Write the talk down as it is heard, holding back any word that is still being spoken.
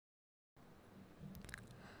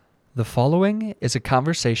The following is a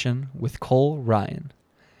conversation with Cole Ryan.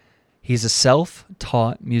 He's a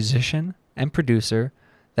self-taught musician and producer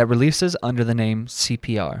that releases under the name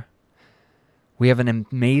CPR. We have an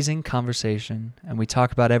amazing conversation, and we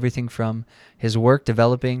talk about everything from his work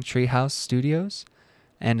developing Treehouse Studios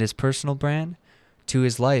and his personal brand to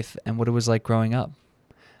his life and what it was like growing up.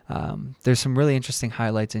 There's some really interesting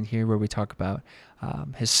highlights in here where we talk about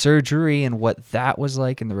his surgery and what that was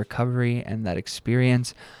like and the recovery and that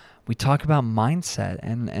experience. We talk about mindset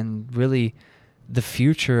and really the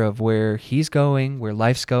future of where he's going, where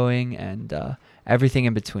life's going, and everything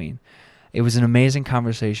in between. It was an amazing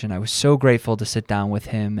conversation. I was so grateful to sit down with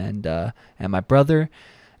him and my brother,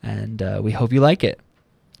 and we hope you like it.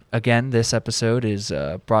 Again, this episode is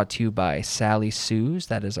brought to you by Sally Sue's.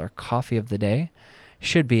 That is our coffee of the day.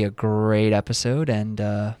 Should be a great episode, and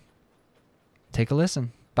take a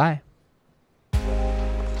listen. Bye.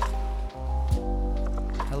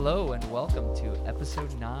 Hello and welcome to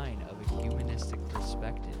episode 9 of A Humanistic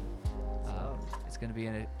Perspective. It's going to be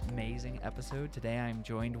an amazing episode. Today I'm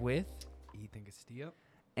joined with Ethan Castillo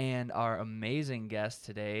and our amazing guest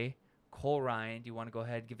today, Cole Ryan. Do you want to go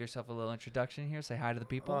ahead and give yourself a little introduction here? Say hi to the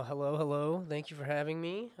people. Hello. Thank you for having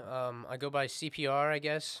me. I go by CPR, I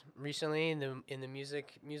guess, recently in the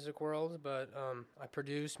music world, but I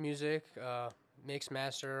produce music, mix,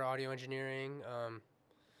 master, audio engineering.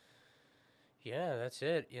 Yeah, that's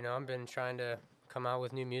it. You know, I've been trying to come out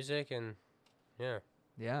with new music, and yeah.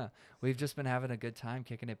 Yeah, we've just been having a good time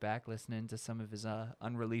kicking it back, listening to some of his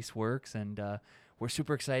unreleased works, and we're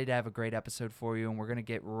super excited to have a great episode for you, and we're going to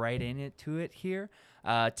get right into it here.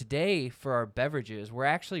 Today, for our beverages, we're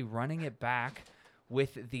actually running it back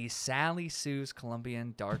with the Sally Sue's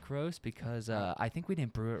Colombian Dark Roast because I think we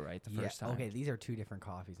didn't brew it right the first time. Okay, these are two different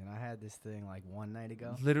coffees, and I had this thing like one night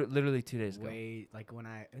ago. Literally 2 days ago. It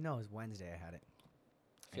was Wednesday I had it.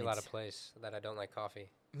 I feel out of place that I don't like coffee.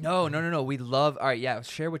 No. We love. All right, yeah.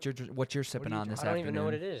 Share what you're sipping on this afternoon. I don't even know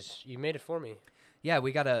what it is. You made it for me. Yeah,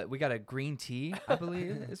 we got a green tea, I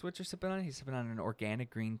believe, is what you're sipping on. He's sipping on an organic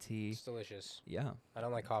green tea. It's delicious. Yeah. I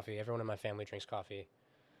don't like coffee. Everyone in my family drinks coffee.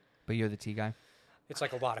 But you're the tea guy? It's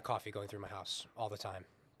like a lot of coffee going through my house all the time,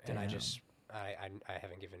 and I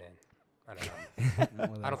haven't given in. I don't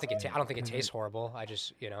know. I don't think it tastes horrible. I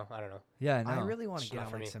just, I don't know. Yeah, no. I really want to get on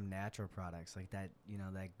for like me. some natural products like that.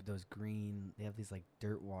 Like those green. They have these like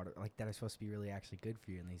dirt water like that are supposed to be really actually good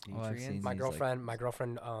for you and these Oh, I've nutrients. seen My these,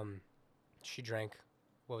 girlfriend, she drank.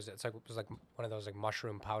 What was it? It was like one of those like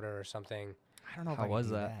mushroom powder or something. I don't know How if I was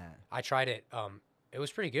could do that? I tried it. It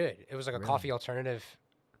was pretty good. It was like a Really? coffee alternative.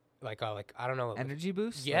 Like I don't know. Energy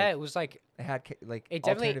boost? Yeah, Like, it was like it had It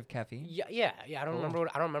definitely- alternative caffeine. yeah. I don't Cool.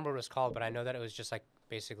 remember what it was called, but I know that it was just like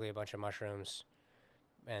basically a bunch of mushrooms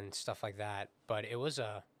and stuff like that. But it was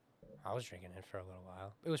I was drinking it for a little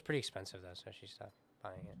while. It was pretty expensive though, so she stopped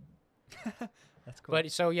buying it. That's cool.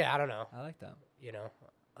 But so yeah, I don't know. I like that.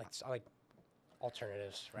 I like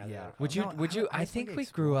alternatives rather Yeah. than Would you? No, Would you? I I just think like we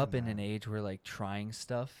grew up in exploring an that. age where like trying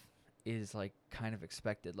stuff is like kind of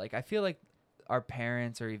expected. Like I feel like our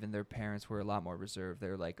parents or even their parents were a lot more reserved.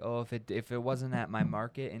 They're like, oh, if it wasn't at my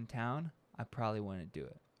market in town, I probably wouldn't do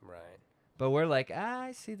it. right. But we're like,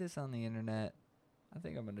 I see this on the internet. I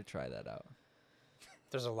think I'm gonna try that out.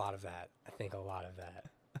 There's a lot of that. I think a lot of that.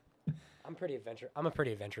 I'm a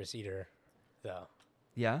pretty adventurous eater, though.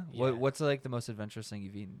 Yeah. Yeah. What's like the most adventurous thing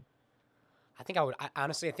you've eaten? I think I would.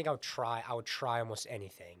 Honestly, I think I would try. I would try almost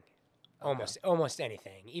anything. Almost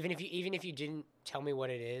anything. Even if you didn't tell me what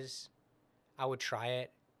it is, I would try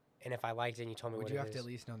it. And if I liked it, and you told me Would what you it have is. to at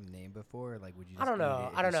least know the name before, or like would you? I Just don't know. eat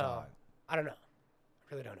it if I don't you know. saw it? I don't know.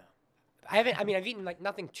 I really don't know. I haven't. I mean, I've eaten like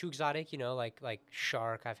nothing too exotic. Like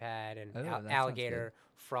shark I've had and Oh, that sounds alligator,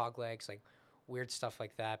 frog legs, like weird stuff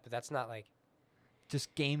like that. But that's not like.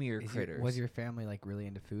 Just gamier critters. Was your family like really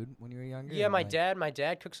into food when you were younger? Yeah, and, my like-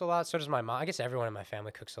 dad cooks a lot. So does my mom. I guess everyone in my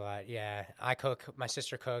family cooks a lot. Yeah, I cook. My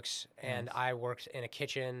sister cooks, and Nice. I worked in a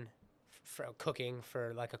kitchen, for cooking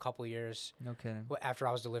for like a couple years. No kidding. Well, after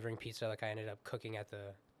I was delivering pizza, like I ended up cooking at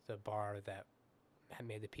the bar that had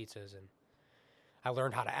made the pizzas, and I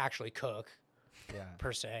learned how to actually cook Yeah.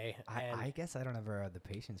 per se. And I guess I don't ever have the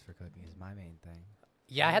patience for cooking. Is my main thing.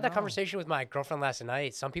 yeah, I had that know. conversation with my girlfriend last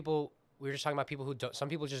night. We were just talking about people who don't. Some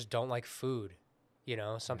people just don't like food.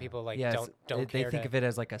 Some Yeah. people like Yeah, don't they care. think of it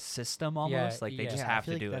as like a system almost. Like they yeah. just I have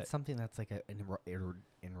feel to like do that's it. something that's like an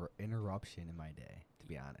interruption in my day. To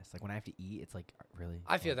be honest, like when I have to eat, it's like really.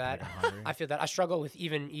 I feel like, that. I'm hungry. I feel that. I struggle with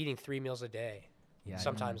even eating 3 meals a day. Yeah,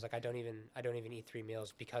 Sometimes like I don't even eat 3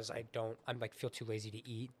 meals because I'm like feel too lazy to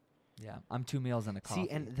eat. Yeah, I'm 2 meals and a coffee. See,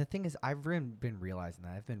 and the thing is, I've been realizing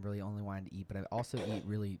that I've been really only wanting to eat, but I also eat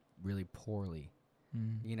really, really poorly.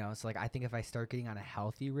 You know, so like I think if I start getting on a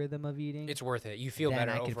healthy rhythm of eating, It's worth it. You feel then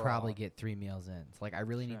better I could overall. probably get 3 meals in. So like I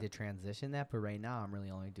really need Sure. to transition that, but right now I'm really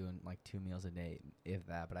only doing like 2 meals a day, if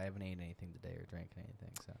that. But I haven't eaten anything today or drank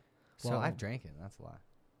anything. So Well, I've drank it. That's a lot.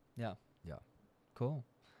 Yeah. Yeah. Cool.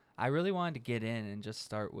 I really wanted to get in and just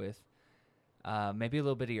start with maybe a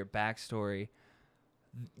little bit of your backstory.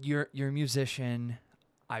 You're a musician.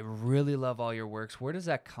 I really love all your works. Where does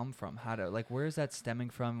that come from? Where is that stemming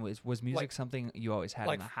from? Was music Like- something you always had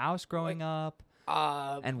like in the house growing up?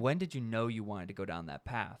 Uh, And when did you know you wanted to go down that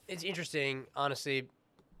path? it's interesting, honestly.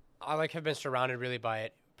 I have been surrounded really by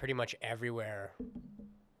it pretty much everywhere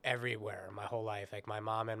my whole life. Like my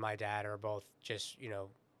mom and my dad are both just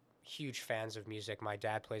huge fans of music. My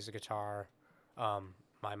dad plays the guitar.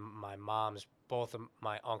 My mom's both of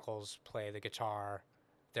my uncles play the guitar.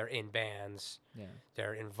 They're in bands. Yeah.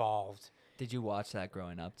 They're involved. Did you watch that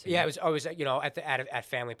growing up too? Yeah, it was always at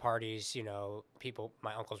family parties.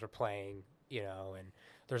 My uncles were playing. And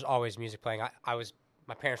there's always music playing.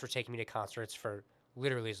 My parents were taking me to concerts for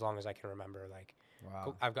literally as long as I can remember. Like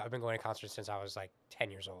Wow. I've been going to concerts since I was like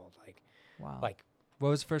 10 years old. Wow. Like What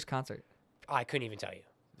was the first concert? I couldn't even tell you.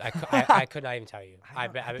 I could not even tell you. I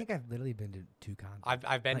think I've literally been to 2 concerts.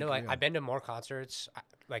 I've been to really. I've been to more concerts.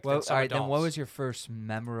 Like Well, than some all right. Then what adults. was your first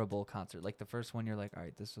memorable concert? Like the first one you're like, all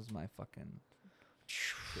right, this was my fucking.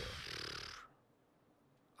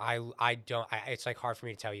 It's like hard for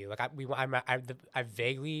me to tell you. Like I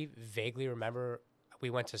vaguely remember we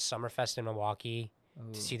went to Summerfest in Milwaukee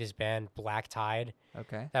Ooh. to see this band Black Tide.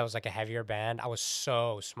 Okay. That was like a heavier band. I was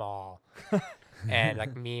so small, and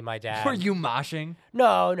like me, my dad. Were you moshing?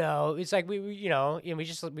 No. It's like we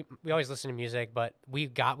always listen to music, but we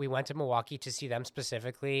went to Milwaukee to see them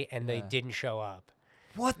specifically, and they Yeah. didn't show up.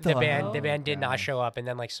 What The the band hell? the band did not gosh. show up, and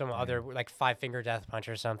then like some other like Five Finger Death Punch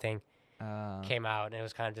or something came out, and it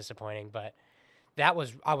was kind of disappointing. But I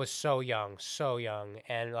was so young,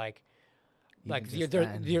 and like Even just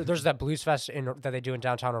there's that blues fest that they do in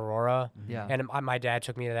downtown Aurora, Yeah. and my dad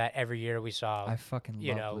took me to that every year. We saw I fucking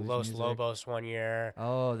love blues Los music. Lobos one year.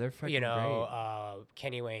 Oh, they're fucking great.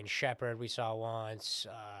 Kenny Wayne Shepherd we saw once.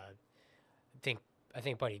 I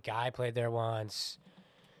think Buddy Guy played there once.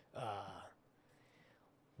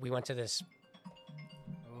 We went to this.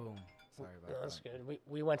 Oh, sorry about That's that. good.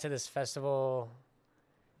 We went to this festival.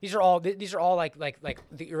 These are all like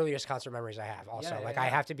the earliest concert memories I have. Also, Yeah, like yeah, I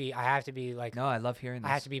yeah. have to be like No, I love hearing this.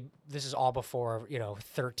 I have to be. This is all before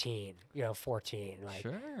 13, 14. Like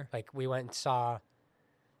Sure. like we went and saw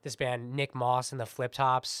this band Nick Moss and the Flip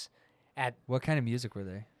Tops at. What kind of music were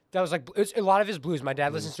they? That was like it's a lot of his blues. My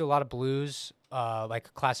dad listens to a lot of blues,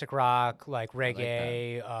 like classic rock, like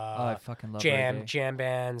reggae, Oh, I fucking love jam reggae.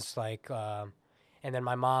 bands, like, and then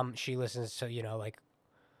my mom, she listens to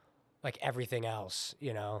like everything else.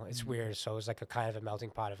 It's weird. So it was like a kind of a melting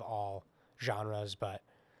pot of all genres. But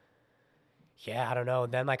yeah, I don't know.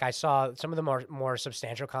 Then like I saw some of the more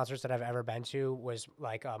substantial concerts that I've ever been to was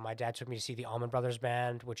like my dad took me to see the Allman Brothers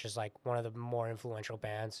Band, which is like one of the more influential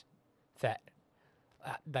bands that.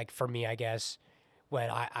 Like for me, I guess, when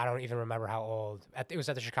I don't even remember how old. It was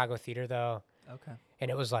at the Chicago Theater though, Okay. and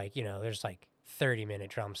it was like there's like 30-minute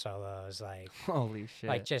drum solos, like Holy shit.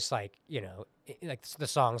 like just like like the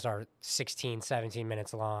songs are 16, 17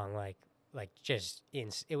 minutes long, like just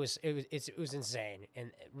it was insane, and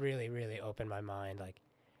it really opened my mind like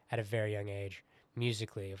at a very young age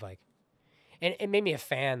musically of like, and it made me a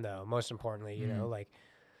fan though. Most importantly, like.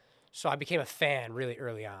 So I became a fan really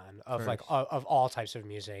early on of like First. of all types of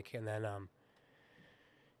music, and then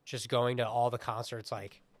just going to all the concerts,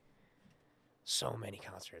 like so many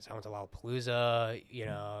concerts. I went to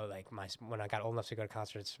Lollapalooza, like when I got old enough to go to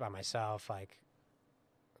concerts by myself, like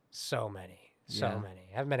so many. Yeah.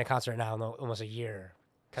 I haven't been to a concert now in almost a year.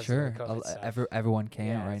 'Cause of Sure. the COVID stuff. Everyone can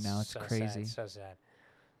Yeah, right now. It's so crazy. Sad, so sad.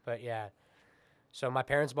 But yeah. So my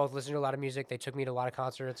parents both listened to a lot of music. They took me to a lot of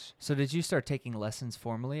concerts. So did you start taking lessons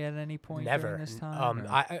formally at any point Never. during this time?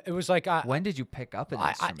 or- It was like when did you pick up an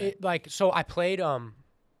instrument? I played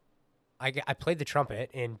I played the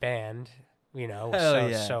trumpet in band, Hell so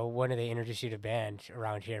yeah. so when did they introduce you to band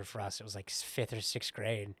around here for us? It was like 5th or 6th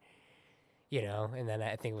grade, and then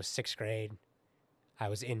I think it was 6th grade. I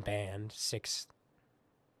was in band 6th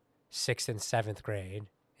and 7th grade,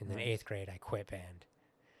 and then Nice. 8th grade I quit band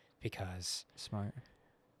because Smart.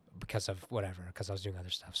 of whatever, because I was doing other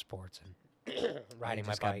stuff, sports and riding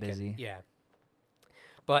my just got bike. busy. Yeah.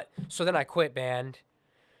 But so then I quit band,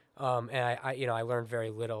 and I learned very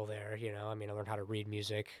little there. I learned how to read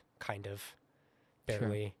music, kind of, Sure.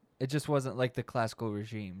 barely. It just wasn't like the classical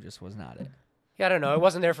regime. Just was not it. Yeah, I don't know. It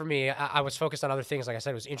wasn't there for me. I was focused on other things. Like I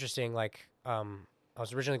said, it was interesting. Like I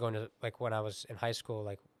was originally going to like when I was in high school,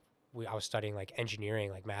 like I was studying like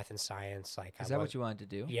engineering, like math and science. Like Is that what you wanted to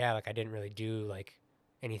do? Yeah, like I didn't really do like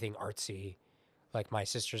anything artsy, like my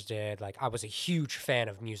sisters did. Like I was a huge fan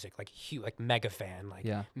of music, like like mega fan, like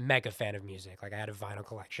Yeah. mega fan of music. Like I had a vinyl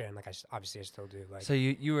collection. Like obviously I still do. Like So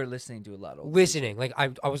you were listening to a lot of old listening, like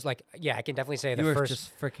I was like, yeah, I can definitely say music. You the were first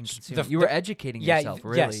just freaking the- consuming. You were the- educating yeah, yourself,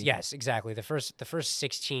 really. yes, exactly. The first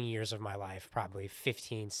 16 years of my life, probably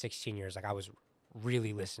 15, 16 years, like I was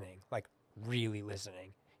really listening, like really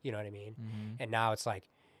listening. You know what I mean? Mhm. And now it's like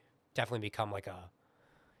definitely become like a,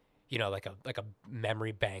 you know, like a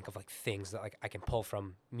memory bank of like things that like I can pull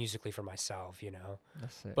from musically for myself, you know.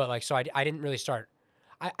 That's it. But like, so I didn't really start.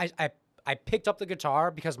 I picked up the guitar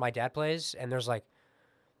because my dad plays, and there's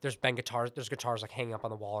guitars like hanging up on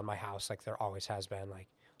the wall in my house, like there always has been, like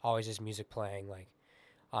always is music playing, like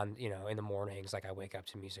on, you know, in the mornings, like I wake up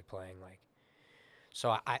to music playing, like.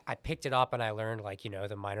 So I picked it up and I learned like, you know,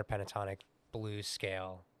 the minor pentatonic blues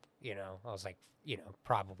scale. You know, I was like, you know,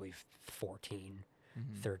 probably 14,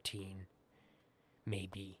 Mhm. 13,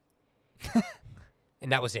 maybe.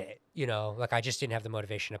 And that was it, you know, like I just didn't have the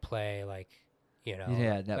motivation to play, like, you know.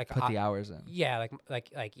 Yeah, that like put the hours in. Yeah,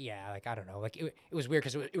 yeah, like I don't know, like it was weird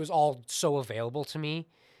because it was all so available to me.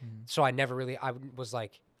 Mhm. So I was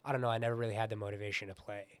like, I don't know, I never really had the motivation to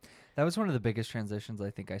play. That was one of the biggest transitions I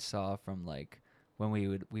think I saw from like when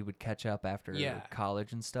we would catch up after Yeah.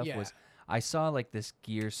 college and stuff. Yeah. Was I saw like this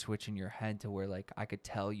gear switch in your head to where like I could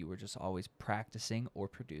tell you were just always practicing or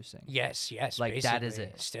producing. Yes, Like, that is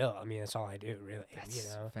basically. it. Still, I mean, that's all I do, really. That's you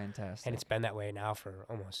know, fantastic. and it's been that way now for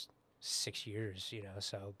almost 6 years. You know,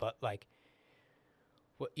 so but like,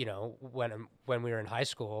 you know, when we were in high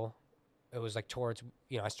school, it was like towards,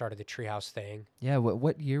 you know, I started the treehouse thing. Yeah,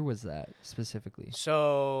 what year was that specifically?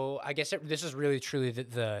 So I guess this is really truly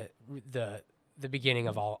the beginning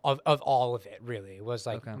of all of it. Really, it was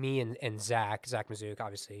like Okay. me and Zach Mazook,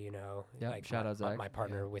 obviously, you know, Yep, like shout out Zach. my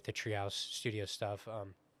partner with the treehouse studio stuff.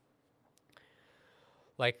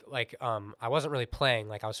 I wasn't really playing.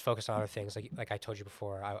 Like I was focused on other things. Like I told you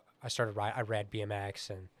before, I read BMX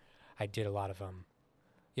and I did a lot of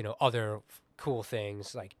you know, other cool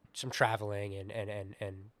things like some traveling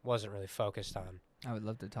and wasn't really focused on I would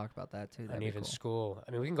love to talk about that too. That'd be even cool. school.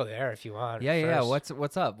 I mean, we can go there if you want. Yeah. first.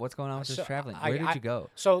 What's up? What's going on with So this traveling? I- Where did I- you go?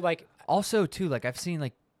 So like, Also, too, like I've seen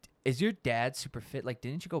like, is your dad super fit? Like,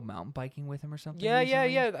 didn't you go mountain biking with him or something? yeah.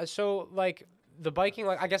 recently? So like the biking,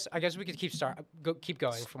 like I guess we could keep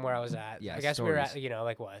going from where I was at. Yeah, I guess we were at, stories. you know,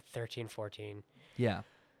 like what, 13, 14. Yeah.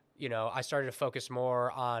 You know, I started to focus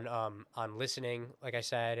more on listening, like I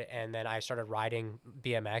said, and then I started riding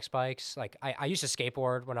BMX bikes. Like I used to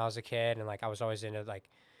skateboard when I was a kid, and like I was always into like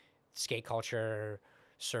skate culture,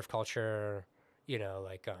 surf culture, you know,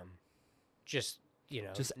 like just, you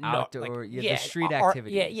know, Just no- outdoor, the street art-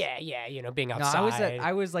 activities. yeah, you know, being No, outside.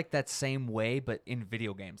 I was like that same way, but in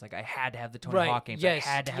video games. Like I had to have the Tony Right, Hawk games. yes, I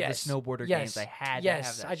had to have yes, the snowboarder yes, games. I had yes, to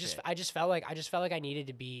have that. I just felt like I needed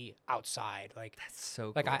to be outside. Like That's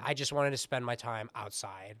so like cool. I just wanted to spend my time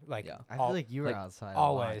outside. Like Yeah. I all- feel like you were like, outside a lot,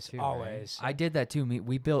 always, too, right? always. I did that too.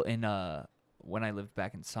 We built in when I lived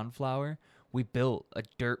back in Sunflower, we built a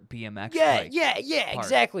dirt BMX Yeah, bike. yeah, park.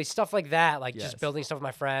 exactly. Stuff like that, like Yes. just building stuff with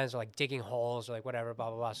my friends, or like digging holes, or like whatever, blah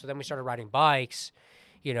blah blah. So then we started riding bikes,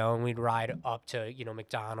 you know, and we'd ride up to, you know,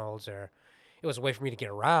 McDonald's, or it was a way for me to get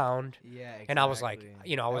around. Yeah, exactly. And I was like,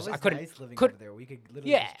 you know, I That couldn't, nice living could- over there. We could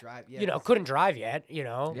literally yeah, just drive. you know, 'cause couldn't drive yet, you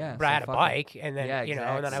know, Yeah, but I so had a fuck it. bike, and then Yeah, you know,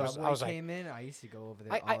 and then I Subway was like, came in. I used to go over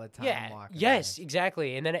there I- all the time. yeah, walking yes, around.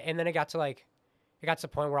 exactly. And then it got to like, it got to the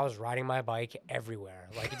point where I was riding my bike everywhere.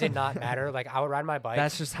 Like it did not matter. Like I would ride my bike.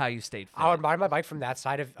 That's just how you stayed fit. I would ride my bike from that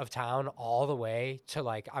side of town all the way to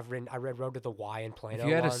like I rode to the Y in Plano. if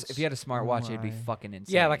you had once. if you had a smartwatch, it'd be my. fucking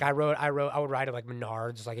insane. Yeah, like I would ride at like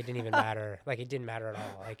Menards. Like it didn't even matter. Like it didn't matter at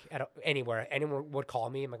all. Like anywhere, anyone would call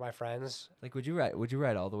me, like my friends. Like, would you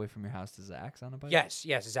ride all the way from your house to Zach's on a bike? Yes,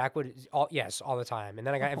 Zach would all the time. And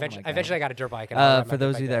then I got Oh my eventually God. I got a dirt bike. And I ride my For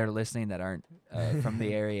those bike of you that there. are listening that aren't from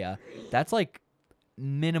the area, that's like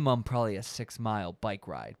minimum probably a 6 mile bike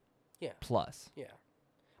ride. Yeah. Plus. Yeah,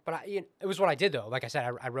 but it was what I did though. Like I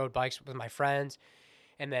said, I rode bikes with my friends,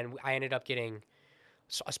 and then I ended up getting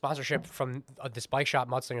a sponsorship from this bike shop,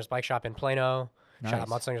 Mudslinger's Bike Shop in Plano. Shout out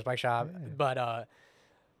Nice. Mudslinger's Bike Shop. Yeah. But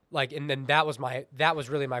like, and then that was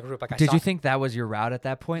really my group. Like, Did you think that was your route at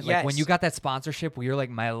that point? Like when Yes. you got that sponsorship, where you're like,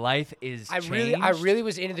 my life is I changed? really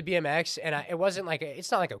was into the BMX, and it wasn't like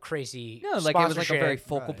it's not like a crazy No, like it was like a very sponsorship.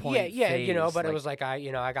 focal Right. point. Yeah, you know, phase, but it was like I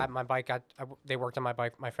got my bike. They worked on my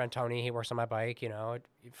bike. My friend Tony, he works on my bike, you know,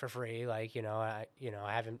 for free. Like, you know, I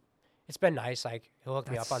haven't. It's been nice. Like he'll hook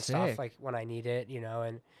me That's up on stuff sick. like when I need it, you know,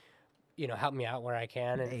 and help me out where I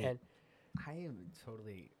can. And, Hey. and I am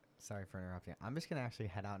totally sorry for interrupting. I'm just gonna actually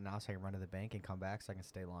head out now so I can run to the bank and come back so I can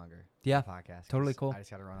stay longer. Yeah, for the podcast. totally 'Cause cool. I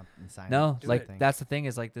just gotta run up and sign. No, Do like it. that's the thing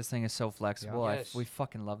is like this thing is so flexible. Yes. We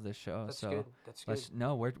fucking love this show. that's so good. That's good.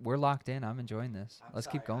 no, we're locked in. I'm enjoying this. Let's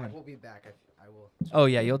keep I going. will be back. I will. Oh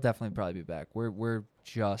yeah, you'll definitely probably be back. We're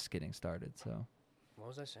just getting started. So, What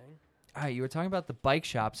was I saying? all right, you were talking about the bike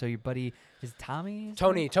shop. So your buddy is Tommy. his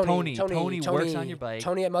Tony name? Works on your bike.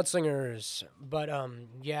 Tony at Mudslingers. But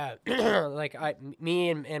yeah, like me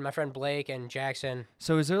and my friend Blake and Jackson.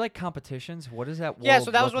 So is there like competitions? What does that? Yeah, world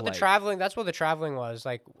so that was look what like? the traveling. That's what the traveling was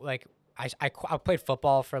like. I played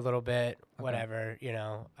football for a little bit. Okay. Whatever,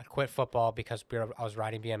 I quit football because I was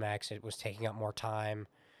riding BMX. It was taking up more time.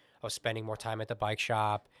 I was spending more time at the bike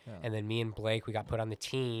shop, Yeah. and then me and Blake we got put on the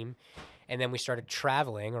team, and then we started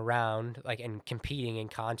traveling around and competing in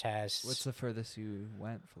contests. What's the furthest you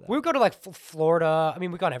went for that? We would go to like Florida. I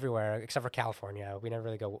mean, we've gone everywhere except for California. We never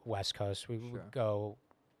really go West Coast. We Sure. would go,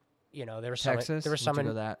 there was Texas. There was some Would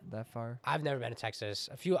you in, go that far? I've never been to Texas.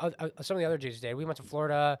 A few, some of the other dudes did. We went to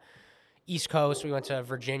Florida, East Coast. We went to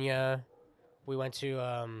Virginia. We went to,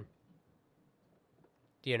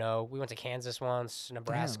 we went to Kansas once,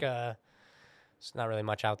 Nebraska. It's not really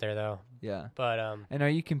much out there though. Yeah. But And are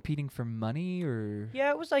you competing for money or? yeah,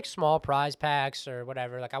 it was like small prize packs or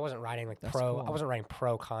whatever. Like I wasn't riding like That's pro. cool. I wasn't riding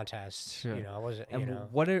pro contests. Sure. I wasn't. And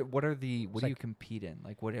what do you compete in?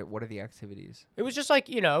 Like what are the activities? It was just like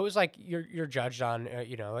it was like you're judged on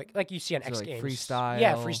like you see on So X like Games. freestyle?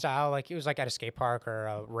 Yeah, freestyle. Like it was like at a skate park or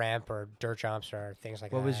a ramp or dirt jumps or things like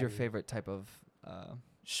that. What was your and favorite type of?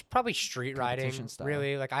 Probably street riding. competition style?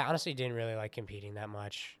 Really, like I honestly didn't really like competing that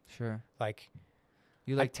much. Sure. Like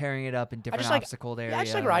You like tearing it up in different just like- obstacle areas. yeah, I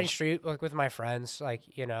just like riding street like with my friends, like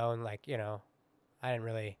and I didn't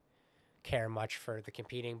really care much for the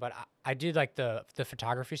competing, but I did like the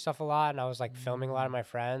photography stuff a lot, and I was like filming a lot of my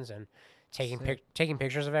friends and taking Sick. taking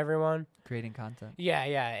pictures of everyone. creating content. Yeah,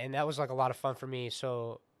 and that was like a lot of fun for me.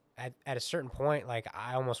 So at a certain point, like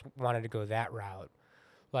I almost wanted to go that route.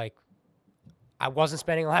 Like I wasn't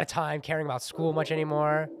spending a lot of time caring about school much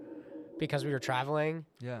anymore because we were traveling,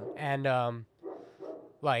 Yeah. and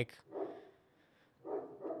like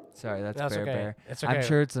Sorry, that's That's Bear okay. Bear. It's I'm okay.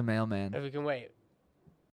 sure it's a mailman. if we can wait.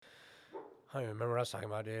 I don't even remember what I was talking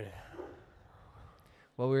about, dude.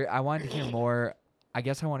 Well, I wanted to hear more. I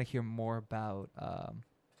guess I want to hear more about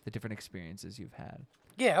the different experiences you've had.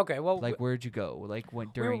 Yeah. Okay. Well, Like, where'd you go? Like, when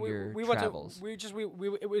during your we went travels? to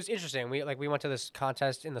it was interesting. We went to this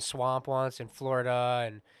contest in the swamp once in Florida,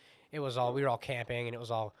 and we were all camping, and it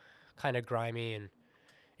was all kind of grimy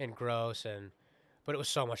and gross, but it was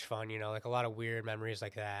so much fun. Like a lot of weird memories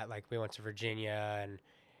like that. Like we went to Virginia,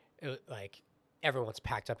 and like everyone's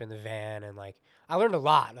packed up in the van, and like I learned a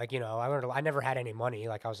lot. Like I never had any money.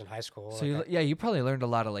 Like I was in high school. So like, you probably learned a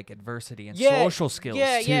lot of like adversity and Yeah, social skills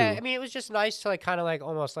yeah, too. yeah. I mean, it was just nice to like kind of like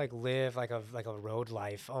almost like live like a road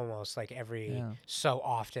life almost like every Yeah. so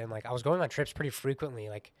often. Like I was going on trips pretty frequently,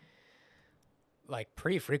 like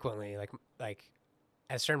pretty frequently. Like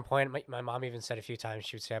at a certain point, my mom even said a few times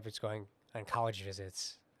she would say I was going on college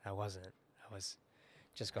visits. I wasn't. I was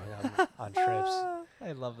just going on trips.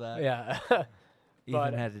 I love that. Yeah. Ethan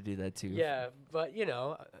but- had to do that too. Yeah, but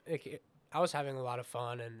I was having a lot of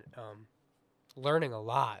fun and learning a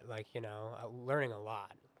lot. Learning a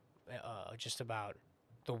lot, just about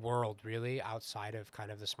the world, really, outside of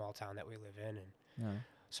kind of the small town that we live in, and Yeah.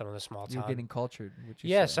 some of the small You're town. getting cultured. Would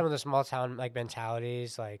you Yeah, say? some of the small town like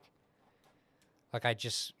mentalities, like I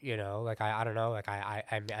just I don't know, like I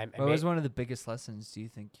What was one of the biggest lessons do you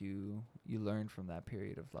think you learned from that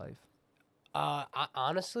period of life?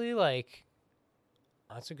 honestly, like,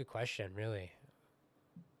 that's a good question, really.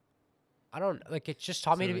 I don't like. It just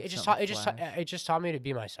taught me to. like It just something taught. flash? It just taught me to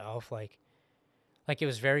be myself. Like it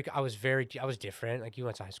was very. I was different. Like you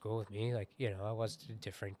went to high school with me. Like I was a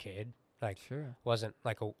different kid. Like Sure. wasn't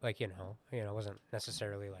like wasn't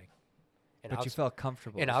necessarily like But you felt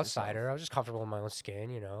comfortable. an as yourself. outsider. I was just comfortable in my own skin.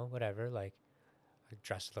 Whatever. Like I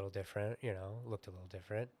dressed a little different. Looked a little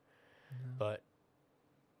different. Yeah. But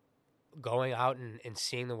going out and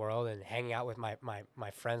seeing the world and hanging out with my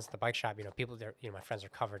friends at the bike shop, people there, my friends are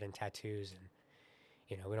covered in tattoos,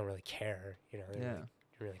 and we don't really care, they Yeah.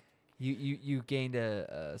 really You gained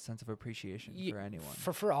a sense of appreciation Ye- for anyone.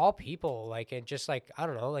 for all people, like, and just like I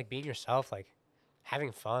don't know, like being yourself, like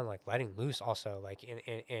having fun, like letting loose, also like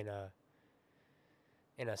in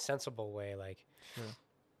a sensible way, like Sure.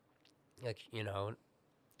 like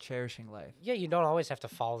Cherishing life. yeah, you don't always have to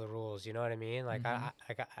follow the rules. You know what I mean? Like Mhm.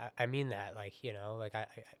 I mean that. Like like I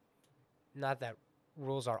not that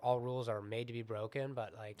all rules are made to be broken,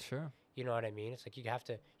 but like Sure. You know what I mean? It's like you have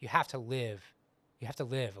to live. You have to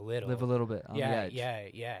live a little. Live a little bit on the edge.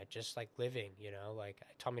 Yeah. Just like living, you know, like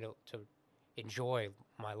it taught me to enjoy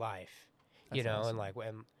my life, you That's know, awesome. and like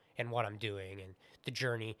and what I'm doing and the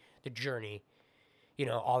journey, you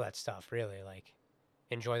know, all that stuff. Really, like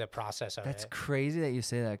enjoy the process of That's it. crazy that you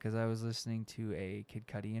say that, because I was listening to a Kid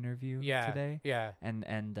Cudi interview today, Yeah.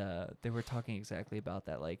 and they were talking exactly about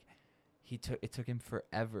that. Like, it took him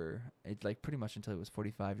forever, like pretty much until he was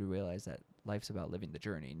 45, to realize that life's about living the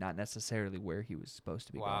journey, not necessarily where he was supposed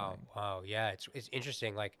to be Wow. going. Wow. Yeah. It's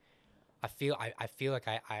interesting. Like I feel like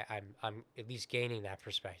I'm at least gaining that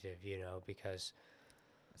perspective, you know, because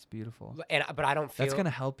It's beautiful. but I don't feel That's gonna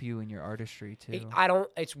help you in your artistry too. I don't.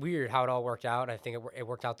 It's weird how it all worked out. I think it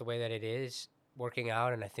worked out the way that it is working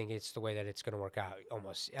out, and I think it's the way that it's going to work out.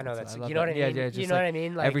 Almost. I know I love you know that. what I Yeah, mean. yeah. You Just know like what I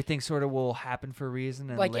mean. Like everything sort of will happen for a reason,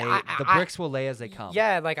 and like the bricks will lay as they come.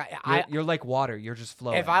 Yeah, like You're like water. You're just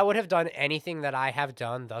flowing. if I would have done anything that I have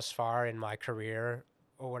done thus far in my career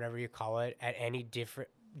or whatever you call it at any different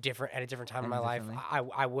at a different time in my life,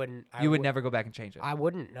 I wouldn't. You would never go back and change it. I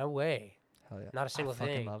wouldn't. No way. Hell yeah. Not a single I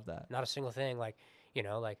fucking thing. love that. Not a single thing. Like you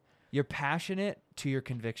know, like. You're passionate to your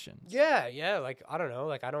convictions. Yeah. Like I don't know.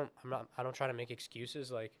 Like I don't try to make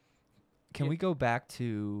excuses. Like, Can we go back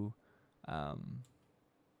to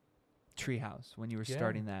Treehouse when you were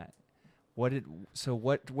starting that? What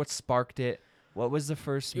sparked it? What was the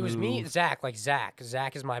first it was me, move? Zach. Like Zach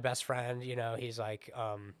is my best friend. You know, he's like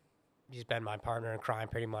he's been my partner in crime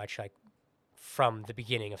pretty much like from the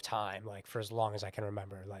beginning of time, like for as long as I can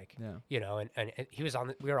remember. Like you know, and he was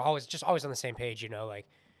we were always on the same page. You know, like.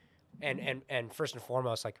 And first and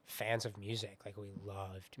foremost, like fans of music, like we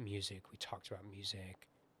loved music. We talked about music,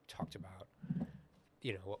 talked about,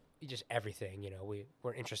 you know, just everything. You know, we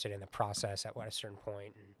were interested in the process at a certain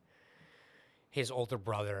point. And his older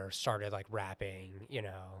brother started like rapping, you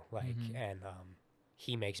know, like, and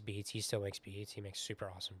he makes beats. He still makes beats. He makes super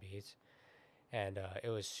awesome beats. And it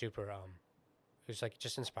was super, it was like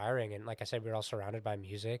just inspiring. And like I said, we were all surrounded by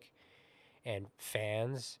music and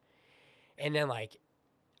fans. And then like,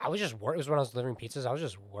 I was just work. It was when I was delivering pizzas. I was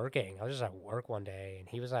just working. I was just at work one day, and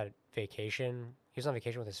he was at vacation. He was on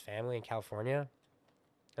vacation with his family in California,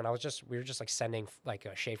 and we were just like sending like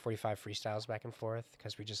Shade 45 freestyles back and forth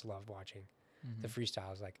because we just loved watching the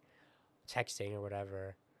freestyles, like texting or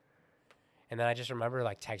whatever. And then I just remember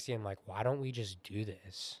like texting him like, why don't we just do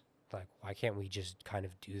this? Like, why can't we just kind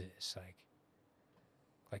of do this?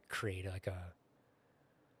 Like create like a.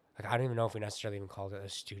 Like I don't even know if we necessarily even called it a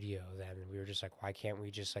studio then. We were just like, why can't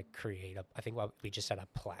we just like create I think we just said a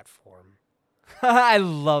platform. I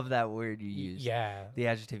love that word you used. Yeah. The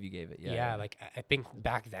adjective you gave it. Yeah. Like I think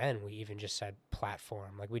back then we even just said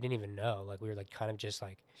platform. Like we didn't even know. Like we were like kind of just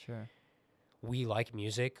like, sure. We like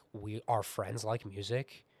music. Our friends like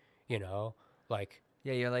music, you know, like.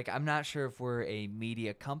 Yeah, you're like, I'm not sure if we're a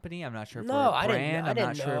media company. I'm not sure if we're No, a brand. I didn't I'm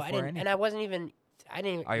not know. sure if we're anything. And I wasn't even. I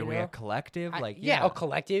didn't. Are we a collective? A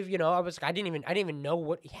collective. You know, I didn't even know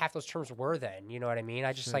what half those terms were then. You know what I mean?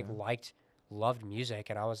 I just like loved music,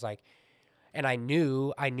 and I was like, and I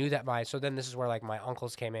knew that so then this is where like my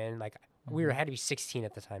uncles came in. Like we had to be 16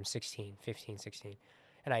 at the time, 16, 15, 16,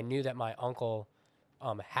 and I knew that my uncle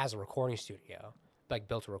has a recording studio, like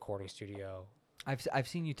built a recording studio. I've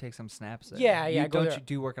seen you take some snaps there. Yeah. You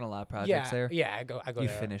do work on a lot of projects there? Yeah, I go. You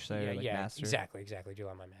there. finish there, master. Exactly. Do a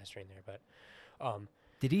lot of my mastering there, but.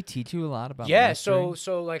 Did he teach you a lot about? Yeah, mastering?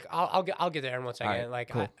 so like I'll get there in 1 second. Right,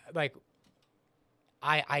 cool.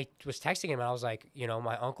 I was texting him and I was like, you know,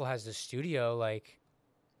 my uncle has this studio, like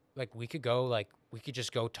we could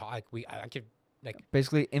just go talk. I could like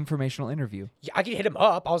basically informational interview. Yeah, I could hit him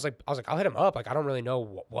up. I was like I'll hit him up. Like I don't really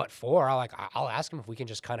know what for. I'll ask him if we can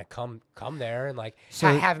just kind of come there and like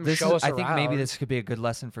have him show us around. I think maybe this could be a good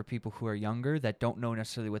lesson for people who are younger that don't know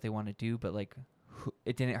necessarily what they want to do, but like.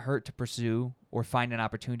 It didn't hurt to pursue or find an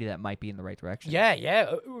opportunity that might be in the right direction. Yeah.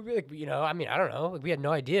 You know, I mean, I don't know. Like, we had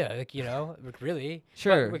no idea. Like, you know, really.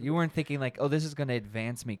 Sure. You weren't thinking like, oh, this is going to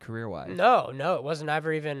advance me career-wise. No, it wasn't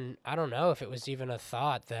ever even. I don't know if it was even a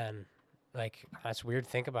thought then. Like, that's weird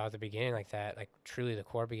to think about the beginning like that. Like, truly the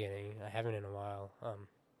core beginning. I haven't in a while.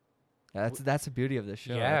 That's the beauty of this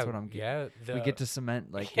show. Yeah, that's what I'm getting. Yeah, we get to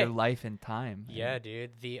cement like your life in time. Yeah,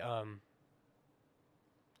 dude.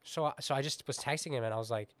 So I just was texting him and I was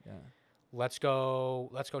like, let's go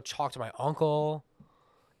talk to my uncle,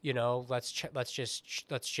 you know, let's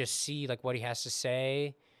just see like what he has to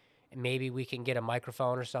say. maybe we can get a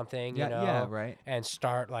microphone or something, Yeah, you know, yeah, right. and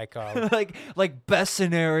start like like best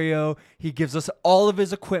scenario, he gives us all of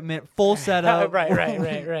his equipment, full setup.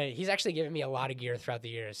 right. He's actually given me a lot of gear throughout the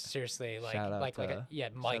years. Seriously, Shout out Mike.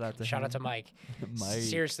 out to Shout out him. to Mike. Mike.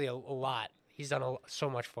 Seriously, a lot. He's done so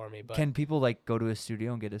much for me. But Can people like go to his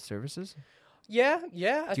studio and get his services? yeah.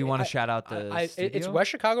 Do you want to shout out the studio? It's West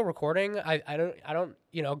Chicago Recording. I don't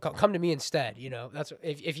come to me instead. That's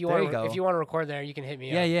if you want to record there, you can hit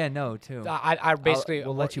me up. Yeah, no, too. I basically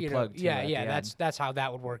we'll let you plug. Too at the end. That's how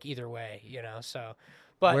that would work either way. So,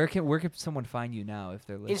 but where can someone find you now if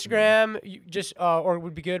they're listening? Instagram, or it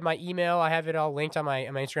would be good. My email, I have it all linked on my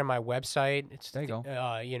Instagram, my website. There you go.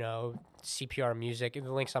 CPR music.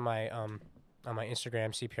 The links on my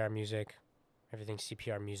Instagram, CPR music. Everything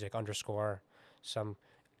CPR music _ some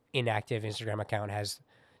inactive Instagram account has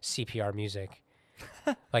CPR music.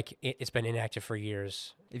 Like it's been inactive for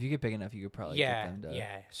years. If you get big enough, you could probably get them to,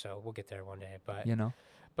 yeah. So we'll get there one day, but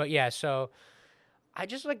But yeah. So I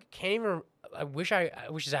just can't even. I wish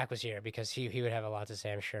Zach was here because he would have a lot to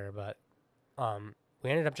say, I'm sure. But we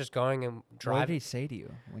ended up just going and driving. What did he say to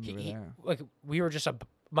you when you were there? Like we were just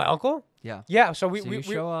my uncle. Yeah. Yeah. So we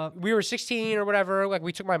show up. We were 16 or whatever. Like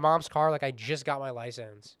we took my mom's car. Like I just got my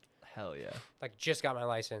license. Hell yeah. Like just got my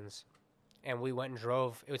license, and we went and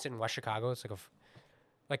drove. It was in West Chicago. It's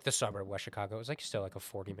like the suburb West Chicago. It was like still like a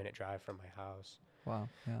 40-minute drive from my house. Wow.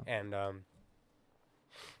 Yeah. And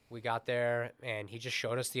we got there, and he just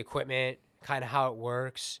showed us the equipment, kind of how it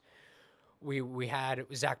works. We had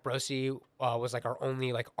Zach Brosi was like our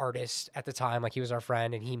only like artist at the time. Like he was our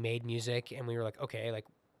friend, and he made music, and we were like, okay, like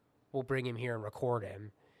we'll bring him here and record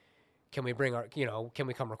him. Can we can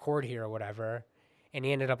we come record here or whatever? And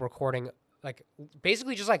he ended up recording, like,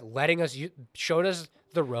 basically just, like, letting us, showed us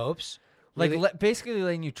the ropes. Like, basically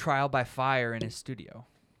letting you trial by fire in his studio.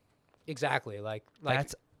 Exactly. Like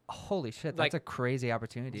that's, holy shit, that's a crazy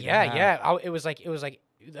opportunity. Yeah. It was like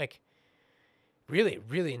really,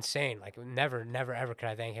 really insane. Like, never, ever could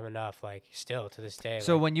I thank him enough, like, still to this day.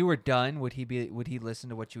 So when you were done, would he listen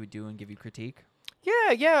to what you would do and give you critique?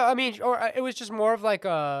 Yeah. I mean, or it was just more of, like,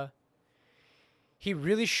 he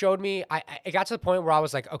really showed me. It got to the point where I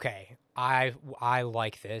was like, okay, I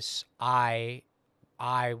like this. I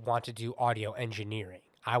want to do audio engineering.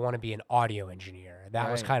 I want to be an audio engineer.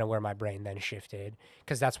 That was kind of where my brain then shifted,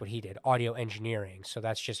 because that's what he did, audio engineering. So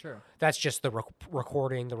that's just the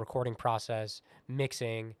recording process,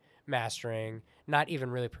 mixing, mastering, not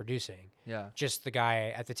even really producing. Yeah. Just the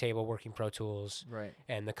guy at the table working Pro Tools,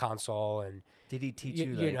 and the console. And did he teach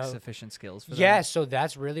you sufficient skills for that? Yeah, so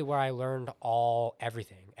that's really where I learned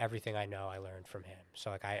everything I know I learned from him.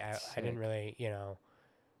 So like I didn't really,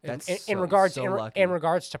 in regards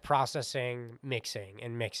to processing, mixing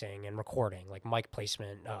and recording, like mic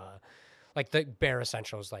placement, like the bare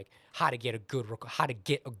essentials, like how to get a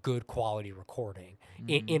good quality recording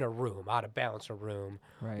in a room, how to balance a room,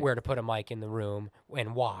 where to put a mic in the room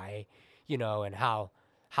and why, and how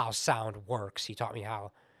sound works. He taught me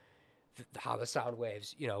how the sound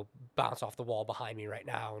waves, bounce off the wall behind me right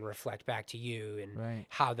now and reflect back to you, and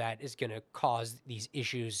how that is going to cause these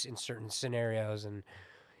issues in certain scenarios. And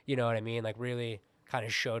you know what I mean? Like really kind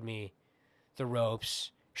of showed me the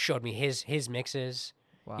ropes, showed me his mixes,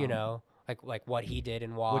 like what he did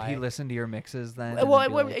and why. Would he listen to your mixes then?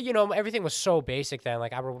 Well, everything was so basic then.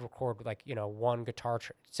 Like I would record like, one guitar,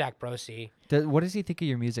 Zach Brosi. What does he think of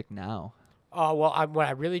your music now? Well,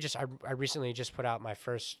 I recently just put out my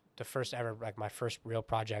first real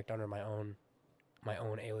project under my own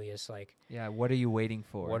alias. Like, yeah, what are you waiting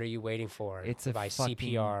for? It's by fucking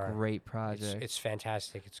CPR. Great project. It's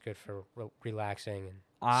fantastic. It's good for relaxing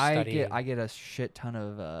and studying. I get a shit ton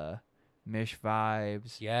of Mish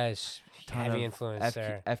vibes. Yes, heavy influence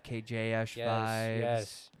there. FKJS vibes.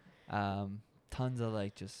 Yes. Tons of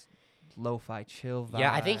like just lo-fi chill vibes.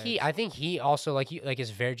 Yeah, I think he also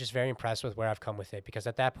is very impressed with where I've come with it, because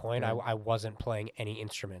at that point I wasn't playing any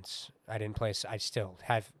instruments. I still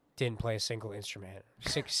didn't play a single instrument.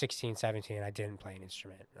 16, 17, I didn't play an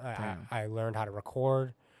instrument. I learned how to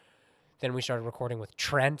record. Then we started recording with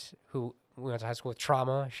Trent, who we went to high school with.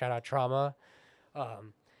 Trauma, shout out Trauma.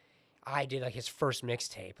 I did like his first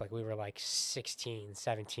mixtape. Like we were like 16,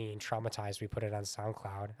 17, traumatized. We put it on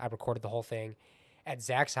SoundCloud. I recorded the whole thing at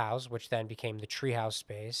Zach's house, which then became the Treehouse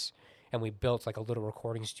space. And we built like a little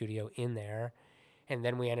recording studio in there. And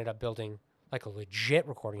then we ended up building like a legit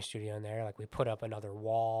recording studio in there. Like we put up another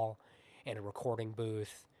wall and a recording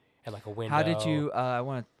booth and like a window. How did you, I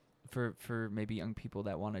want to for maybe young people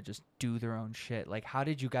that want to just do their own shit? Like, how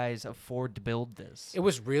did you guys afford to build this? It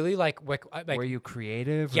was really like Were you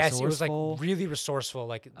creative? yes, it was resourceful? like really resourceful.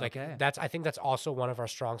 Like Okay. I think that's also one of our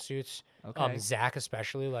strong suits. Okay. Zach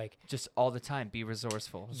especially like Just all the time, be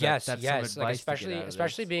resourceful. yes, That's yes, some like advice to get out of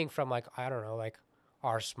especially this. being from like I don't know like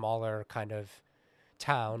our smaller kind of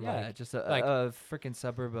town. Yeah, like, just like a freaking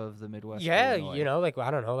suburb of the Midwest. yeah, Illinois. like I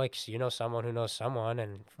don't know, like someone who knows someone,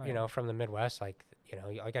 and Right. from the Midwest, like all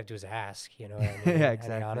you gotta do is ask, what I mean? Yeah, I exactly.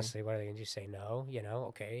 mean, honestly, what are they gonna do? Say no?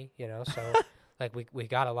 Okay, So like we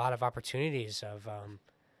got a lot of opportunities of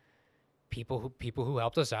people who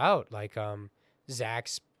helped us out, like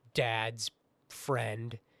Zach's dad's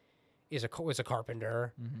friend was a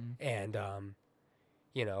carpenter, Mm-hmm. and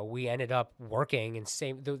we ended up working and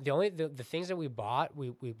same the things that we bought,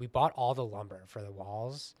 we bought all the lumber for the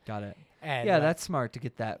walls. Got it. And Yeah, that's smart to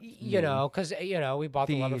get that. because we bought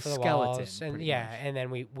the lumber for the skeleton, walls, and pretty much. and then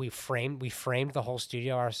we framed the whole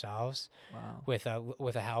studio ourselves Wow.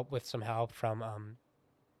 with some help from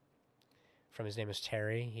his name is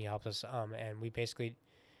Terry. He helped us and we basically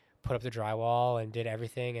put up the drywall and did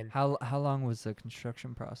everything. And How long was the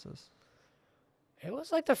construction process? it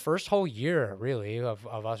was like the first whole year, really, of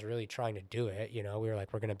us really trying to do it. We were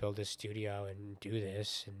like, we're going to build this studio and do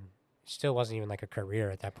this. And it still wasn't even like a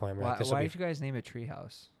career at that point. We're Why, like, this'll why be did you guys name it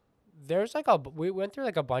Treehouse? There's like we went through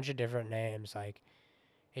like a bunch of different names. Like,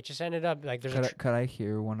 it just ended up like there's Could I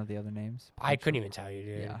hear one of the other names? I couldn't even tell you,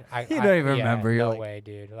 dude. Yeah. You don't even remember. You're No like- way,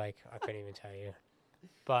 dude. Like, I couldn't even tell you.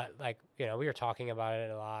 But like, we were talking about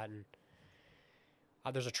it a lot, and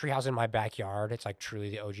there's a treehouse in my backyard. It's like truly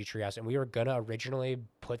the OG treehouse, and we were gonna originally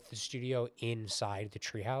put the studio inside the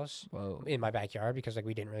treehouse Whoa. in my backyard because like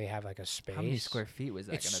we didn't really have like a space. How many square feet was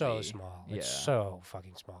that It's gonna so be? small. Yeah. It's so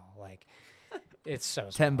fucking small. Like, it's so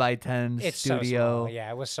small. 10 by 10 It's so studio. small. Yeah,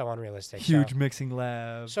 it was so unrealistic. Huge mixing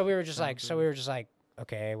lab. So we were just like,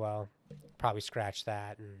 okay, well, probably scratch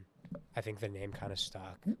that, and I think the name kind of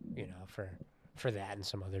stuck, for that and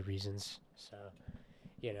some other reasons. So,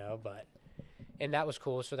 but and that was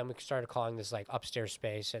cool. So then we started calling this like upstairs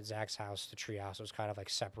space at Zach's house, the tree house. It was kind of like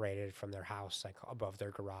separated from their house, like above their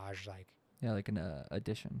garage. Like, Yeah, like an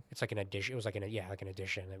addition. it's like an addition. It was like an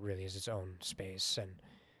addition. It really is its own space, and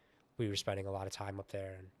we were spending a lot of time up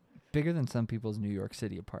there. And Bigger than some people's New York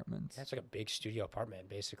City apartments. it's like a big studio apartment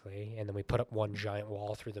basically. And then we put up one giant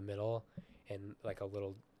wall through the middle, and like a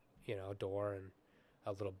little, door and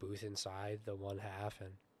a little booth inside the one half.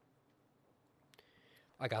 And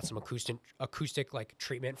I got some acoustic like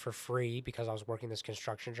treatment for free because I was working this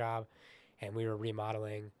construction job, and we were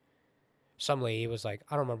remodeling. Some lady was like,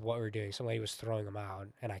 I don't remember what we were doing. Some lady was throwing them out,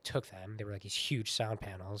 and I took them. They were like these huge sound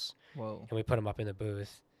panels, Whoa. and we put them up in the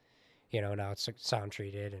booth. Now it's like sound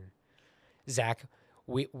treated. And Zach,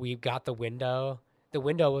 we got the window. The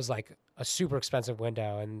window was like a super expensive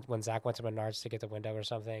window, and when Zach went to Menards to get the window or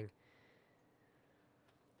something,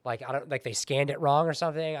 like they scanned it wrong or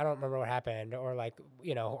something. I don't remember what happened, or like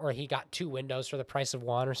or he got two windows for the price of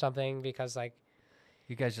one or something because like.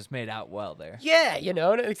 You guys just made out well there. Yeah,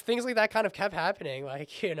 and things like that kind of kept happening, like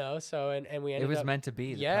So and we ended up. It was meant to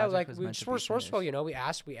be. The Yeah, project like was we meant just to were be resourceful.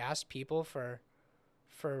 finished. We asked people for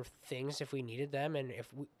things if we needed them, and if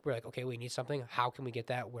we're like, okay, we need something. How can we get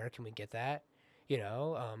that? Where can we get that?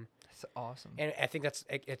 That's awesome. And I think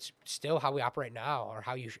it's still how we operate now, or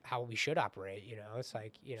how we should operate. It's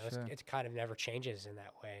like Sure. it kind of never changes in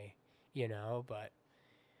that way. But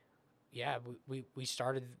yeah, we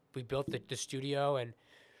built the studio, and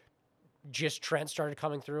just Trent started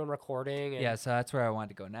coming through and recording. And Yeah, so that's where I wanted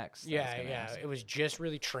to go next. yeah. It was just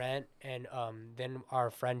really Trent, and then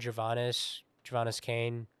our friend Giovannis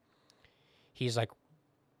Kane. He's like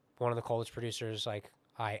one of the coolest producers like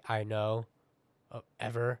I know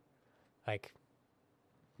ever, like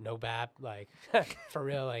no bap, like for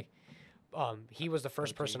real, like he was the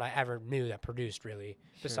first person I ever knew that produced really,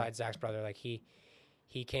 besides Zach's brother. Like he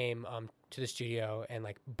came to the studio and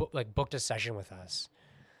like booked a session with us.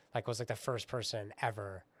 Like was like the first person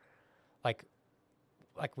ever. Like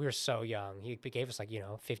we were so young. He gave us like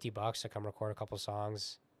 $50 to come record a couple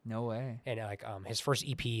songs. No way. And like his first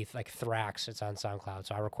EP, like Thrax, it's on SoundCloud.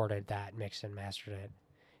 So I recorded that, mixed and mastered it.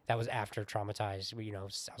 That was after Traumatized. I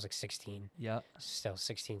was like 16. Yeah. Still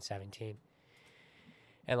 16, 17.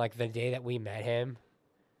 And like the day that we met him,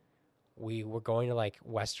 we were going to like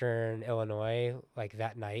Western Illinois, like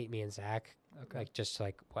that night, me and Zach, Okay. like just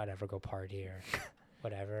like whatever, go party or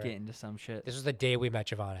whatever. Get into some shit. This was the day we met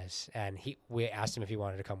Giovannis, and we asked him if he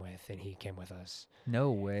wanted to come with, and he came with us.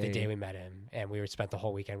 No way. The day we met him, and we spent the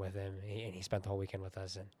whole weekend with him, and he spent the whole weekend with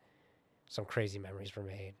us, and some crazy memories were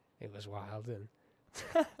made. It was wild, and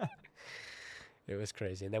It was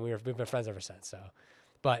crazy. And then we've been friends ever since. So,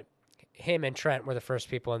 but him and Trent were the first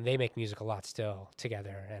people, and they make music a lot still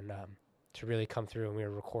together. And to really come through, and we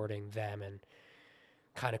were recording them and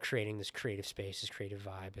kind of creating this creative space, this creative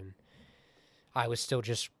vibe. And I was still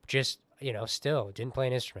just still didn't play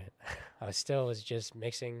an instrument. I was just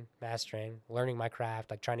mixing, mastering, learning my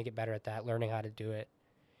craft, like trying to get better at that, learning how to do it.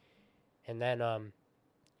 And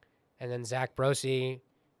then Zach Brosi,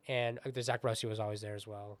 and the Zach Brosi was always there as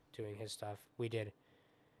well, doing his stuff. We did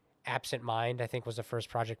Absent Mind, I think, was the first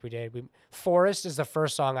project we did. Forest is the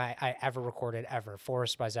first song I ever recorded ever.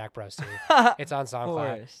 Forest by Zach Brosi. It's on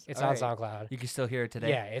SoundCloud. Forest. It's All on right. SoundCloud. You can still hear it today.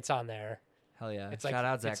 Yeah, it's on there. Hell yeah. It's Shout like,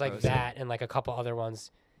 out Zach it's like Rose. that and like a couple other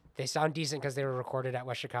ones. They sound decent because they were recorded at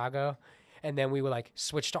West Chicago. And then we would like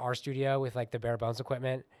switch to our studio with like the bare bones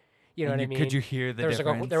equipment. You know And what I mean? Could you hear the there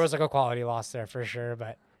difference? there was like a quality loss there for sure,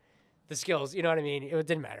 but the skills, you know what I mean? It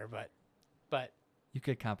didn't matter, but You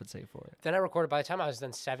could compensate for it. then I recorded, by the time I was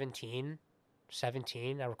then 17,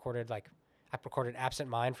 I recorded Absent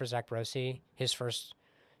Mind for Zach Brosi, his first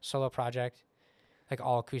solo project, like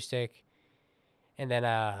all acoustic. And then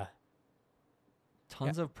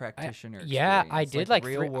Tons of practitioner yeah, experience. I did like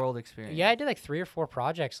real world experience. yeah, I did like 3 or 4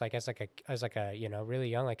 projects like as a really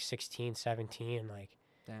young, like 16, 17, like,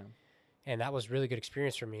 Damn. and that was really good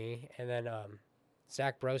experience for me. And then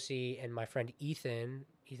Zach Brosi and my friend Ethan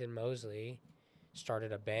Mosley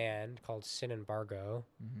started a band called Sin Embargo,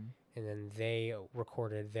 and then they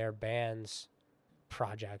recorded their band's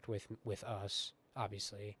project with us.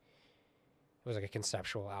 Obviously, it was like a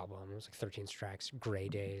conceptual album. It was like 13 tracks, Gray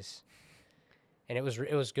Days, and it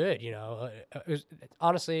was good. You know, it was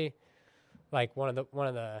honestly like one of the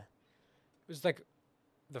it was like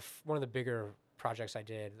one of the bigger projects I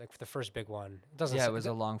did, like the first big one. It was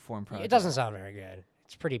a long form project. It doesn't sound very good.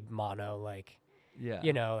 It's pretty mono, like, Yeah.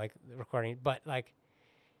 you know, like the recording, but like,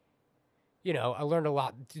 you know, I learned a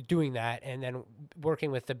lot doing that. And then working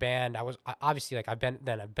with the band, obviously like I've been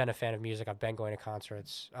a fan of music. I've been going to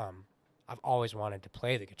concerts. I've always wanted to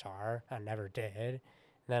play the guitar. I never did. And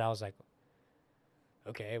then I was like,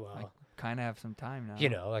 okay, well, I kind of have some time now. you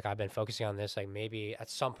know, like I've been focusing on this, like maybe at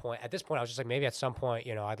some point, at this point, I was just like, maybe at some point,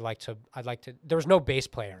 you know, I'd like to, there was no bass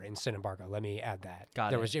player in Sin Embargo. Let me add that.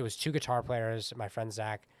 It was 2 guitar players. My friend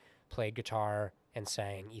Zach played guitar and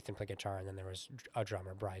sang. Ethan played guitar. And then there was a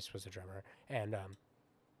drummer. Bryce was a drummer. And,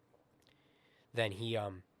 then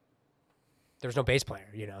there was no bass player,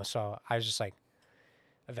 you know? So I was just like,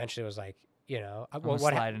 eventually was like, you know,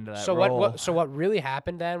 slide into that so role. what really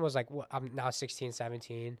happened then was like, I'm now 16,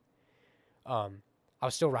 17. I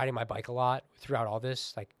was still riding my bike a lot throughout all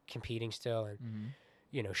this, like competing still and,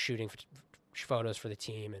 you know, shooting photos for the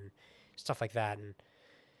team and stuff like that. And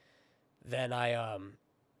then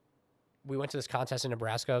we went to this contest in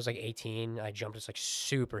Nebraska. I was like 18. I jumped this like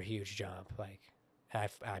super huge jump. Like I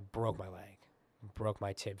broke my leg, broke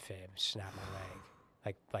my tib fib, snapped my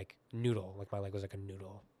leg, like noodle. Like my leg was like a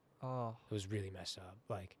noodle. Oh. It was really messed up.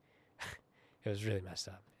 Like it was really messed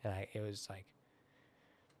up. And it was like,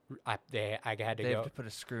 I had to They go. have to put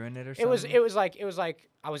a screw in it or something? It was like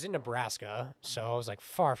I was in Nebraska, so I was like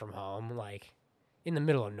far from home, like in the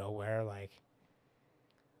middle of nowhere, like.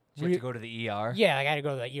 Did you have to go to the ER? Yeah, like, I had to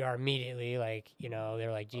go to the ER immediately. Like, you know, they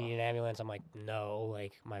were like, "Do you need an ambulance?" I'm like, "No."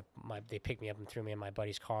 Like they picked me up and threw me in my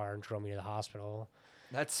buddy's car and drove me to the hospital.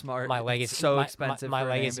 That's smart. My leg It's is so expensive. My for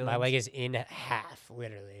an leg ambulance. is in half,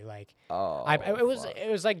 literally. Like, Oh. it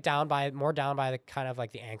was like more down by the kind of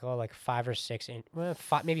like the ankle, like 5 or 6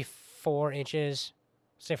 maybe 4 inches,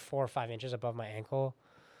 say 4 or 5 inches above my ankle,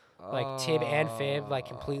 like tib and fib, like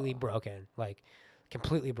completely broken,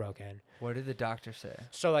 What did the doctor say?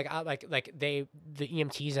 So like the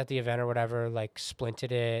EMTs at the event or whatever like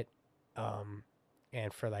splinted it,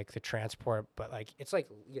 and for like the transport, but like it's like,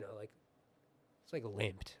 you know, like it's like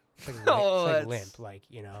limped. It's like, limp, like,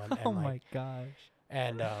 you know. And Oh like, my gosh.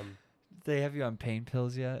 And They have you on pain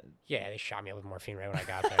pills yet? yeah, they shot me up with morphine right when I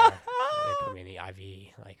got there. They put me in the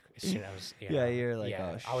IV like as soon as I was. Yeah, you're like,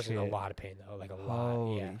 yeah, oh, I was in a shit. lot of pain though, like a lot.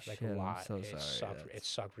 Holy Yeah, like shit, a I'm lot. so It sorry. It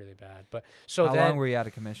sucked really bad. But so How then, long were you out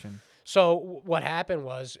of commission? So what happened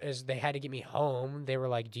is they had to get me home. They were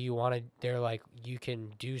like, "Do you want to?" They're like, "You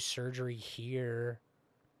can do surgery here,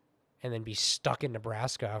 and then be stuck in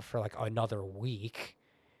Nebraska for like another week,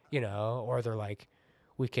 you know." Or they're like,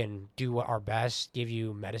 "We can do our best, give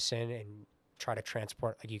you medicine, and try to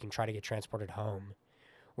transport. Like you can try to get transported home,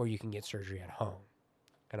 or you can get surgery at home."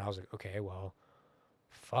 And I was like, "Okay, well,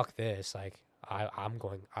 fuck this. Like I'm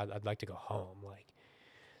going. I'd like to go home. Like,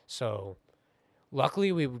 so."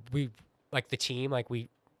 Luckily, we like the team, like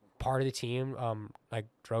part of the team, like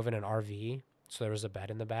drove in an RV, so there was a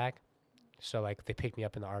bed in the back. So like they picked me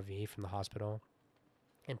up in the RV from the hospital,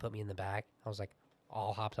 and put me in the back. I was like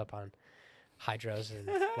all hopped up on hydros and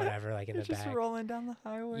whatever, like in You're the just back. rolling down the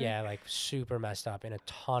highway. Yeah, like super messed up, in a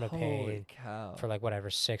ton of Holy pain cow. for like whatever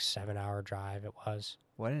 6-7 hour drive it was.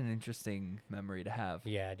 What an interesting memory to have.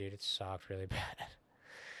 Yeah, dude, it sucked really bad.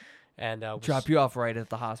 And Drop you off right at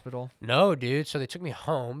the hospital. no, dude. So they took me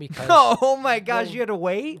home because. Oh my gosh, well, you had to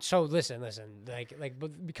wait? So listen,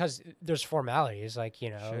 but because there's formalities, like the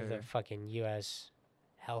Sure. fucking U.S.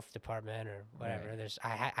 Health Department or whatever. Right.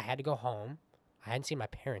 I had to go home. I hadn't seen my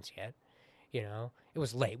parents yet. It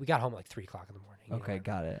was late. We got home at like 3:00 in the morning. Okay,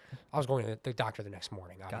 got it. I was going to the doctor the next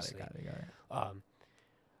morning. Obviously, Got it.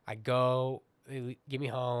 I go. They get me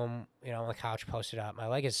home. On the couch, posted up. My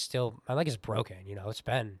leg is broken. It's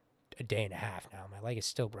been a day and a half now. My leg is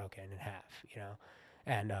still broken in half.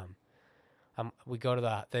 And we go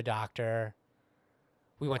to the doctor.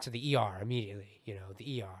 We went to the ER immediately.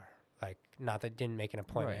 The ER. Like, not that didn't make an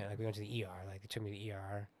appointment. Right. Like, we went to the ER. Like, they took me to the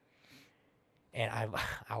ER. And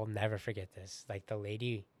I will never forget this. Like, the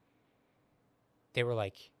lady, they were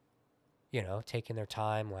like, taking their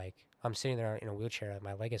time. Like, I'm sitting there in a wheelchair. Like,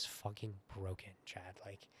 my leg is fucking broken, Chad.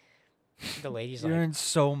 Like, the lady's You're like, in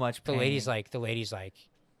so much pain. the lady's like,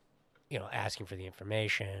 asking for the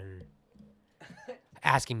information,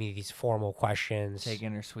 asking me these formal questions,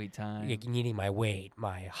 Taking her sweet time. needing my weight,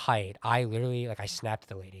 my height. I literally, like, I snapped at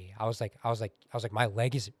the lady. I was like, my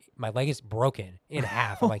leg is broken in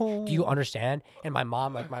half. I'm like, do you understand? And my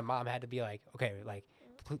mom had to be like, okay, like,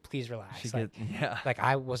 please relax. Like,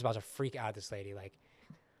 I was about to freak out at this lady. Like,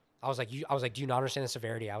 I was like, do you not understand the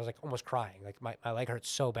severity? I was like almost crying. Like, my leg hurts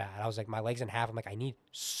so bad. I was like, my leg's in half. I'm like, I need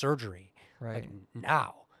surgery. Right. Like,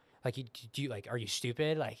 now. Like, are you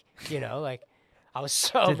stupid? Like, like, I was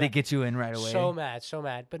so Did mad. they get you in right away? So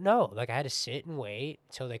mad. But no, like, I had to sit and wait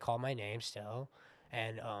until they called my name still.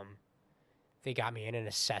 And they got me in and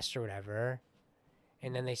assessed or whatever.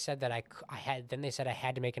 And then they said that I had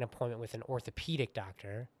to make an appointment with an orthopedic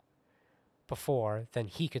doctor before then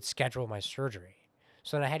he could schedule my surgery.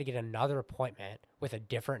 So then I had to get another appointment with a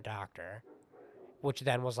different doctor, which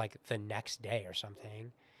then was like the next day or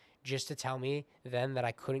something, just to tell me then that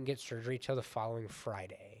I couldn't get surgery till the following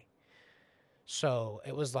Friday. So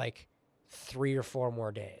it was like 3 or 4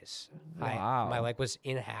 more days. Wow. My leg was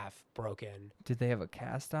in half, broken. Did they have a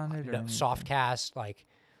cast on it? Or No, soft cast, like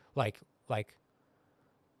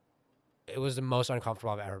it was the most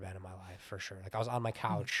uncomfortable I've ever been in my life, for sure. Like, I was on my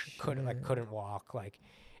couch, couldn't walk. Like,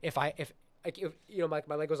 if my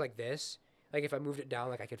leg was like this, like, if I moved it down,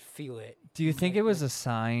 like, I could feel it. Do you think like, it was a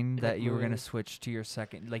sign that you were going to move. switch to your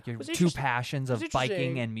second, like your was two interesting. passions It was of biking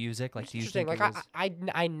interesting. and music? Like, do you Interesting. think Like, it was?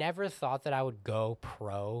 I never thought that I would go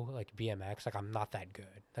pro, like, BMX. Like, I'm not that good.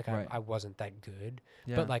 Like, Right. I wasn't that good.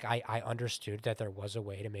 Yeah. But, like, I understood that there was a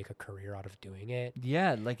way to make a career out of doing it.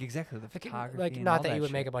 Yeah, like exactly the photography. Like, and not all that you would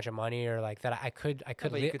shit. make a bunch of money, or like that I could but you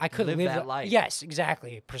live, could I could live live that life. Yes,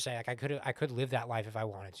 exactly. Per se, like, I could live that life if I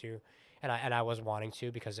wanted to, and I was wanting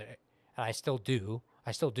to, because and I still do,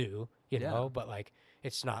 you know. But, like,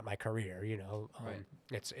 it's not my career, you know. Right.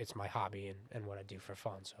 It's my hobby and what I do for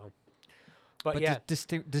fun. So, but But yeah.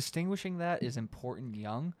 distinguishing that is important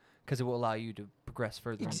young, because it will allow you to progress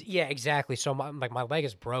further. Yeah, exactly. So my leg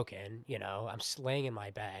is broken. You know, I'm laying in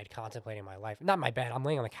my bed, contemplating my life. Not my bed. I'm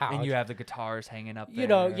laying on the couch. And you have the guitars hanging up there. You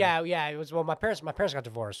know, yeah. It was, well, my parents got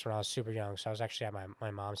divorced when I was super young, so I was actually at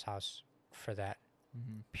my mom's house for that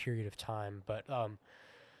period of time. But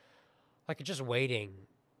like, just waiting,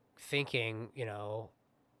 thinking, you know,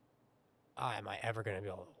 am I ever gonna be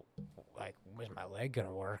able to, like, is my leg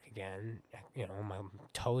gonna work again? You know, my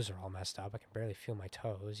toes are all messed up. I can barely feel my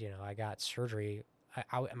toes. You know, I got surgery.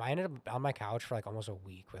 I ended up on my couch for like almost a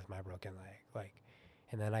week with my broken leg. Like,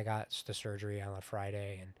 and then I got the surgery on a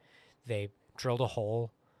Friday, and they drilled a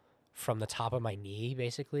hole from the top of my knee,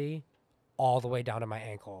 basically, all the way down to my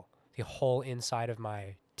ankle. The whole inside of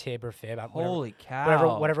my tib or fib. Holy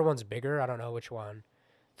cow. Whatever one's bigger, I don't know which one.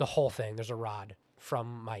 The whole thing. There's a rod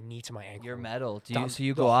from my knee to my ankle. You're metal. Down- So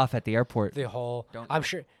you go off at the airport. The whole. I'm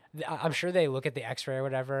sure they look at the X-ray or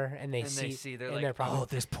whatever, and they see. they're and like, they're probably, oh,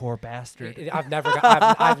 this poor bastard. I've never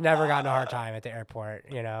gotten a hard time at the airport,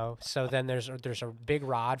 you know. So then there's a big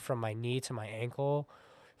rod from my knee to my ankle,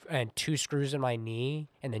 and 2 screws in my knee,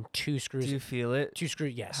 and then 2 screws. Do you feel it? 2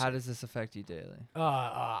 screws, yes. How does this affect you daily?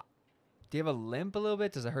 Do you have a limp a little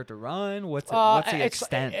bit? Does it hurt to run? What's the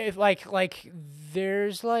extent? Like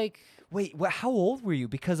there's like. Wait, how old were you?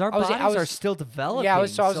 Because our I was bodies are still developing. Yeah, I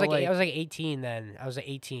was like 18 then. I was like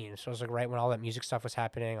 18, so I was like right when all that music stuff was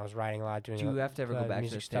happening. I was writing a lot, doing. Do you have to ever go back to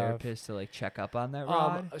the therapist to like check up on that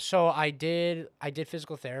rod? So I did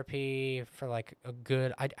physical therapy for like a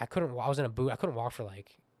good. I couldn't. I was in a boot. I couldn't walk for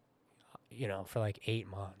like for like 8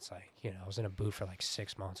 months. Like, I was in a boot for like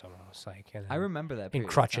 6 months almost. Like, and I then remember that in period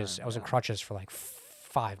of crutches. time, I was in yeah. crutches for like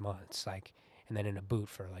 5 months. Like, and then in a boot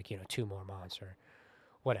for like 2 more months or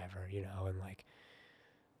whatever. And like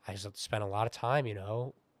I just spent a lot of time,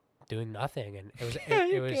 doing nothing, and it was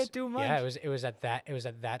it was can't do yeah, much. it was at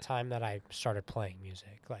that time that I started playing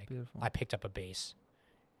music. Like, Beautiful. I picked up a bass,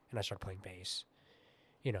 and I started playing bass,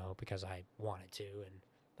 because I wanted to, and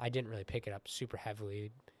I didn't really pick it up super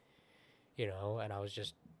heavily, and I was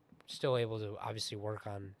just still able to obviously work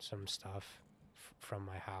on some stuff from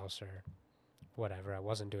my house or whatever. I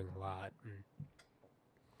wasn't doing a lot. And,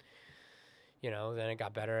 then it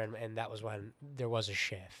got better, and that was when there was a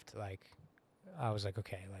shift. Like, I was like,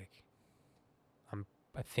 okay, like,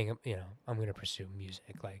 I think, I'm going to pursue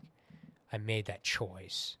music. Like, I made that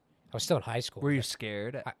choice. I was still in high school. Were you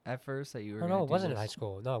scared at first that you were? No, it wasn't in high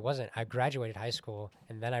school. No, it wasn't. I graduated high school,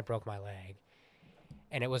 and then I broke my leg.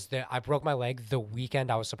 And I broke my leg the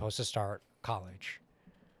weekend I was supposed to start college.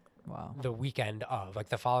 Wow. The weekend of, like,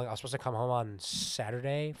 the following, I was supposed to come home on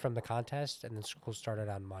Saturday from the contest, and then school started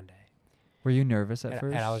on Monday. Were you nervous at And-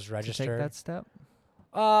 first? and I was to take registered. that step.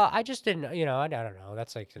 I just didn't, I don't know.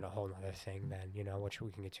 That's like a whole nother thing then, which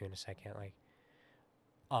we can get to in a second. Like,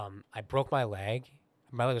 I broke my leg.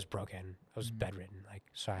 My leg was broken. I was bedridden. Like,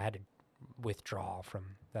 so I had to withdraw from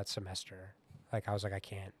that semester. Like, I was like, I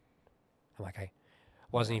can't. I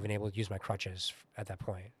wasn't even able to use my crutches at that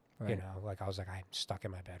point. Right. Like, I was like, I'm stuck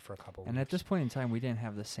in my bed for a couple And weeks. at this point in time, we didn't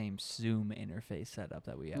have the same Zoom interface setup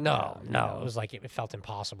that we have. No, now, it was like it felt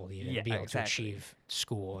impossible to even Yeah, be able exactly. to achieve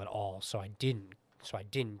school at all. So I didn't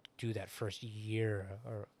do that first year,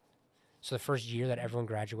 or so the first year that everyone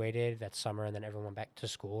graduated that summer, and then everyone went back to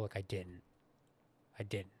school. Like, I didn't. I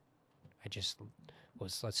just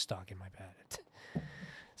was stuck in my bed.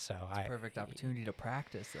 So perfect opportunity to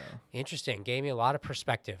practice, though. Interesting. Gave me a lot of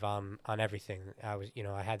perspective on everything. I was,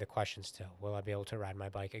 I had the question still. Will I be able to ride my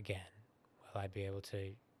bike again? Will I be able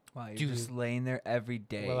to? Wow, you're just laying there every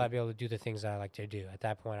day. Will I be able to do the things that I like to do? At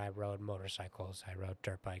that point, I rode motorcycles. I rode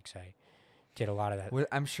dirt bikes. I did a lot of that.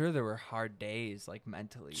 I'm sure there were hard days, like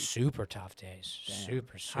mentally. Super tough days. Damn.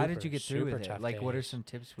 Super. How did you get through with tough it? Like, what are days. some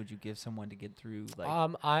tips would you give someone to get through? Like, I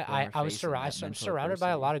was facing that I'm mental surrounded by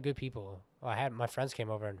a adversity? lot of good people. I had my friends came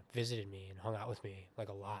over and visited me and hung out with me like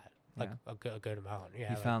a lot, like Yeah. a good amount. Yeah,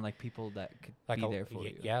 you like, found like people that could like be there for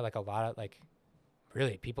you. Yeah, like a lot of like,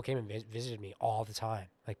 really, people came and visited me all the time.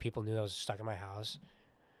 Like, people knew I was stuck in my house.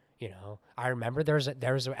 I remember there was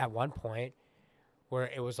at one point where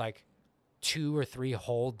it was like 2 or 3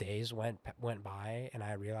 whole days went by, and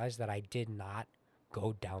I realized that I did not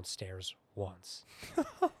go downstairs once.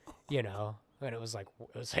 And it was like whoa.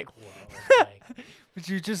 Like, But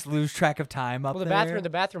you just lose track of time up well, there. the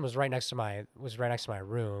bathroom was right next to my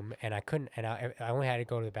room, and I couldn't, and I only had to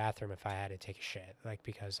go to the bathroom if I had to take a shit, like,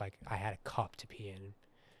 because like I had a cup to pee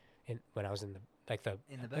in when I was in the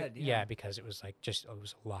In the bed, yeah, yeah. because it was like it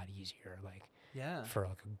was a lot easier, like, Yeah. for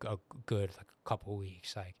like a good like a couple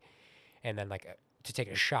weeks, like, and then like to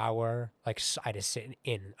take a shower, like, I had to sit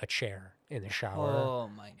in a chair in the shower Oh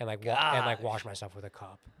my and like gosh. wash myself with a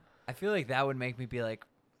cup. I feel like that would make me be like,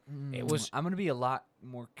 I'm gonna be a lot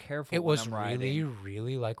more careful. It was when I'm really, riding.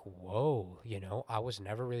 really like, whoa, I was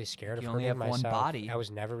never really scared of You hurting only have myself. one body. I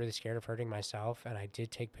was never really scared of hurting myself, and I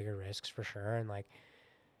did take bigger risks for sure. And like,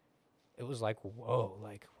 it was like, whoa,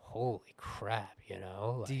 like, holy crap,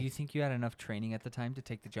 Like, Do you think you had enough training at the time to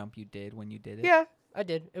take the jump you did when you did it? Yeah, I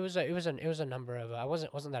did. It was a number of. I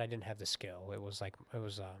wasn't that I didn't have the skill. It was. Like,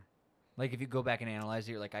 if you go back and analyze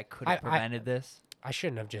it, you're like, I could I- have prevented this. I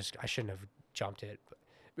shouldn't have jumped it.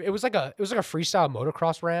 But it was like a freestyle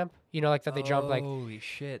motocross ramp. Like that they jump like Holy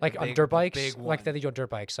shit! like the on big- dirt the bikes, big like one. that they do on dirt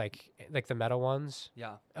bikes, like the metal ones.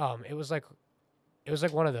 Yeah. It was like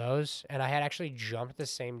one of those, and I had actually jumped the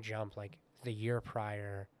same jump like the year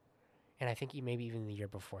prior, and I think maybe even the year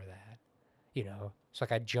before that. So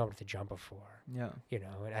like I jumped the jump before. Yeah.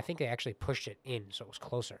 And I think they actually pushed it in so it was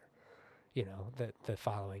closer. The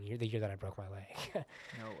following year, the year that I broke my leg.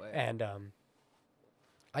 No way. And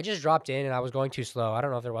I just dropped in, and I was going too slow. I don't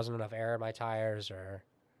know if there wasn't enough air in my tires, or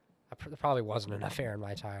there probably wasn't enough air in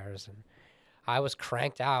my tires, and I was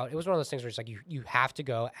cranked out. It was one of those things where it's like you have to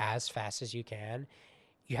go as fast as you can.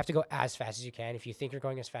 You have to go as fast as you can. If you think you're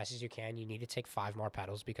going as fast as you can, you need to take 5 more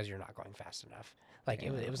pedals because you're not going fast enough. Like,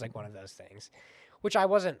 it was like one of those things, which I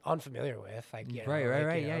wasn't unfamiliar with. Like, Right.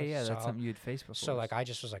 like, Yeah. So, That's something you'd faced before. so like I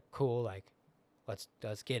just was like, cool, like let's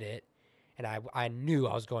get it. And I knew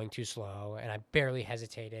I was going too slow, and I barely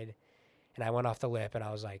hesitated, and I went off the lip, and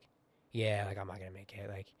I was like, yeah, like I'm not gonna make it,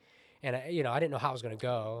 like. And I didn't know how it was gonna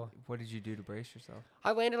go. What did you do to brace yourself?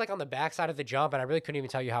 I landed like on the backside of the jump, and I really couldn't even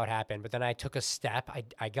tell you how it happened. But then I took a step.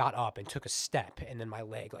 I got up and took a step, and then my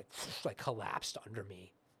leg like collapsed under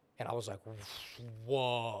me, and I was like,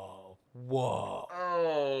 whoa, whoa,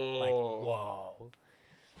 like whoa,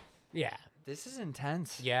 yeah, This is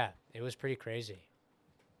intense. yeah. It was pretty crazy.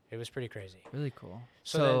 It was pretty crazy. Really cool.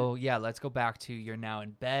 So So yeah, let's go back to you're now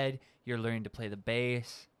in bed. You're learning to play the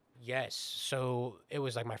bass. Yes. So it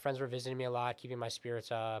was like my friends were visiting me a lot, keeping my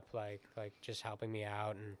spirits up, like just helping me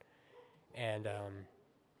out, and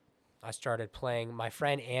I started playing. My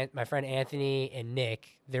friend Anthony and Nick,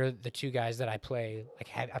 they're the two guys that I play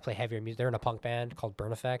I play heavier music. They're in a punk band called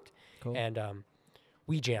Burn Effect, Cool. and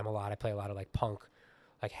we jam a lot. I play a lot of like punk,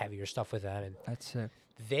 like heavier stuff with them, and That's sick.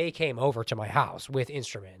 they came over to my house with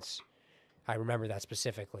instruments. I remember that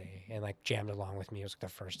specifically, and like jammed along with me. It was like the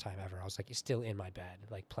first time ever. I was like still in my bed,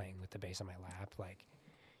 like playing with the bass on my lap, like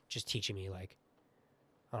just teaching me like,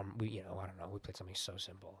 I don't know, we played something so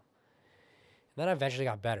simple. And then I eventually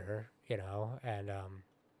got better, and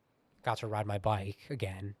got to ride my bike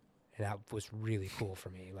again, and that was really cool for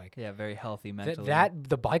me. Like Yeah, very healthy mentally.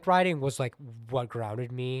 the bike riding was like what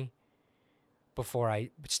grounded me.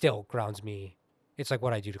 Still grounds me. It's like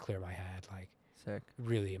what I do to clear my head, like. Sick.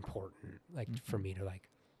 Really important, like for me to like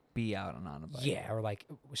Be out and on a bike. yeah, or like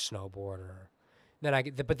snowboard or then I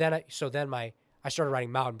started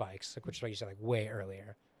riding mountain bikes, like which is like you said, like way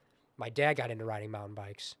earlier. My dad got into riding mountain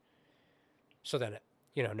bikes, so then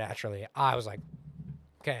naturally I was like,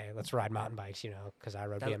 okay, let's ride mountain bikes, because I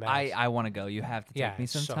rode BMX. I want to go. You have to take Yeah, me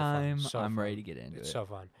it's some so fun, time. so I'm fun. ready to get into It's it. so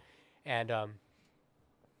fun, and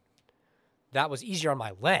that was easier on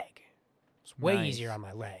my leg. It's way Nice. easier on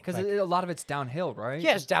my leg Because like, a lot of it's downhill, right?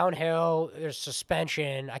 yeah, it's downhill. There's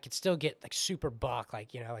suspension. I could still get like super buck, like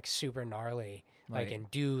super gnarly, like Right. and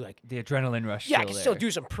do like The adrenaline rush. yeah, I still can there. still do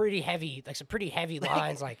some pretty heavy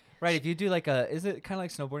lines, like Right. If you do like is it kind of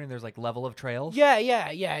like snowboarding? There's like level of trails. yeah.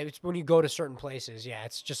 It's when you go to certain places. Yeah,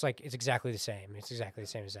 it's just like it's exactly the same. It's exactly the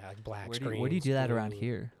same as that, like black Where screens. do you do that around blue.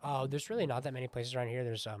 here? Oh, there's really not that many places around here.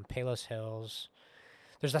 There's Palos Hills.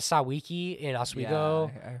 There's the Sawiki in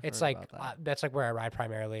Oswego. Yeah, I've It's heard like about that. that's like where I ride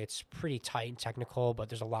primarily. It's pretty tight and technical, but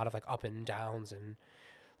there's a lot of like up and downs and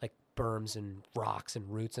like berms and rocks and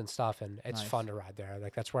roots and stuff, and it's Nice. fun to ride there.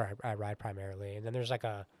 Like that's where I ride primarily. And then there's like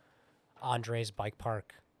a Andre's bike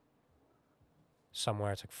park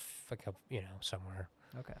somewhere. It's like somewhere.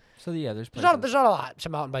 Okay. So yeah, there's There's places. not a lot to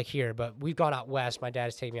mountain bike here, but we've gone out west. My dad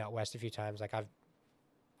has taken me out west a few times. Like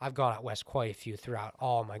I've gone out west quite a few throughout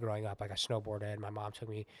all my growing up. Like I snowboarded. My mom took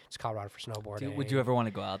me to Colorado for snowboarding. Would you ever want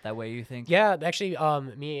to go out that way? You think? Yeah, actually,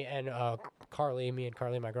 me and Carly,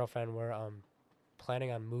 my girlfriend, were planning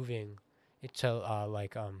on moving it to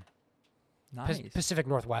Nice. Pacific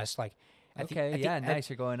Northwest. Like, Okay. Nice.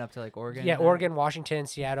 You're going up to like Oregon. Yeah, now? Oregon, Washington,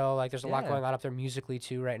 Seattle. Like, there's a lot Yeah. going on up there musically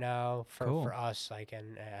too right now Cool. for us. Like,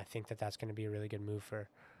 and I think that's going to be a really good move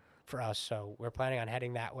for us. So we're planning on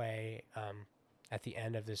heading that way at the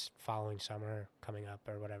end of this following summer coming up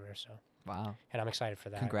or whatever. So, Wow. and I'm excited for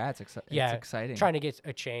that. Congrats. Yeah, It's exciting. Trying to get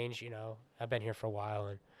a change. I've been here for a while,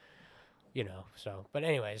 and so. But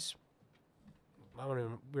anyways, we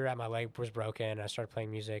were at my leg was broken. And I started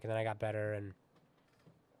playing music, and then I got better, and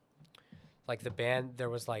like the band, there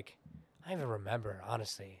was like I don't even remember,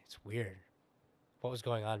 honestly. It's weird what was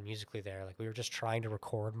going on musically there. Like we were just trying to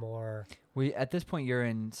record more. At this point you're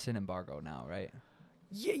in sin embargo now, right?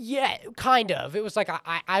 Yeah, kind of. It was like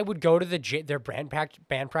I would go to their band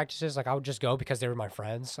practices. Like I would just go because they were my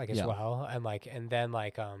friends, like as Yeah. well, and then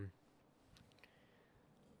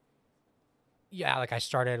yeah, like I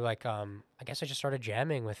started I guess I just started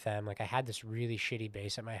jamming with them. Like I had this really shitty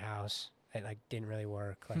bass at my house that like didn't really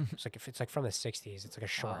work. Like it's like from the '60s. It's like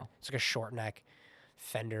Wow. a short neck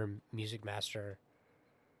Fender Music Master.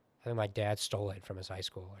 I think my dad stole it from his high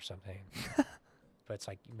school or something. But it's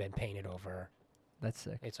like been painted over. That's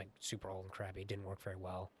sick. It's like super old and crappy. It didn't work very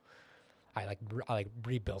well. I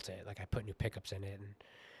rebuilt it. Like I put new pickups in it and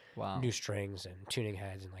Wow. new strings and tuning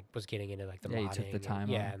heads and like was getting into like the Yeah, modding. you took the and- time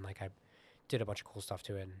yeah, on. and like I did a bunch of cool stuff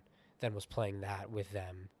to it and then was playing that with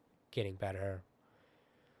them, getting better.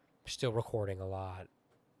 Still recording a lot.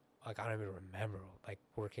 Like I don't even remember. Like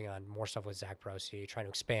working on more stuff with Zach Brosi, trying to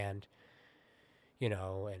expand. And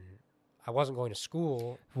I wasn't going to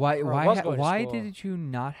school. Why or I was why going to why school. did you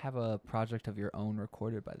not have a project of your own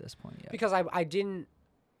recorded by this point yet? Because I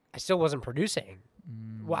still wasn't producing.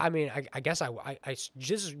 Mm, Well, I mean, I guess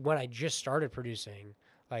just when I just started producing,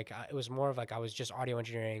 like it was more of like I was just audio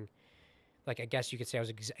engineering. Like I guess you could say I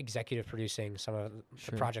was executive producing some of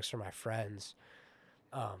Sure. the projects for my friends,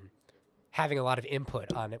 having a lot of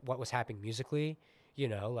input on what was happening musically. you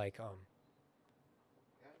know, like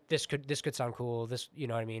this could sound cool, this, you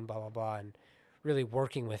know what I mean, blah blah blah, and really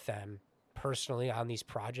working with them personally on these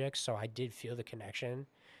projects. So I did feel the connection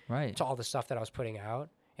Right. to all the stuff that I was putting out,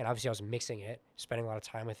 and obviously I was mixing it, spending a lot of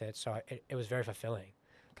time with it, so it was very fulfilling.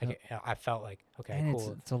 Like I felt like, okay, And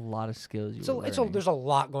cool. it's a lot of skills you So were learning. there's a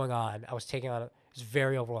lot going on. I was taking on. It's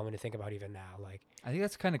very overwhelming to think about even now. Like I think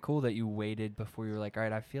that's kind of cool that you waited before you were like, all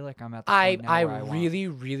right, I feel like I'm at the point now I where I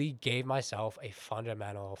want. really gave myself a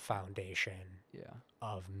fundamental foundation Yeah.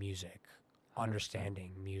 of music, 100%.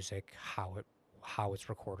 understanding music, how it's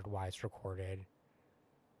recorded, why it's recorded,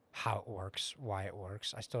 how it works, why it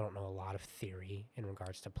works. I still don't know a lot of theory in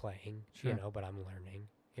regards to playing, Sure. you know, but I'm learning,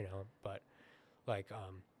 you know, but like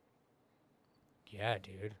yeah,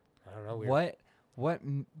 dude. I don't know.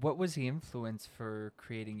 What was the influence for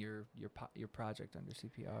creating your project under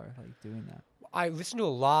CPR, like doing that? I listened to a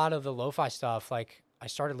lot of the lo-fi stuff. Like I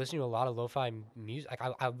started listening to a lot of lo-fi music. Like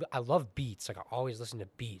I love beats. Like I always listen to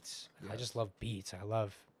beats. I just love beats. I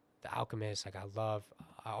love The Alchemist. Like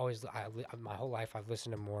my whole life I've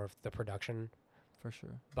listened to more of the production For sure.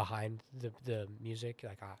 behind the music.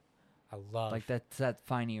 Like I love Like that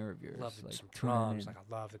fine ear of yours. love like some tuning drums. in. Like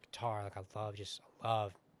I love the guitar. Like I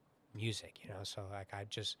love music. You know. So like I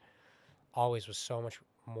just always was so much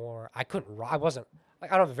more. I wasn't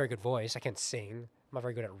like I don't have a very good voice. I can't sing. I'm not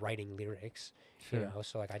very good at writing lyrics. Sure. You know.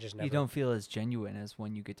 So like I just never. You don't feel as genuine as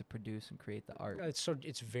when you get to produce and create the art,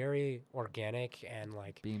 It's very organic and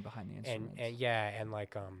like being behind the instruments. and yeah and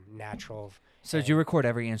like natural. So did you record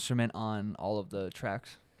every instrument on all of the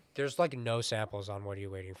tracks? There's like no samples on What Are You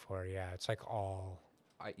Waiting For? Yeah, it's like all.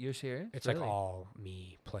 You're serious? It's Really? like all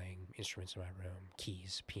me playing instruments in my room: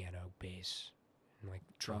 keys, piano, bass, and like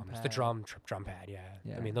Drum drums. The pad. drum pad. Yeah.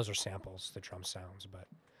 Yeah. I mean, those are samples. The drum sounds, but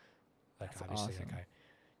like That's obviously like awesome. I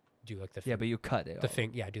do like the Yeah, but you cut it.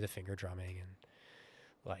 all. I do the finger drumming and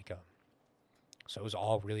like so it was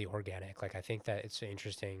all really organic. Like I think that it's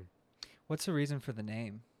interesting. What's the reason for the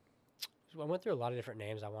name? So I went through a lot of different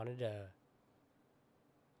names. I wanted to.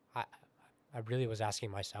 I really was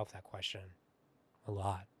asking myself that question a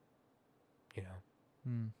lot. You know,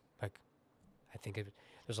 Hmm. like I think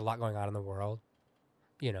there's a lot going on in the world,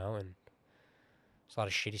 you know, and there's a lot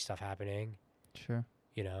of shitty stuff happening. Sure.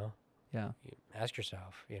 You know, Yeah. you ask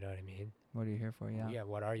yourself, you know what I mean? What are you here for? Yeah. Yeah.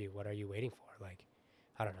 What are you waiting for? Like,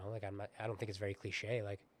 I don't know. Like I don't think it's very cliche.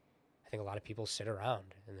 Like, I think a lot of people sit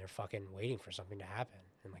around and they're fucking waiting for something to happen,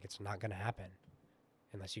 and like it's not gonna happen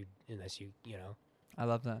unless you you know. I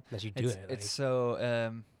love that. Unless you do it. It's so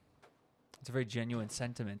it's a very genuine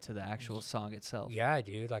sentiment to the actual song itself. Yeah,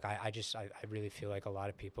 dude. Like I really feel like a lot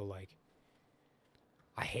of people like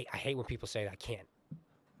I hate when people say I can't.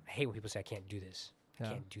 I hate when people say I can't do this. I Yeah.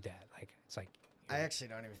 can't do that. Like it's like I actually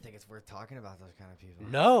don't even think it's worth talking about those kind of people.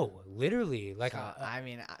 no, literally. Like So, I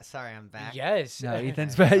mean, sorry, I'm back. yes. No,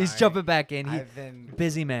 Ethan's I'm back. He's sorry. jumping back in. I've been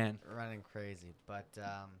Busy man. running crazy, but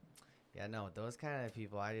yeah, no, those kind of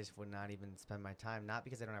people, I just would not even spend my time. Not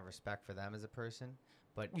because I don't have respect for them as a person,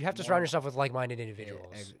 but You have to more- surround yourself with like-minded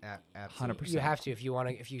individuals. Absolutely. 100%. You have to if you want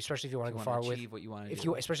to. Especially if you want to go far with. achieve what you want to If do.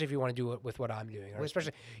 you, especially if you want to do it with what I'm doing, or With-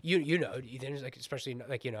 especially you know, then like especially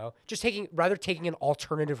like you know, just taking an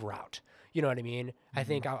alternative route. You know what I mean? I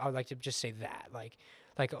think I would like to just say that like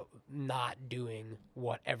not doing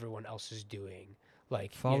what everyone else is doing.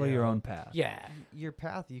 Like Follow you your know, own path. Yeah, Your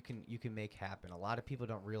path you can make happen. A lot of people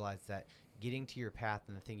don't realize that getting to your path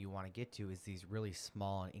and the thing you want to get to is these really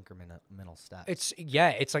small and incremental steps.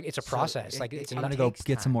 it's like it's a So process. it- like it it's I'm not. gonna go takes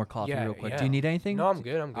get some time. more coffee Yeah, real quick. Do yeah. you need anything? No, I'm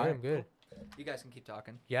good. I'm good. All right, I'm good. You guys can keep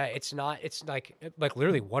talking. Yeah, it's not. It's like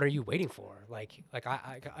literally, what are you waiting for? Like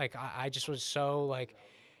I just was so like,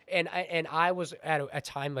 and I was at a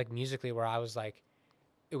time like musically where I was like,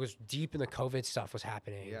 it was deep in the COVID stuff was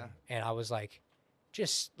happening. Yeah. And I was like,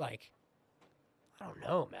 just like, I don't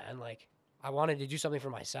know, man. Like I wanted to do something for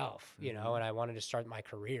myself, you know, and I wanted to start my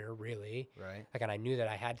career really. right. Like, and I knew that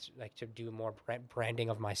I had to do more branding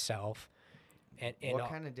of myself. And What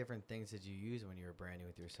kind of different things did you use when you were branding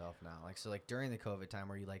with yourself now? Like, so like during the COVID time,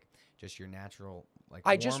 were you like just your natural like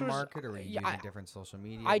I warm just was- market, or were you yeah, using different social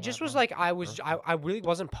media? I just was platforms? like I really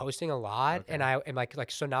wasn't posting a lot, and Okay. I like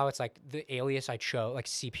so now it's like the alias I chose like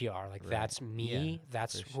CPR, like Right. that's me, Yeah,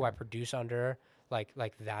 that's for who I sure. produce under, like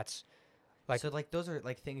that's like so like those are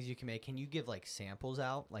like things you can make. Can you give like samples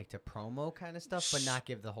out like to promo kind of stuff, but not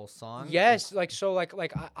give the whole song? yes, like so like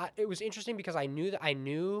I it was interesting because I knew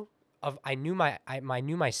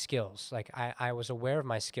my skills, like I was aware of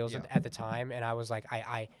my skills Yeah. at the time, and I was like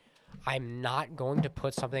I'm not going to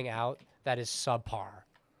put something out that is subpar.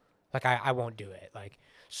 Like I won't do it. Like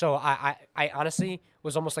so I honestly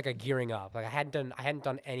was almost like a gearing up. Like I hadn't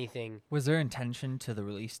done anything. Was there intention to the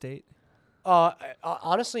release date?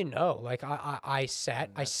 Honestly, no. Like I sat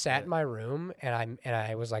in my room and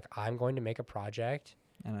I was like, I'm going to make a project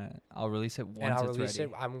And I'll release it and once I'll it's release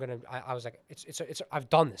ready. it. I was like, I've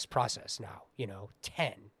done this process now,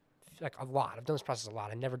 10, like a lot. I've done this process a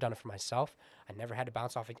lot. I've never done it for myself. I never had to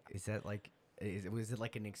bounce off. Is that like, was it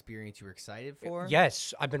like an experience you were excited for?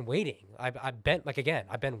 Yes, I've been waiting. I've been like, again,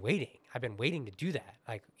 I've been waiting. I've been waiting to do that.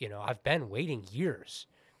 Like, I've been waiting years.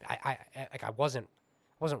 I wasn't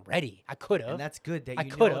ready. I could have. And that's good that I you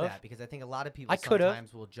know could've. that, because I think a lot of people could've.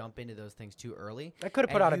 sometimes will jump into those things too early. I could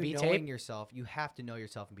have put And out a you B knowing tape. yourself, you have to know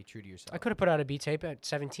yourself and be true to yourself. I could have put out a B tape at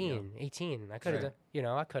 17, 18. I could have,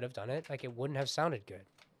 Sure. I could have done it. Like, it wouldn't have sounded good.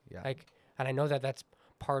 Yeah. Like, and I know that that's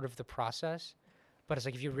part of the process, but it's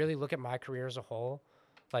like, if you really look at my career as a whole,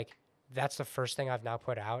 like, that's the first thing I've now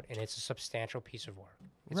put out, and it's a substantial piece of work.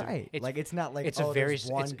 Right. Like, it's not like, it's oh, a very there's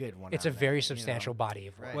one it's, good one. it's on a there, very substantial body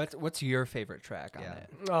of work. Right. What's your favorite track on Yeah.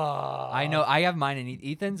 it? I I know I have mine, and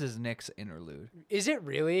Ethan's is Nick's interlude. Is it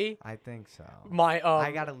really? I think so. My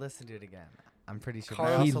I gotta listen to it again. I'm pretty sure. but I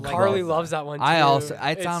Carly- also like Carly Elsa. loves that one too. I also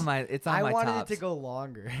it's on my I my wanted tops. it to go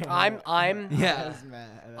longer. I'm Yeah. was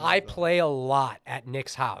mad. I play a lot at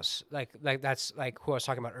Nick's house. Like that's like who I was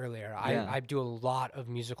talking about earlier. Yeah. I do a lot of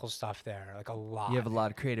musical stuff there. Like a lot. You have a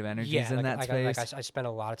lot of creative energies yeah, in like, that like, space. I spend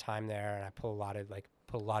a lot of time there, and I put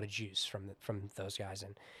a lot of juice from those guys,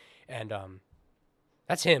 and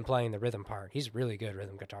that's him playing the rhythm part. He's a really good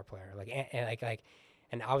rhythm guitar player. Like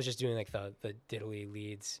and I was just doing like the diddly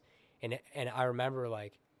leads, and I remember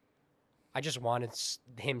like I just wanted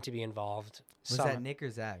him to be involved. Was that Nick or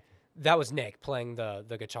Zach? That was Nick playing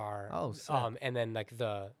the guitar. Oh, sick. And then like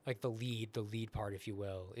the lead part, if you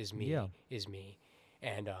will, is me. Yeah.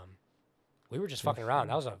 And we were just fucking around.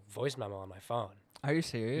 That was a voice memo on my phone. Are you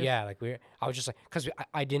serious? Yeah, like I was just like, because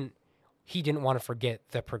he didn't want to forget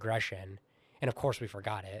the progression, and of course we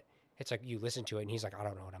forgot it. It's like you listen to it, and he's like, I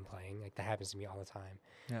don't know what I'm playing. Like that happens to me all the time.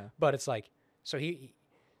 Yeah. But it's like, so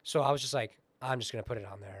I was just like, I'm just gonna put it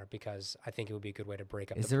on there because I think it would be a good way to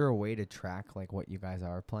break up. Is there a way to track like what you guys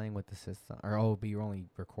are playing with the system? Or but you're only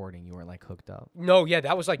recording. You weren't like hooked up. No, yeah,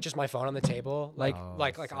 that was like just my phone on the table. Like, Oh,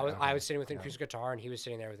 like sick. I was sitting with an Yeah. acoustic guitar, and he was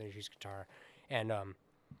sitting there with an acoustic guitar, and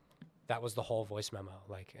that was the whole voice memo.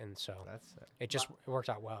 Like, and so That's sick. it worked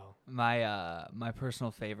out well. My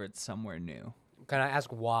personal favorite's Somewhere New. Can I ask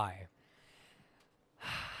why?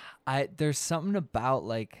 There's something about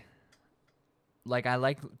like I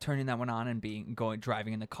like turning that one on and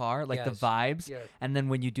driving in the car, like the Yes. vibes. Yeah. And then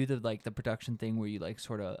when you do the production thing where you like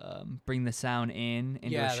sort of bring the sound into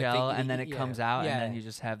Yeah, a like shell, the- and then it yeah, comes out, and then yeah. you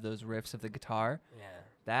just have those riffs of the guitar. Yeah.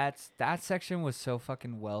 That section was so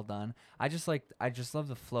fucking well done. I just love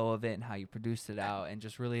the flow of it and how you produced it out, and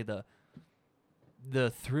just really the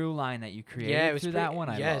through line that you created Yeah, it was through that one.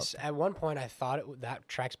 Yes, at one point I thought that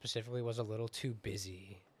track specifically was a little too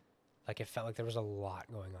busy. Like it felt like there was a lot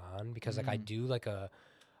going on because like I do like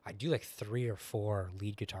 3 or 4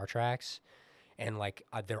 lead guitar tracks, and like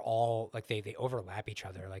they're all like they overlap each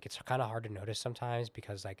other. Like it's kind of hard to notice sometimes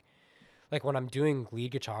because like when I'm doing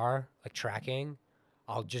lead guitar like tracking,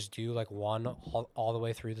 I'll just do like one all the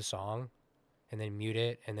way through the song, and then mute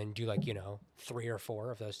it, and then do like 3 or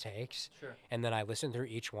 4 of those takes. Sure. And then I listen through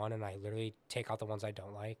each one, and I literally take out the ones I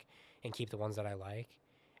don't like and keep the ones that I like.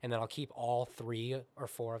 And then I'll keep all 3 or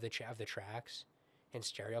 4 of the tracks and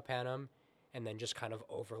stereo pan them, and then just kind of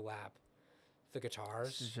overlap the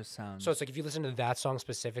guitars. It just sounds. So it's like if you listen to that song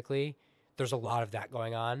specifically, there's a lot of that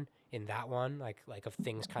going on in that one, like of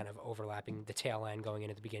things kind of overlapping, the tail end going in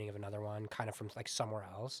at the beginning of another one, kind of from like somewhere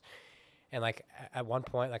else. And like at one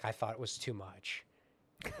point, like I thought it was too much.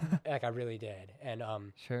 Like I really did. And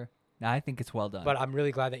Sure. No, I think it's well done. but I'm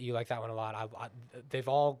really glad that you like that one a lot. They've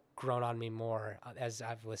all grown on me more as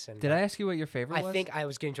I've listened. Did I ask you what your favorite was? I think I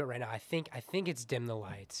was getting to it right now. I think it's Dim the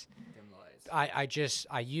Lights. Dim the Lights.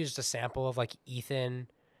 I used a sample of like Ethan,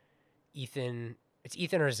 it's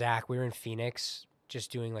Ethan or Zach. We were in Phoenix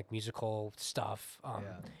just doing like musical stuff.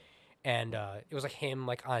 And it was like him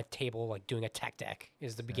like on a table like doing a tech deck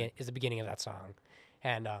is the beginning of that song.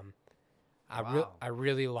 And I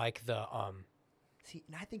really like the See,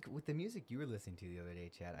 and I think with the music you were listening to the other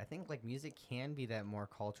day, Chad, I think like music can be that more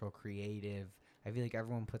cultural, creative. I feel like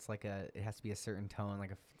everyone puts like it has to be a certain tone,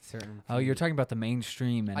 like a certain. Oh, you're talking about the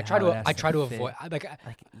mainstream, and I try how it has to fit. avoid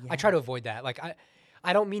I try to avoid that. Like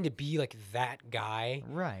I don't mean to be like that guy.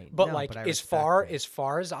 Right. But No, like but I as respect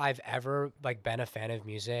far as I've ever like been a fan of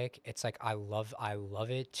music, it's like I love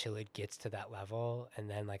it till it gets to that level, and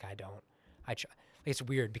then like I it's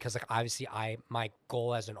weird because like obviously my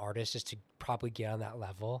goal as an artist is to probably get on that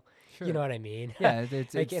level. Sure. You know what I mean? Yeah,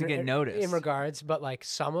 it's Like to get noticed. in regards, but like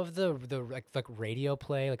some of the like radio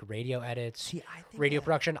play, like radio edits, See, I think radio that-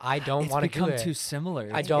 production, I don't It's want to do become it. too similar.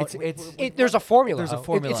 I don't. It's There's a formula. There's a It's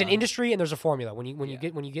formula. an industry, and there's a formula. When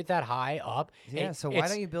you get that high up. Yeah. So why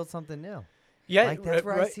don't you build something new? Yeah, Like that's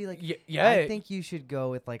where I see like yeah. I think you should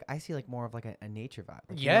go with like I see like more of like a nature vibe.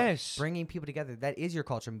 Like, Yes. bringing people together. That is your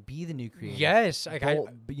culture. And be the new creator. Yes, like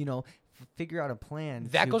But, you know, figure out a plan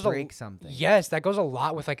that to goes break something. Yes, that goes a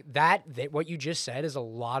lot with like that. What you just said is a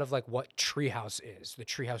lot of like what Treehouse is, the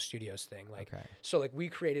Treehouse Studios thing. Like, Okay. so like we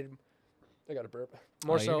created. I got a burp.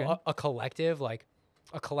 More you're so good. a collective, like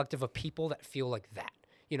a collective of people that feel like that.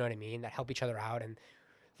 You know what I mean? That help each other out and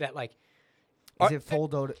that like. Is it full?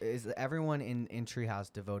 Is everyone in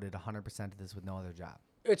Treehouse devoted 100% to this with no other job?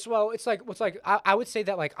 It's like I would say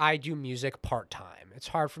that like I do music part time. It's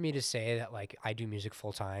hard for me to say that like I do music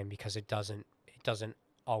full time because it doesn't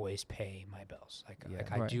always pay my bills. Like Yeah.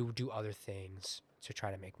 like I Right. do other things to try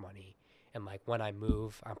to make money. And like when I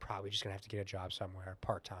move, I'm probably just gonna have to get a job somewhere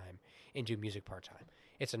part time and do music part time.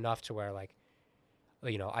 It's enough to where like,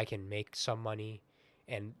 you know, I can make some money,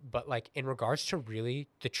 but like in regards to really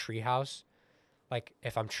the Treehouse, like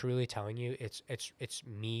if I'm truly telling you, it's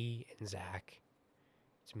me and Zach.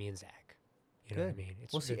 It's me and Zach. You know what I mean?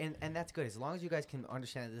 It's Well, see, and that's good. As long as you guys can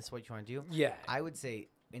understand that this is what you want to do. yeah. I would say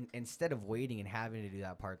instead of waiting and having to do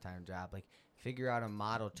that part-time job, like figure out a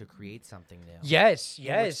model to create something new. Yes, In which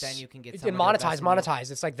yes. then you can get and someone to invest in you.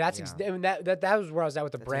 monetize. It's like that's Yeah. I mean, that was where I was at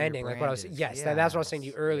with the That's where your branding. Like what I was brand is. yes, that's what I was saying to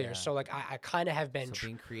you Yes, earlier. yeah. So like I kind of have been So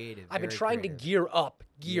being creative. I've been very trying creative. to gear up,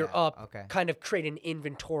 Yeah, okay. kind of create an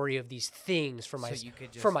inventory of these things for So you could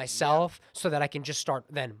for just- yeah. myself, so that I can just start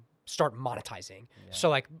monetizing. Yeah. So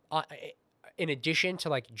like, in addition to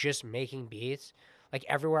like just making beats, like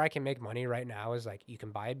everywhere I can make money right now is like you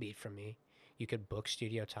can buy a beat from me, you could book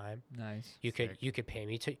studio time, Nice. you Sick. could pay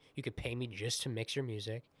me just to mix your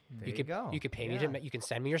music. There You you could go. you could pay me Yeah. to you can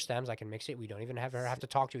send me your stems. I can mix it. We don't even ever have to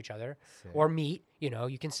talk to each other Sick. or meet. You know,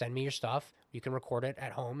 you can send me your stuff. You can record it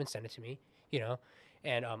at home and send it to me. You know,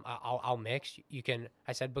 and I'll mix. You can.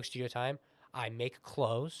 I said book studio time. I make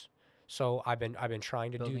clothes. So I've been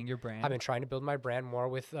trying to Building your brand. I've been trying to build my brand more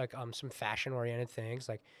with like some fashion oriented things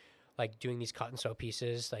like doing these cut and sew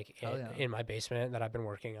pieces like Hell yeah. in my basement that I've been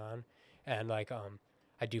working on, and like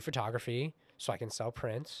I do photography so I can sell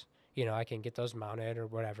prints. You know, I can get those mounted or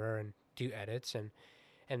whatever and do edits, and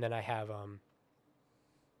then I have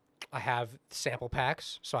sample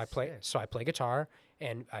packs. So I play guitar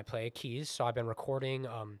and I play keys. So I've been recording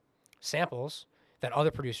samples that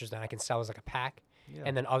other producers then I can sell as like a pack, Yeah.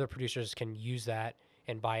 and then other producers can use that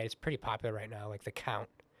and buy it. It's pretty popular right now. Like the Count,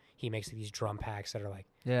 he makes these drum packs that are like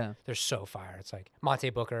Yeah. they're so fire. It's like Monte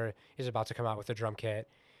Booker is about to come out with a drum kit.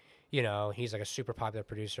 You know, he's like a super popular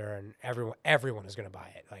producer, and everyone is gonna buy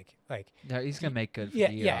it. Like Yeah, he's gonna make good. yeah,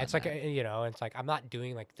 video yeah. on It's like that. you know, it's like I'm not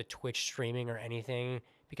doing like the Twitch streaming or anything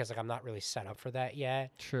because like I'm not really set up for that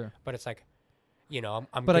yet. Sure. But it's like, you know,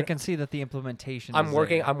 I'm But I gonna- can see that the implementation. I'm is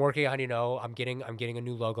working. there. I'm working on. You know, I'm getting a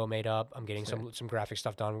new logo made up. I'm getting Sick. some graphic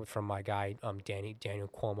stuff done from my guy, Daniel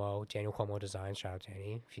Cuomo Designs. Shout out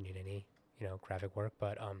Danny if you need any, you know, graphic work.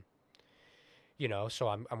 But you know, so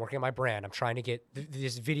I'm working on my brand. I'm trying to get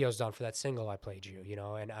these videos done for that single I played you. You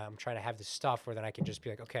know, and I'm trying to have this stuff where then I can just be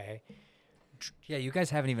like, okay, Yeah, you guys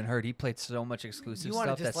haven't even heard. He played so much exclusive You want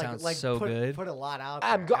stuff to that just sounds so good. Put a lot out.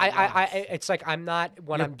 I'm there at once. it's like I'm not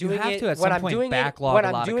when You- I'm you doing have it. to at when some I'm point doing backlog it, when a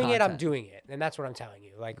I'm lot of doing it, I'm content. doing it, and that's what I'm telling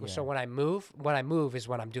you. Like so, Yeah. when I move is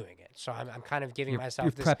when I'm doing it. So I'm kind of giving You're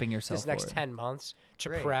myself this, prepping yourself this next for it. 10 months to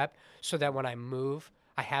Great. prep, so that when I move,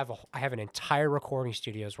 I have an entire recording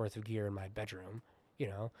studio's worth of gear in my bedroom. You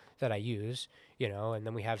know that I use. You know, and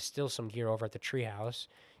then we have still some gear over at the treehouse.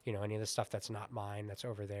 You know, any of the stuff that's not mine that's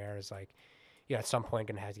over there is like, you know, at some point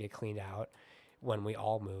gonna have to get cleaned out when we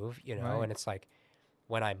all move, you know, Right. and it's like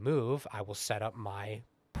when I move, I will set up my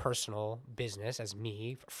personal business as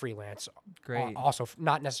me, freelance. Great. Also,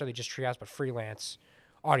 not necessarily just treehouse, but freelance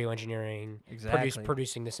audio engineering, Exactly.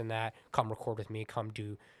 producing this and that. Come record with me. Come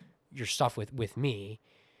do your stuff with me,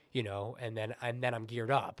 you know, and then I'm geared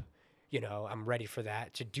up. You know, I'm ready for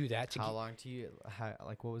that to do that. How long do you?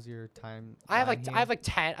 Like, what was your time? I have line like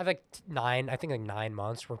here? 9. I think like 9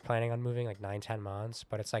 months. We're planning on moving like 9-10 months.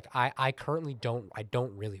 But it's like I currently don't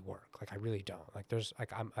really work. Like I really don't. Like there's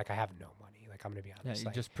like I have no money. Like I'm gonna be Yeah, honest. you're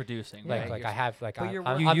like, just producing. like right? I have like But I, you're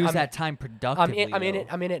I'm, you I'm, use I'm, that time productively. I'm in though. it.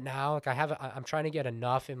 I'm in it now. Like I'm trying to get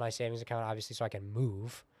enough in my savings account, obviously, so I can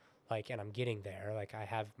move. like, and I'm getting there. Like, I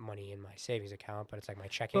have money in my savings account, but it's like my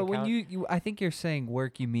checking But when account. I think you're saying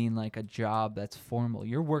work, you mean like a job that's formal.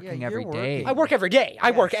 You're working you're every day. working. I work every day.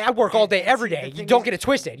 I work all day, every see, the day. You thing don't is- get it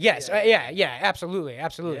twisted. Yes, yeah, absolutely.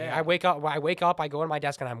 Yeah. I wake up, I go to my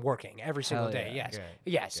desk, and I'm working every single Hell day. yeah. Yes, Good,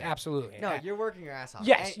 yes, good. absolutely. No, you're working your ass off.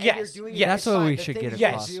 Yes, and you're yes, doing yes. it That's what fine. we The should things get you're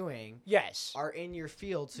across. doing Yes. are in your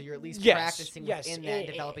field, so you're at least Yes, practicing yes. within that,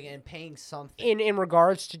 developing it and paying something. In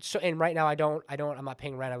regards to, and right now I'm not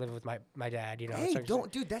paying rent. I live with my dad. You know. Hey, so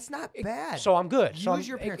don't, dude. That's not bad. So I'm good. Use So I'm,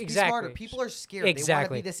 your parents. exactly. Be smarter. People are scared. Exactly. They want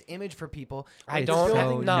to be this image for people. I Like, don't. they're So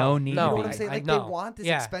building- no need You know to what be. I'm saying? Like know. they want this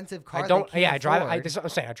Yeah. expensive car. I don't. They can't I drive. afford. This is what I'm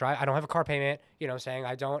saying. I drive. I don't have a car payment. You know what I'm saying?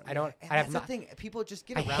 I don't. And I have that's not. the thing. People just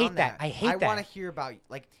get I around hate that. I hate I want that. to hear about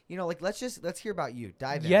let's hear about you.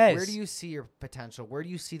 Dive in. Yes. Where do you see your potential? Where do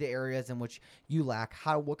you see the areas in which you lack?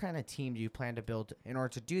 What kind of team do you plan to build in order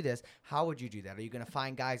to do this? How would you do that? Are you going to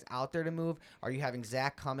find guys out there to move? Are you having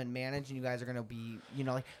Zach come and manage, and you guys are going to be,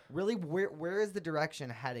 like really where is the direction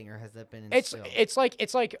heading, or has that been instilled? It's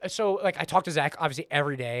like so like I talk to Zach obviously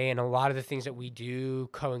every day, and a lot of the things that we do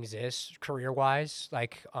coexist career wise.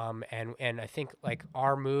 Like and I think like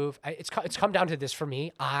our move, it's come down to this for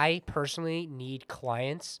me. I personally need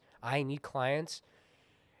clients. I need clients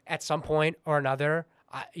at some point or another.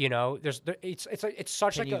 It's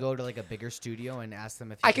such Can like you a, go to like a bigger studio and ask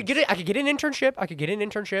them if I could get it. I could get an internship. I could get an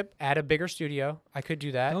internship at a bigger studio. I could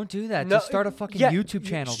do that. Don't do that. No, Just start a fucking yeah, YouTube you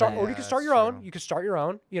channel. start- then. or you Yeah, can start that's your own. true. You can start your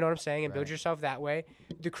own. You know what I'm saying, and build Right. yourself that way.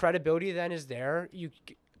 The credibility then is there.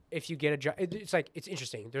 If you get a job, it's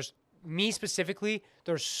interesting. There's me specifically.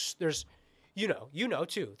 There's you know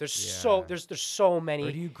too. There's Yeah. there's so many.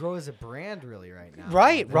 Or do you grow as a brand really right now?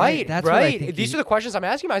 Right. That's what I think These you- are the questions I'm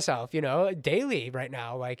asking myself, daily right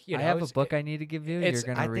now. Like, I have a book I need to give you. You're it's-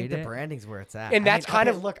 gonna I read think the it. branding's where it's at. And that's kind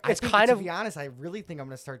of- look. it's I think, kind to of- be honest, I really think I'm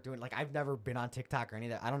gonna start doing like I've never been on TikTok or any of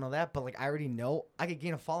that. I don't know that, but like I already know I could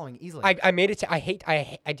gain a following easily. I made it. I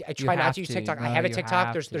try not have to use to. TikTok. I No, have a you TikTok.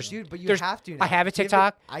 have There's to. there's Dude, but you there's- have to. I now. have a Give it-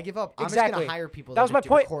 TikTok. I give up. I'm just Exactly. gonna hire people. That was my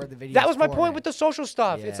point. Record the videos That was my for point me. with the social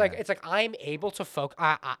stuff. It's like Yeah. I'm able to focus.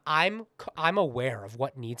 I'm aware of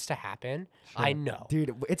what needs to happen. I know.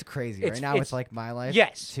 Dude, it's crazy It's- right now. it's- It's like my life.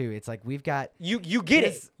 Yes. Too. It's like we've got. You get it.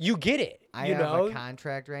 This- You get it. I you have know. a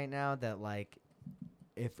contract right now that like,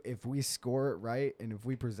 if we score it right and if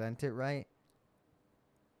we present it right,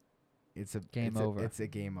 it's a Game it's over. It's a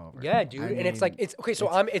game over. Yeah, dude, I and it's like mean, it's okay. So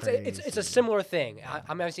it's it's a crazy. similar thing.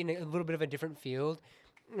 I'm obviously in a little bit of a different field,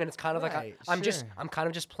 and it's kind of like Right, I'm sure. kind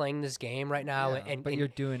of just playing this game right now, Yeah, and But you're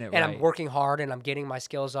doing it and right. I'm working hard, and I'm getting my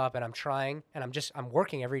skills up, and I'm trying, and I'm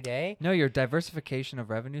working every day. No, your diversification of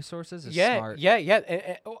revenue sources is Yeah, smart. yeah.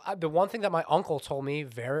 The one thing that my uncle told me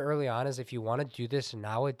very early on is if you want to do this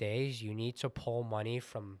nowadays, you need to pull money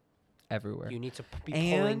from. Everywhere. You need to be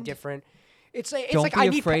pulling And different. It's like Don't I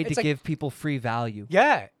be need afraid it's to like, give people free value.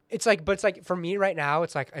 Yeah, it's like for me right now,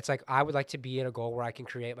 it's like I would like to be in a goal where I can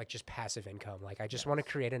create like just passive income. Like I just want to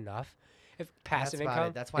create enough passive That's about income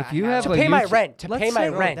it. That's why If I you have have to a pay my YouTube rent. To let's pay my say-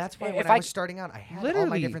 Bro, rent. that's why If when I I was starting out, I had all my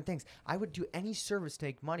Literally. different things. I would do any service to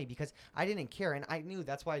make money because I didn't care, and I knew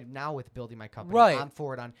that's why now with building my company, Right. I'm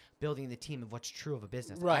forward on building the team of what's true of a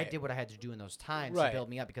business. I Right. did what I had to do in those times Right. to build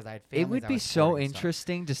me up because I had families. It would I be was so supporting and stuff.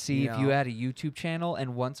 interesting to see You if you know? had a YouTube channel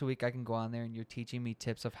and once a week I can go on there and you're teaching me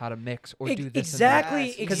tips of how to mix or Ex- do this exactly, and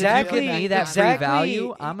Yes, that. Because exactly, if you give me that exactly. free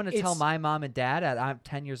value, I'm going to tell It's- my mom and dad I'm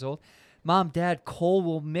 10 years old, Mom, Dad, Cole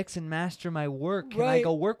will mix and master my work. Can I Right.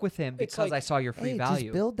 go work with him It's because like, I saw your free Hey, value?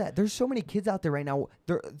 just build that. There's so many kids out there right now.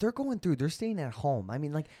 They're going through. They're staying at home. I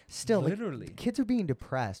mean, like still, Literally. like, kids are being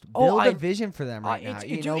depressed. Oh, Build a I- vision for them right now. It's-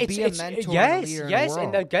 You it- know, it's- be a it's- mentor. Yes, and a leader yes, in the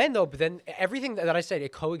and world. again though, but then everything that I said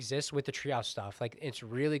it coexists with the treehouse stuff. Like it's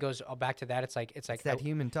really goes back to that. It's like It's that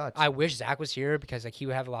human touch. I wish Zach was here because like he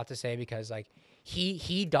would have a lot to say because like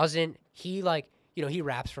he doesn't he like he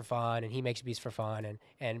raps for fun and he makes beats for fun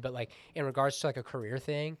and but like in regards to like a career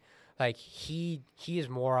thing, like he is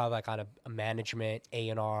more like on a management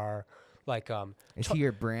A&R like Is he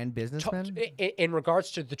your brand businessman? in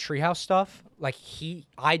regards to the treehouse stuff, like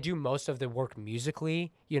I do most of the work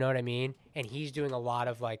musically, you know what I mean, and he's doing a lot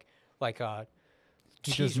of like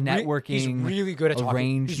He does he's networking, he's really good at talking.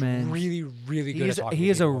 arrangements. He's really good at talking. He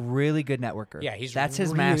to is a people. really good networker. Yeah, he's that's his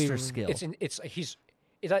really, master skill.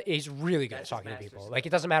 He's really good at talking to people. Like it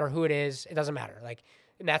doesn't matter who it is, it doesn't matter. Like,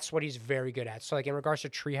 and that's what he's very good at. So like in regards to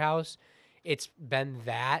Treehouse, it's been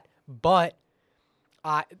that, but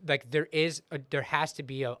like there has to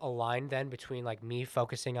be a line then between like me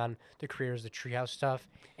focusing on the careers, the Treehouse stuff,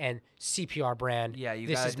 and CPR brand. Yeah, you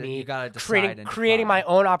this gotta is de- me you gotta decide and creating my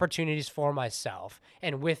define. own opportunities for myself,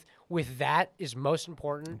 and with that is most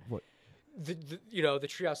important. What- the the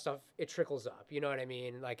treehouse stuff, it trickles up. You know what I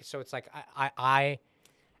mean? Like, so it's like I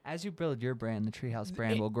As you build your brand, the Treehouse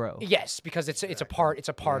brand will grow. yes, because it's a part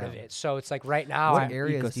of it. So it's like right now, What I'm-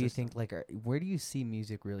 areas do you ecosystem. think where do you see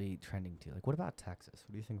music really trending to? Like, what about Texas?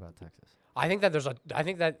 What do you think about Texas? I think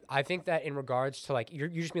that in regards to like you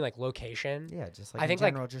just mean like location. Yeah, just I like in think,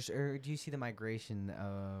 like- general, just or do you see the migration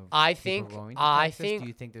of I people think- going to I Texas? think- Do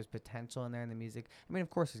you think there's potential in there in the music? I mean, of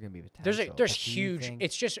course there's gonna be potential. There's but do you huge. think-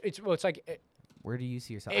 It's like where do you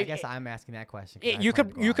see yourself? I it- guess it- I'm asking that question. 'Cause I you plan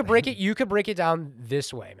to could go out there. break it down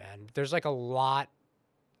this way, man. There's like a lot.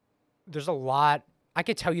 There's a lot. I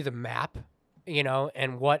could tell you the map,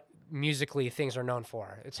 and what musically things are known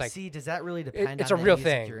for. It's like see, does that really depend? it's on a the real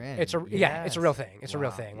music thing. You're in? It's a it's a real Yes. thing. It's a real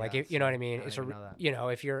Wow, thing. Like yeah, you know what I see, mean. I It's didn't a know that.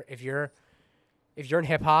 if you're in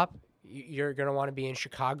hip hop, you're gonna want to be in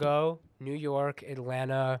Chicago, New York,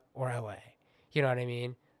 Atlanta, or LA. You know what I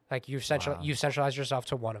mean? Like you've centralized yourself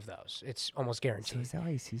to one of those. It's almost So guaranteed. is that why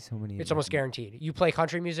you see so many? It's almost guaranteed. You play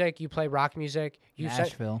country music, you play rock music,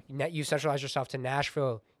 Nashville, you centralize yourself to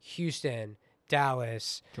Nashville, Houston,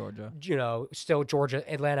 Dallas, Georgia. still Georgia,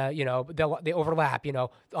 Atlanta, they overlap,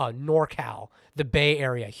 NorCal, the Bay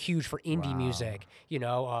Area, huge for indie Wow. music,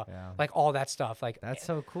 Yeah. like all that stuff. Like That's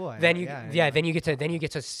so cool. then you then you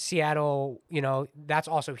get to Seattle, that's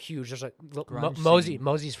also huge. There's a Grunge scene.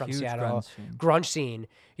 Mosey's from Huge Seattle. grunge scene.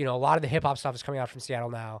 A lot of the hip hop stuff is coming out from Seattle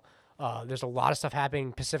now. There's a lot of stuff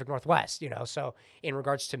happening Pacific Northwest, so in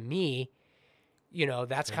regards to me,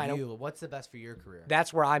 that's kind of what's the best for your career?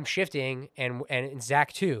 that's where I'm shifting, and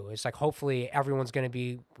Zach too. It's like hopefully everyone's going to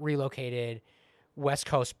be relocated West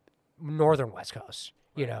Coast, northern West Coast,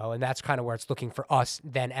 and that's kind of where it's looking for us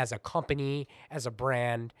then as a company, as a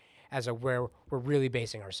brand, where we're really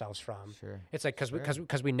basing ourselves from. Sure. It's like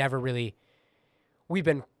because we never really. We've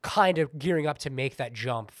been kind of gearing up to make that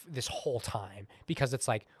jump this whole time because it's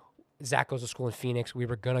like Zach goes to school in Phoenix. We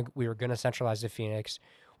were gonna centralize to Phoenix.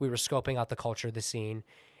 We were scoping out the culture, the scene.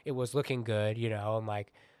 It was looking good, and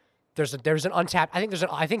like there's an untapped. I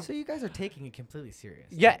think So you guys are taking it completely serious.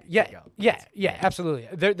 yeah, to yeah, go. yeah, absolutely.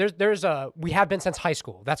 We have been since high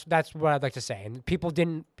school. That's what I'd like to say. And people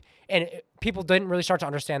didn't really start to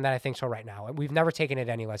understand that, I think, till right now. And we've never taken it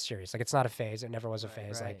any less serious. Like it's not a phase. It never was a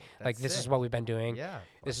phase. right. Like That's this is sick. what we've been doing. Yeah.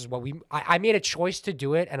 This is what I made a choice to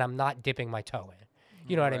do it, and I'm not dipping my toe in.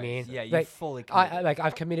 You know what I Right. mean? Yeah, you like, fully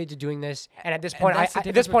I've committed to doing this, and at this point, And that's the at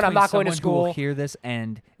this difference point, I'm between not going to someone who will school. hear this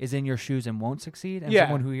and is in your shoes and won't succeed, and Yeah.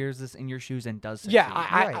 someone who hears this in your shoes and does succeed. Yeah,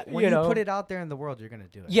 Right. When you put it out there in the world, you're gonna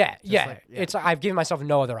do it. Yeah, Just yeah. like- It's I've given myself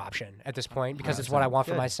no other option at this point because it's what I want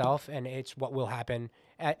for Good. myself, and it's what will happen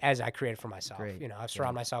as I create it for myself. Great. I've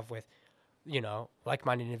surrounded myself with,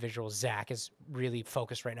 like-minded individuals. Zach is really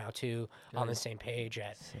focused right now too, on the same page,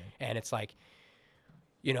 and it's like,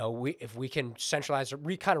 if we can centralize,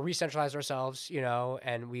 kind of re-centralize ourselves,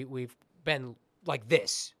 and we've been like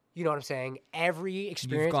this. You know what I'm saying? Every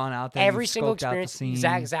experience, You've gone out there, every you've single scoped out the experience.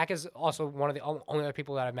 scene. Zach is also one of the only other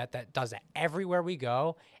people that I've met that does that. Everywhere we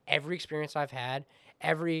go, every experience I've had,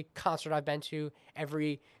 every concert I've been to,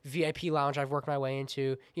 every VIP lounge I've worked my way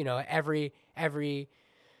into, every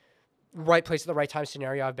right place at the right time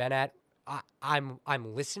scenario I've been at, I'm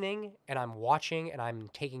listening and I'm watching and I'm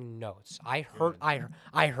taking notes. I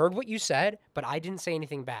heard what you said, but I didn't say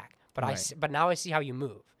anything back. But Right. but now I see how you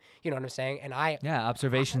move. You know what I'm saying? And Yeah,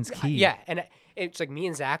 observation's key. yeah, and it's like me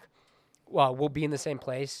and Zach. Well, we'll be in the same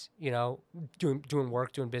place, doing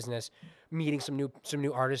work, doing business, meeting some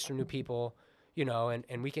new artists, some new people,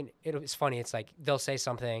 and we can. It's funny. It's like they'll say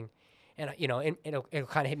something, and it'll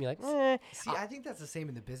kind of hit me like, See, I think that's the same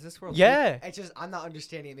in the business world. Yeah. It's just I'm not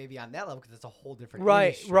understanding it maybe on that level because it's a whole different Right,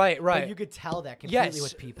 industry. right. But you could tell that completely yes.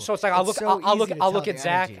 with people. So it's like I'll look so I'll easy look to I'll tell look at the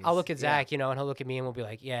Zach. energies. I'll look at Yeah. Zach, and he'll look at me and we'll be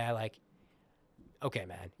like, yeah, like, okay,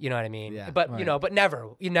 man. You know what I mean? Yeah. But Right. but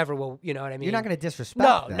you never will. You know what I mean? You're not going to disrespect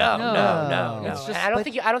No, that. no. It's just, And I don't but-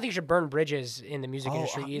 think you should burn bridges in the music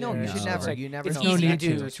industry either. No, you It's should just never. like- You never It's know. easy to need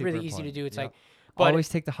do. to. It's really Super easy to point. do. It's Yep. like, but Always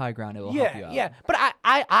take the high ground. It will help you out. yeah. But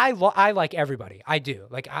I like everybody. I do.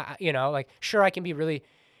 Like like sure I can be really.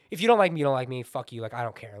 If you don't like me, you don't like me. Fuck you. Like I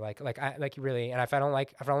don't care. Like really. And if I don't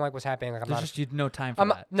like what's happening, like I'm There's not. just no time for I'm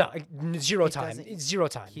that. not, no, zero time. doesn't- It's zero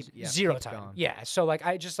time. keep Zero time. going. Yeah. So like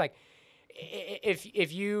I just like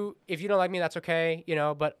if you don't like me, that's okay.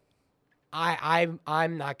 But I'm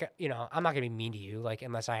not I'm not gonna be mean to you like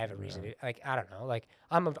unless I have a reason to. Like I don't know. Like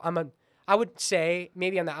I would say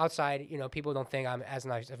maybe on the outside, people don't think I'm as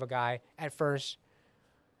nice of a guy at first.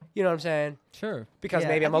 You know what I'm saying? Sure. Because Yeah,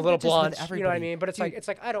 maybe I I'm a think little that just with blunt. You know what I everybody- mean? But it's Dude.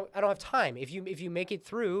 like I don't have time. If you make it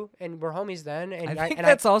through and we're homies then, and I think and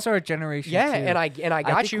that's also our generation. yeah, too. and I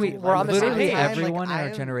got think you. we- We're on the same literally page. Like, everyone in our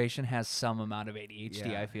I'm- generation has some amount of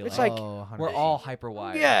ADHD. I feel It's like, like- we're 100%. all hyper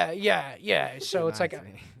wired. Yeah. So it's like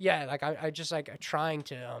Reminds me. like I just like trying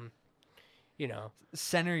to you know.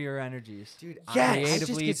 Center your energies. Dude, Yes. I just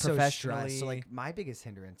Creatively, get so professionally. stressed. So like my biggest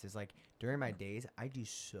hindrance is like during my days, I do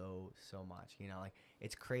so much. You know, like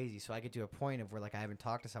it's crazy. So I get to a point of where like I haven't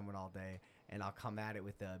talked to someone all day, and I'll come at it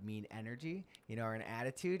with a mean energy, you know, or an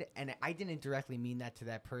attitude. And I didn't directly mean that to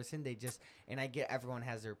that person. They just, and I get everyone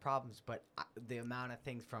has their problems, but the amount of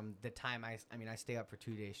things from the time I mean, I stay up for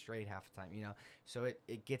 2 days straight half the time, you know, so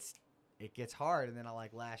it gets hard, and then I'll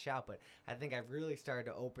like lash out. But I think I've really started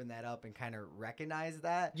to open that up and kind of recognize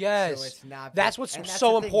that. Yes. So it's not. That's what's and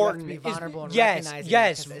so the thing, you have to important be is- vulnerable and yes, recognize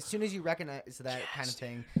yes. that, 'cause as soon as you recognize that kind of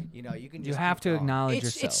thing, you know, you can. You Just have keep to going. acknowledge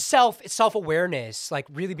It's yourself. it's self-awareness, like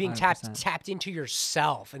really being 100%. tapped into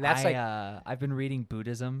yourself, and that's like I've been reading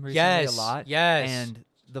Buddhism recently Yes, a lot. yes. And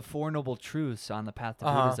the Four Noble Truths on the path to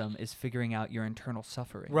Uh-huh. Buddhism is figuring out your internal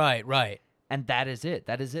suffering. right. And that is it.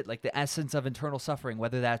 That is it. Like the essence of internal suffering,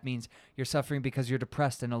 whether that means you're suffering because you're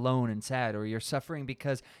depressed and alone and sad, or you're suffering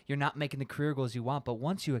because you're not making the career goals you want. But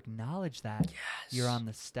once you acknowledge that, you're on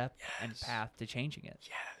the step and path to changing it.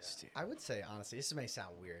 Yes, dude. I would say honestly, this may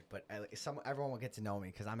sound weird, but everyone will get to know me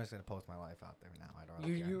because I'm just gonna post my life out there now. I don't.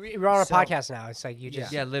 Really care. You're on a So- podcast now. It's like you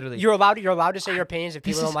just Yeah, literally. you're allowed to say your opinions. If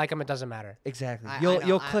This people don't is- like them, it doesn't matter. Exactly. I You'll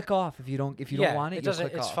know, click off if you don't want it. It you'll doesn't.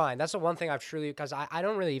 click It's off. fine. That's the one thing I've truly because I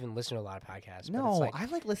don't really even listen to a lot of podcasts. but No, it's like, I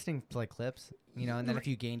like listening to like clips, you know, and then if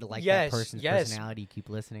you gain to like Yes, that person's yes. personality, you keep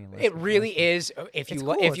listening. And it listening and really listening. is. If you It's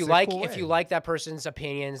li- cool. if you It's a like cool if you way. like that person's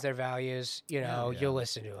opinions, their values, you know, yeah. you'll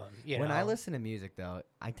listen to them. You When know? I listen to music, though,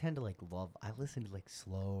 I tend to like love. I listen to like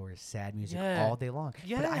slow or sad music Yeah. all day long.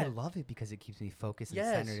 But I Yeah. love it because it keeps me focused and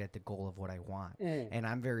Yes. centered at the goal of what I want. Mm. And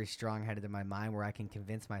I'm very strong-headed in my mind, where I can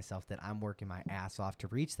convince myself that I'm working my ass off to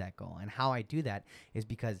reach that goal. And how I do that is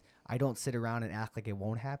because I don't sit around and act like it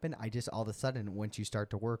won't happen. I just all of a sudden, once you start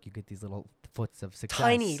to work, you get these little foots of success,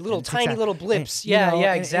 Tiny little and success. blips. And, you Yeah, know,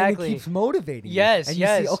 yeah, and exactly. it keeps motivating. you. Yes, and you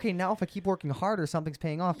yes. see, okay, now if I keep working harder, something's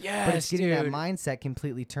paying off. But Yes, it's getting that dude. mindset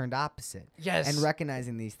completely turned opposite. Yes. And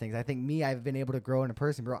recognizing these things. I think I've been able to grow in a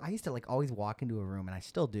person, bro. I used to like always walk into a room, and I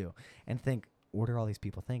still do, and think, what are all these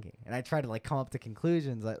people thinking? And I try to like come up to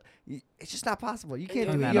conclusions. Like, it's just not possible. You can't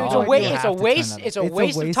do turn it. that You have off. no You idea. have to turn that off. It's a It's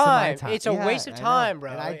waste of my time. It's a Yeah, waste of I know. time,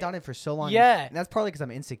 bro. And I've done it for so long. Yeah. And that's probably because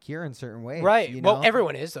I'm insecure in certain ways. Right. You Well, know?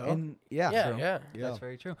 everyone is though. And yeah. yeah, true. yeah. That's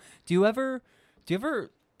very true. Do you ever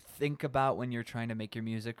think about when you're trying to make your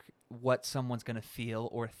music what someone's gonna feel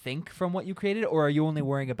or think from what you created, or are you only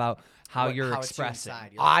worrying about how you're how it's expressing?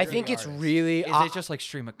 inside. You're I the think it's artist. really. Is it just like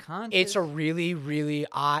stream of conscious? It's a really, really.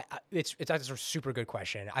 It's that's a super good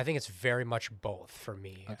question. I think it's very much both for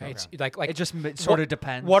me. Okay. It's like it just sort of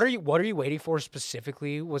depends. What are you waiting for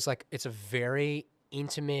specifically? Was like it's a very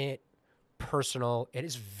intimate, personal. It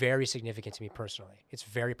is very significant to me personally. It's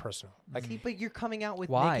very personal. Like See, but you're coming out with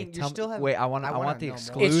Why? making, you Tell me- still have. wait, I want wanna the know more.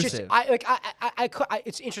 exclusive. it's just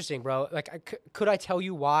it's interesting, bro. Like could I tell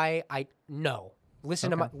you why I no. Listen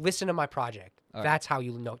to my project. All right. That's how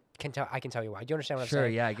you know. I can tell you why. Do you understand what Sure, I'm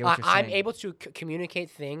saying? yeah, I get what you're I'm saying. able to communicate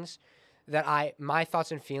things that my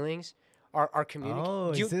thoughts and feelings are communicated.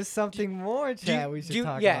 Oh, is this something more, Chad? We should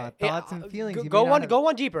talk about thoughts and feelings. You may Go not one have- go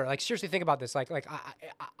one deeper. Like seriously, think about this. Like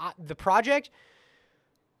the project.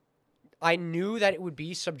 I knew that it would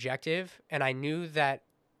be subjective, and I knew that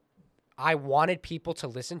I wanted people to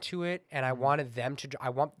listen to it, and I wanted them to. I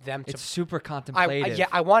want them to. It's super I contemplative.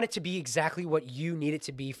 I want it to be exactly what you need it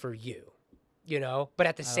to be for you. You know, but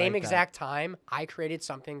at the same like that. exact time, I created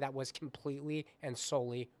something that was completely and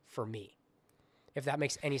solely for me. If that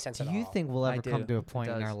makes any sense Do at all. you think we'll I ever come do. to a It point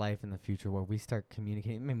in does. our life in the future where we start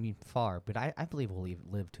communicating? I mean, far, but I believe we'll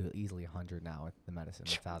live to easily 100 now with the medicine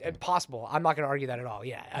that's out there. Possible? I'm not going to argue that at all.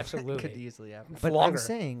 Yeah, Could absolutely. easily happen. But longer. I'm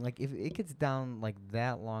saying, like, if it gets down like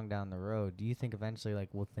that long down the road, do you think eventually, like,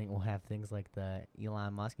 we'll have things like the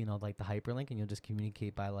Elon Musk, you know, like the hyperlink, and you'll just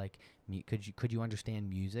communicate by like, could you understand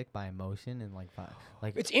music by emotion and like?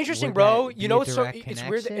 It's interesting, would bro. that You be know, a it's so direct it's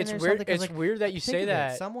weird. connection It's or weird. something? 'Cause, It's like, weird that you think say of it,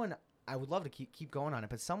 that. Someone, I would love to keep going on it,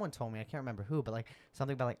 but someone told me, I can't remember who, but like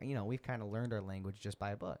something about like, you know, we've kind of learned our language just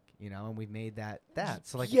by a book, you know, and we've made that.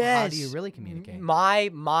 So like, how do you Yes. really communicate? My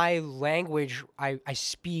language, I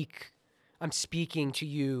speak I'm speaking to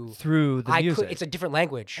you through the music. It's a different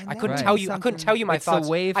language. And I that couldn't might tell be you. I couldn't tell you my It's thoughts.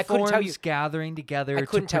 the I couldn't tell you. waveforms gathering together to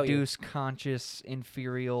couldn't tell you. produce conscious,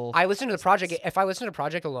 inferior. I listen to the project. If I listen to the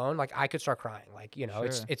project alone, like I could start crying. Like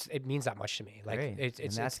Sure. it means that much to me. Like Great. it's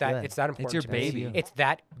And that's that good. it's that important. your to me. baby. It's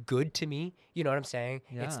that good to me. You know what I'm saying?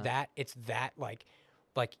 It's Yeah. that like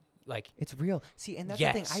It's real. See, and that's the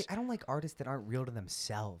Yes. thing. I don't like artists that aren't real to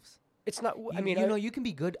themselves. it's not. I You- mean, you know, you can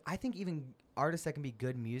be good. I think even artists that can be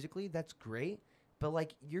good musically, that's great. But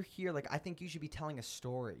like, you're here. Like, I think you should be telling a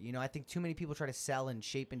story. You know, I think too many people try to sell and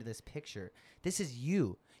shape into this picture. This is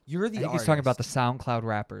you. You're the I think artist. he's talking about the SoundCloud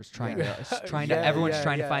rappers trying Yeah, everyone's yeah,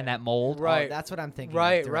 trying to yeah. find that mold. Right. Oh, that's what I'm thinking. of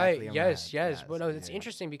right, directly in my yes, head. yes. But no, it's yeah.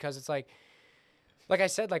 interesting because it's like I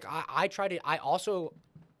said, like I try to.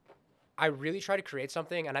 I really try to create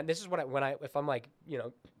something, and this is what if I'm like, you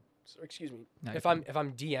know, excuse me, No, if you're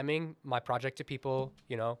I'm DMing my project to people,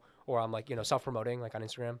 you know, or I'm like, you know, self-promoting like on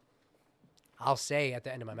Instagram, I'll say at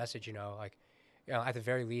the end of my message, you know, like, you know, at the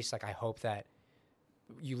very least, like I hope that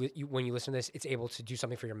you when you listen to this, it's able to do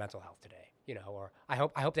something for your mental health today, you know, or I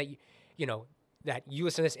hope that you know that you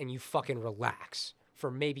listen to this and you fucking relax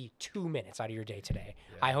for maybe 2 minutes out of your day today.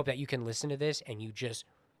 I hope that you can listen to this and you just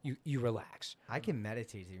you relax. I can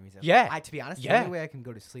meditate to music. Yeah. To be honest, the Yeah. only way I can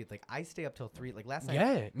go to sleep, like I stay up till 3. Like last night.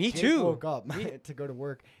 Yeah, me Jake too. Woke up to go to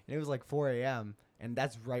work, and it was like 4 a.m. And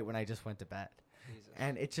that's right when I just went to bed.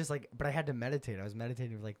 And it's just like, but I had to meditate. I was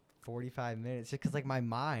meditating for like 45 minutes, just because like my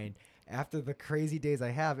mind, after the crazy days I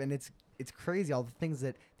have, and it's crazy all the things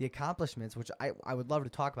that the accomplishments, which I would love to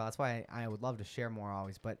talk about. That's why I would love to share more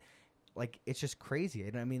always. But like it's just crazy.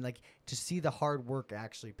 And I mean, like to see the hard work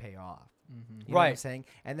actually pay off. You know what I'm Right. saying?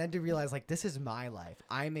 And then to realize like this is my life.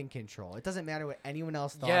 I'm in control. It doesn't matter what anyone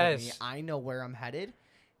else thought of me. Yes. I know where I'm headed.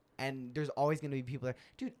 And there's always going to be people there.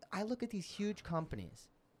 Dude, I look at these huge companies.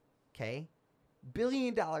 Okay?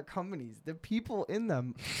 Billion-dollar companies. The people in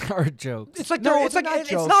them. Are jokes. It's like No, they're, it's they're like not it's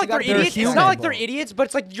jokes. not You like they're gotta be idiots. It's human. not like they're idiots, but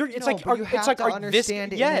it's like you're. It's No, like but you have it's like to this.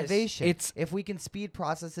 understand Yes. innovation. It's- if we can speed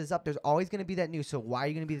processes up, there's always going to be that news. So why are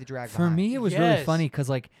you going to be the drag For behind? me, it was really Yes. funny because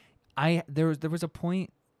like there was a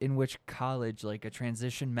point in which college, like a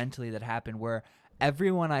transition mentally that happened where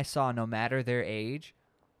everyone I saw, no matter their age,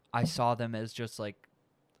 I saw them as just like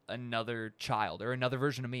another child or another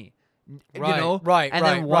version of me. You Right, know? right, And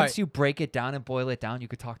right, then once right. you break it down and boil it down, you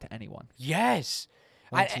could talk to anyone. Yes.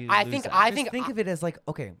 Once you I lose think that. I Just think think of it as like,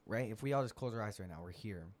 okay, right? If we all just close our eyes right now, we're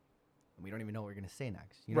here. And we don't even know what we're going to say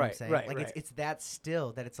next. You know what I'm Right, saying? right, like right. it's that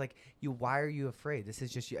still that it's like why are you afraid? This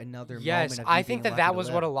is just another Yes, moment of I you think being that lucky to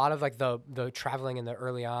was what a live. lot of like the traveling in the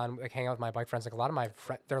early on, like hanging out with my bike friends. Like a lot of my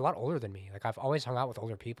friends, they're a lot older than me. Like I've always hung out with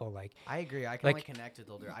older people. Like I agree. I can like- only connect with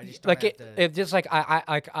older. I just don't like have it, to. it just like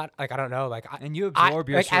I don't know. Like And you I, absorb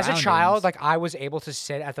your like as a surroundings. child, like I was able to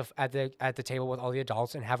sit at the table with all the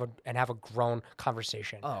adults and have a grown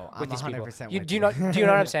conversation. Oh, I'm with these people. 100% You, with do you you. know? Do you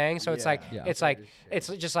know what I'm saying? So it's Yeah. like Yeah. it's like it's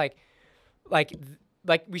just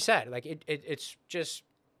like we said, like it's just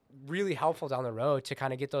really helpful down the road to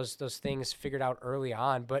kind of get those things figured out early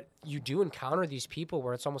on. But you do encounter these people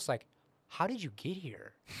where it's almost like, how did you get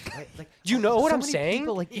here? Right? Like, Do you know so what I'm many saying?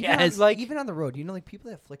 People, like, even Yes, on, like- even on the road, you know, like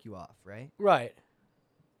people that flick you off, right? Right.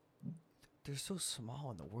 They're so small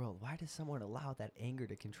in the world. Why does someone allow that anger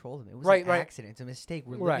to control them? It was Right, an right. accident. It's a mistake.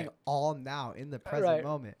 We're Right. living all now in the present Right.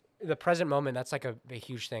 moment. The present moment, that's like a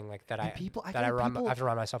huge thing. Like that And I people- I that feel I like run people- I have to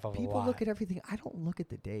run myself of a People lot. look at everything. I don't look at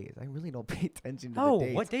the days. I really don't pay attention to No, the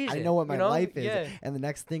days. what day is I it? know what my You know? life is Yeah. and the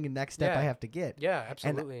next thing and next step I Yeah. have to get. Yeah,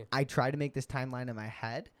 absolutely. And I try to make this timeline in my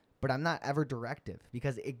head, but I'm not ever directive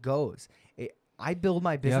because it goes. I build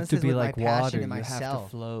my You have businesses to be with like my passion water. and You have myself. to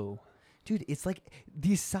flow. Dude, it's like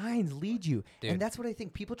these signs lead you, Dude. and that's what I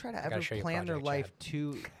think people try to gotta ever show you a plan their project, life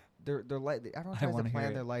to. Their life. Everyone I tries to wanna hear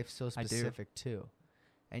plan it. their life so I do. specific too,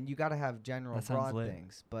 and you got to have general That sounds broad lit.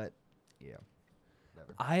 things. But yeah,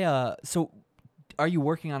 whatever. So are you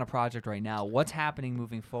working on a project right now? What's happening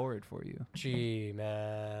moving forward for you? Gee,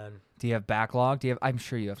 man. Do you have backlog? I'm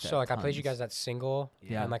sure you have to So have like I played you tons. guys that single,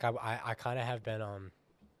 Yeah. and like I kind of have been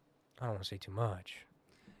I don't want to say too much.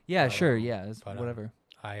 Yeah, but, sure, yeah, but, whatever.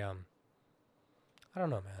 I don't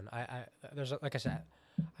know, man. There's like I said,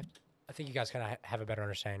 I think you guys kind of have a better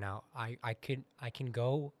understanding now. I can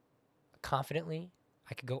go confidently.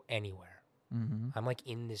 I could go anywhere. Mm-hmm. I'm like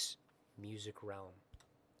in this music realm.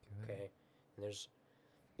 Okay, and there's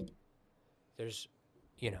there's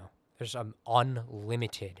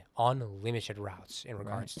unlimited routes in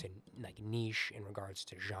regards to like niche, in regards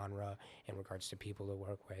to genre, in regards to people to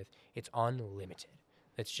work with. It's unlimited.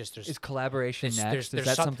 It's just Is collaboration next? there's Is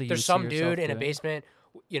that some, something you there's see some yourself dude in a doing? basement,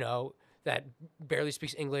 that barely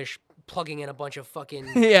speaks English, plugging in a bunch of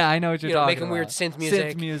fucking Yeah, I know what you're talking making about. weird synth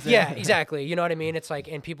music. Synth music. Yeah, exactly. You know what I mean? It's like,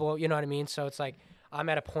 and people, you know what I mean? So it's like, I'm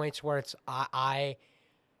at a point where it's, I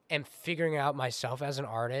am figuring out myself as an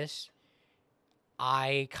artist.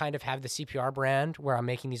 I kind of have the CPR brand where I'm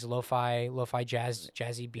making these lo-fi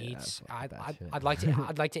jazzy beats. I'd like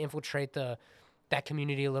to infiltrate that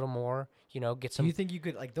community a little more. Get Do some. you think you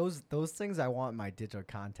could like those things? I want in my digital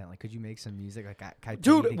content. Like, could you make some music? Like,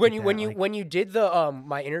 Dude, when you did the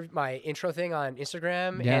my intro thing on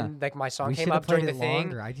Instagram and like my song came up during the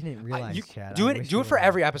thing, I didn't realize. Chad. do it for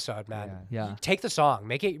every episode, man. Yeah. Take the song,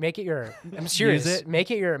 make it your. I'm serious. Use it. Make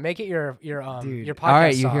it your Dude. your podcast. All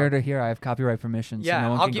right, you song. heard it here. I have copyright permission, so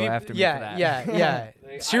no one I'll can give go you. after me for that. Yeah.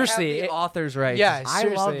 Seriously, I have the author's rights. yeah. I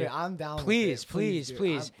Seriously. love it. I'm down. Please, with it.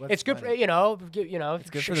 please. Let's It's good for run it. It's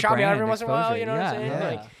good for the shout me out brand every once in a while. exposure. You know what I'm saying?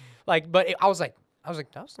 Yeah. But I was like,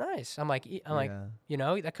 that was nice. I'm like,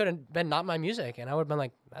 Yeah. that could have been not my music, and I would have been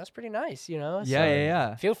like, that's pretty nice, So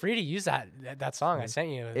Yeah. feel free to use that song I sent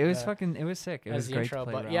you. It was it was sick. It as was the great intro, to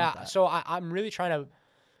play but around yeah. with that. So I'm really trying to.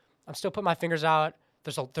 I'm still putting my fingers out.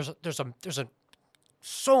 There's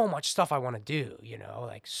so much stuff I want to do.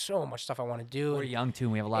 Like so much stuff I want to do. We're young too,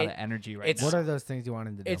 and we have a lot of energy right it's- now. What are those things you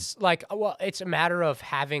wanted to do? It's like, well, it's a matter of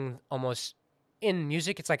having almost in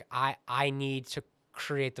music. It's like I need to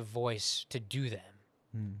create the voice to do them.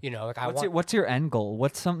 Like I want. What's your end goal?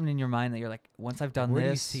 What's something in your mind that you're like, once I've done Where do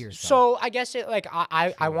you this, see yourself? So I guess it like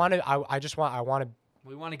I want to.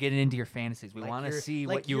 we want to get into your fantasies. We Like want to you're- see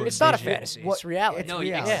like what you you're- It's not a envision. fantasy. What- It's reality. it's No,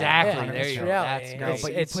 reality. exactly. Yeah, There it's you go. reality. That's No, great.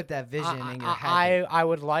 but you put that vision in your head. I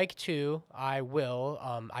would like to. I will.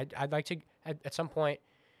 I'd like to at some point.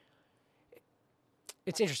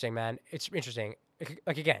 It's interesting, man. It's interesting. It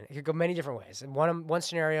could go many different ways. And one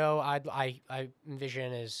scenario I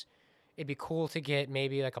envision is it'd be cool to get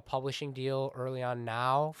maybe like a publishing deal early on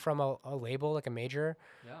now from a label like a major,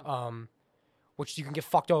 which you can get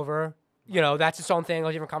fucked over. That's its own thing,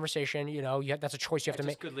 a different conversation. That's a choice you have to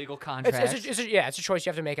make. Good legal contracts. It's a choice you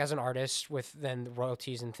have to make as an artist with then the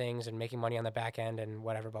royalties and things and making money on the back end and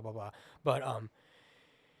whatever, blah blah blah. But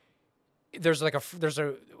there's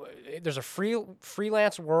a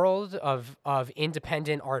freelance world of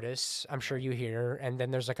independent artists. I'm sure you hear, and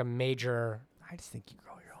then there's like a major. I just think you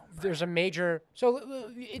grow your own. There's a major. So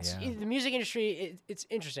it's the music industry. It's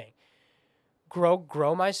interesting.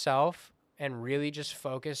 Grow myself and really just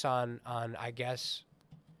focus on I guess.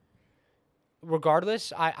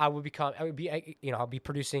 Regardless, I'll be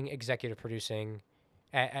producing, executive producing.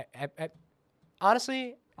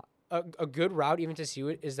 Honestly, a good route even to see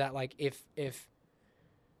it is that like if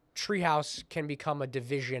Treehouse can become a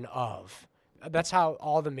division of, that's how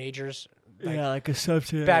all the majors. Like a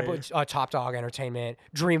subsidiary. Bad Boy, Top Dog Entertainment,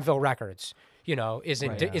 Dreamville Records, is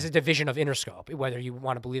a division of Interscope, whether you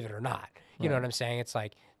want to believe it or not. You know what I'm saying? It's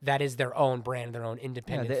like that is their own brand, their own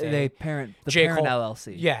independent thing. They parent the J. parent Cole-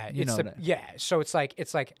 LLC. Yeah, you know that. So it's like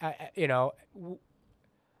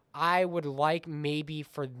I would like maybe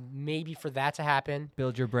for that to happen.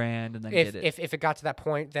 Build your brand and then get it. If it got to that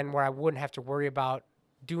point, then where I wouldn't have to worry about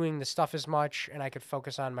doing the stuff as much, and I could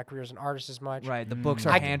focus on my career as an artist as much. Right, the books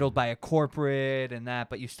are handled by a corporate and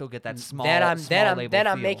that, but you still get that small. Then I'm label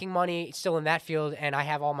feel. making money still in that field, and I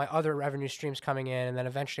have all my other revenue streams coming in, and then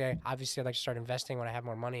eventually, I'd like to start investing when I have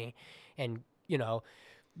more money, and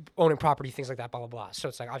owning property, things like that, blah blah blah. So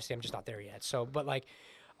it's like obviously I'm just not there yet. So, but like.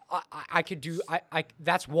 I could do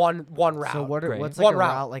that's one route. So what's like one a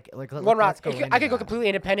route? Like One route. let's go I could go into completely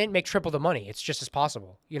independent, make triple the money. It's just as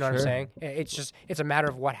possible. You know what I'm Sure. saying? It's a matter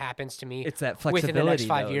of what happens to me. It's that within flexibility the next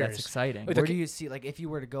 5 though, years. that's exciting. With Where the- do you see, like, if you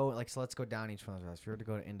were to go, like, so let's go down each one of those. If you were to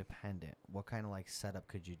go to independent, what kind of like setup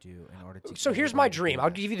could you do in order to? So get here's your my brand to do dream. I'll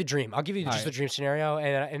that? give you the dream. I'll give you just Alright. the dream scenario,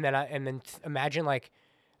 and then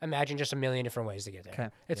imagine just a million different ways to get there. Okay.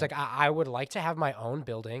 It's like I would like to have my own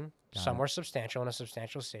building somewhere substantial in a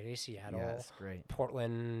substantial city, Seattle, Yes, great.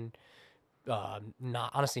 Portland,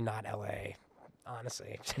 not LA.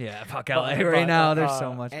 Honestly, Yeah, fuck But- LA but, right now. There's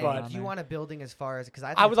so much And going do on you there. want a building as far as because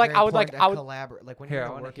I would like- I would like- collaborate like when Here, you're I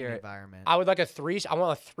in a wanna working hear it. environment. I would like I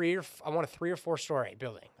want a 3 or 4 story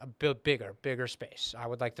building, bigger space. I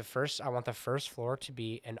want the first floor to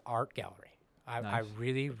be an art gallery. I Nice.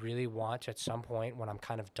 really, really want to, at some point when I'm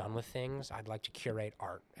kind of done with things, I'd like to curate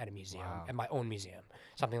art at a museum, Wow. at my own museum,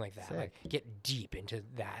 something like that. Like Sick. get deep into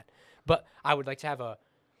that. But I would like to have a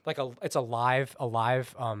live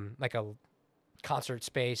like a concert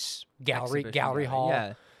space, gallery Exhibition hall.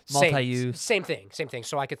 Yeah, Same- multi-use. Same thing.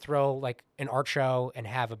 So I could throw like an art show and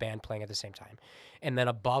have a band playing at the same time. And then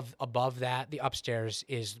above that, the upstairs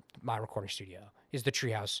is my recording studio, is the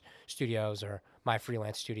Treehouse Studios or my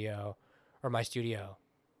freelance studio or my studio.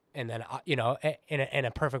 And then, in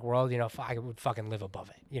a perfect world, I would fucking live above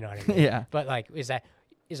it. You know what I mean? Yeah. But like, is that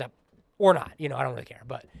or not? I don't really care.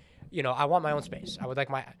 But I want my own space. I would like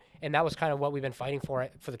and that was kind of what we've been fighting for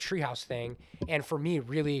the treehouse thing. And for me,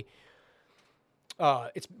 really,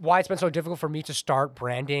 it's why it's been so difficult for me to start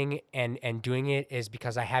branding and doing it is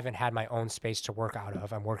because I haven't had my own space to work out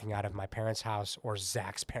of. I'm working out of my parents' house or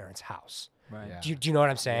Zach's parents' house. Right. Yeah. Do you know what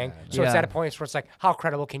I'm saying? Yeah. So it's Yeah. at a point where it's like, how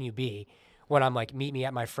credible can you be when I'm like, meet me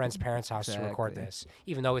at my friend's parents' house to record Exactly. this,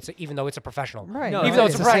 even though it's a professional. Right. No, Even though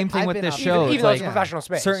it's it's the a same thing I've with been this up- show. Even It's though like it's a professional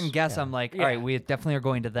space. certain guests, Yeah. I'm like, all Yeah. right, we definitely are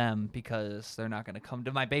going to them because they're not going to come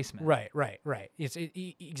to my basement. Right.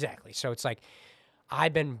 Exactly. So it's like,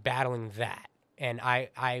 I've been battling that, and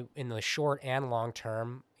I in the short and long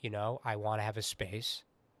term, I want to have a space,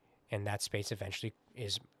 and that space eventually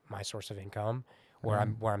is my source of income, where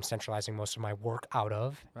I'm centralizing most of my work out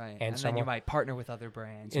of. Right. And And then you someone- might partner with other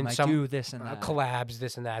brands. You in might some do this and that. collabs,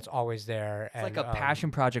 this and that. It's always there. It's like a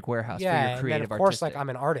passion project warehouse Yeah, for your and then creative of course, artistic. like I'm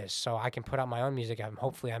an artist, so I can put out my own music.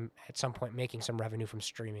 Hopefully I'm at some point making some revenue from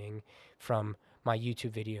streaming, from my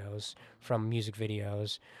YouTube videos, from music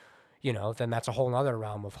videos. Then that's a whole nother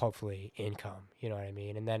realm of hopefully income. You know what I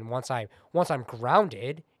mean? And then once I'm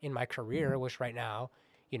grounded in my career, which right now,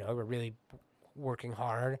 we're really working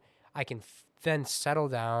hard, I can then settle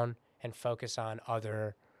down and focus on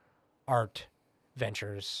other art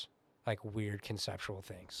ventures, like weird conceptual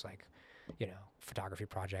things, like photography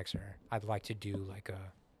projects, or I'd like to do like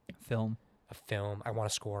a film. film. I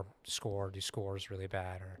want to do scores really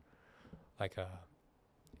bad, or like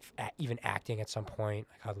even acting at some point.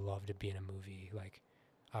 Like I'd love to be in a movie. Like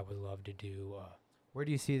I would love to do. Where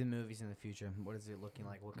do you see the movies in the future? What is it looking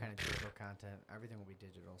like? What kind of digital content? Everything will be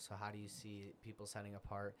digital. So how do you see people setting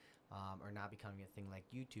apart or not becoming a thing like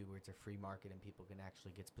YouTube, where it's a free market and people can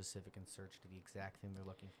actually get specific and search to the exact thing they're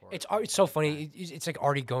looking for? It's so funny. It's like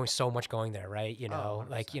already so much going there, right? Oh,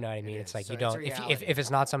 Like you know what I it mean. It's is. like So you it's don't reality. if it's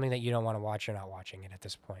not something that you don't want to watch, you're not watching it at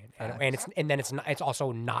this point. And then it's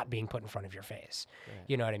also not being put in front of your face. Right.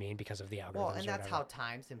 You know what I mean, because of the algorithms. Well, and or that's whatever. how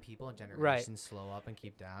times and people and generations slow up and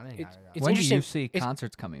keep down. And yada, yada. It's When do you interesting. see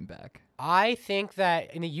concerts coming back? I think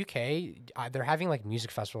that in the UK, they're having like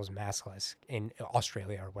music festivals maskless in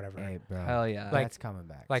Australia or whatever. Hey, bro. Hell yeah. Like- That's coming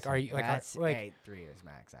back. like, are you- like, That's like- 3 years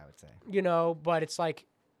max, I would say. But it's like,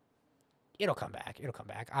 it'll come back.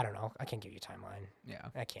 I don't know. I can't give you a timeline. Yeah.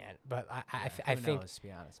 I can't. But I Who think knows, to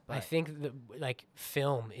be honest. I But think that like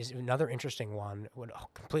film is another interesting one. A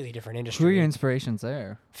completely different Who industry. are your inspirations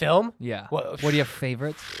there? Film? Yeah. Well, What do you have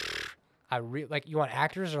favorites? I like. You want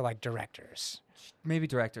actors or like directors? Maybe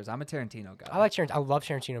directors. I'm a Tarantino guy. I like Tarantino. I love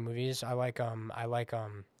Tarantino movies. I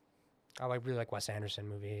really like Wes Anderson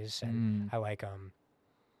movies, and I like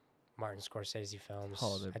Martin Scorsese films.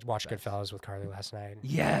 Oh, they're I watched best. Goodfellas with Carly last night.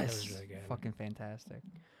 Yes. It was really good. Fucking fantastic.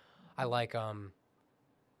 I like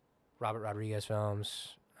Robert Rodriguez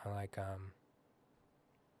films. I like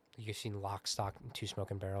you've seen Lock, Stock, and Two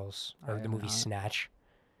Smoking Barrels, I or the have movie not. Snatch.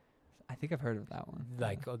 I think I've heard of that one.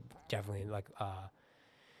 Like definitely like.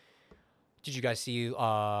 Did you guys see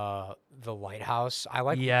The Lighthouse? I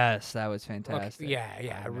like. Yes, that was Okay, fantastic. yeah.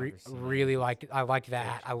 I I've never seen that really like. I like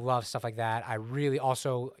that. I love stuff like that. I really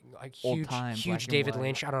also like Old huge, time, black huge and David white.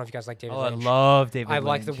 Lynch. I don't know if you guys like David Oh, I Lynch. love David I Lynch.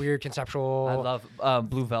 like the weird conceptual. I love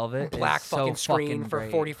Blue Velvet. black It's so fucking screen for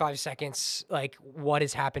great. 45 seconds. Like what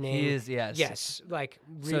is happening? He is, yes. Yes. Like.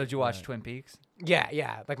 So did you watch Twin Peaks?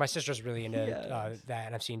 Yeah. Like my sister's really into Yes. that,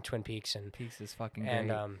 and I've seen Twin Peaks and. Peaks is fucking And,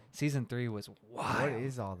 great. Season 3 was wild. what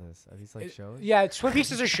is all this? Are these like shows? Yeah, Twin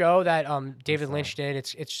Peaks is a show that David Lynch did.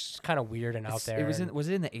 It's kind of weird and out there. It was and was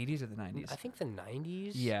it in the 80s or the 90s? I think the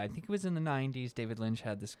 90s. Yeah, I think it was in the 90s. David Lynch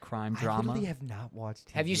had this crime I drama. literally have not watched.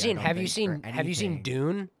 Have you TV, I seen don't Have you think, seen or Have you seen anything.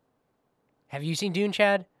 Dune? Have you seen Dune,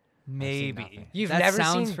 Chad? Maybe. nothing. You've That never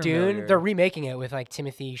sounds seen familiar. Dune? They're remaking it with like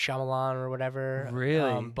Timothy Chalamet or whatever.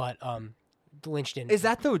 Really? But Lynch didn't. Is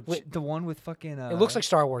that the Wait. the one with fucking? It looks like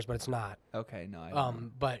Star Wars, but it's not. Okay, no. I don't know.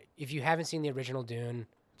 But if you haven't seen the original Dune,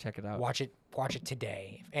 Check it out. watch it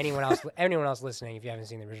today. If anyone else listening, if you haven't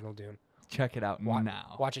seen the original Dune, Check it out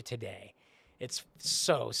now. watch it today. It's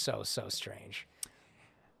so strange.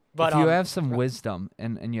 But if you have some wisdom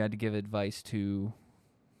and you had to give advice to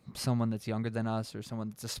someone that's younger than us or someone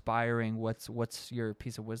that's aspiring, what's your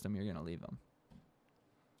piece of wisdom you're gonna leave them?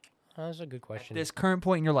 That's a good question. This current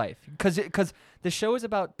point in your life, because the show is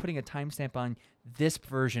about putting a timestamp on this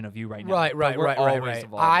version of you right now. Right. but we're always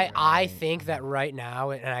evolving. I think that right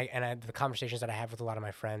now, and the conversations that I have with a lot of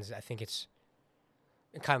my friends, I think it's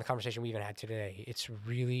kind of the conversation we even had today. It's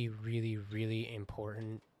really, really, really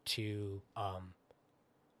important to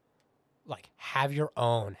like have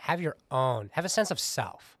a sense of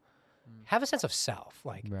self. have a sense of self.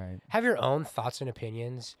 Like, Right. have your own thoughts and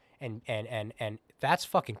opinions, and that's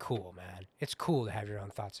fucking cool, man. It's cool to have your own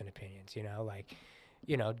thoughts and opinions. You know, like,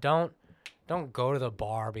 don't go to the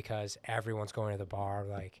bar because everyone's going to the bar.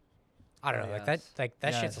 Like, I don't know, like that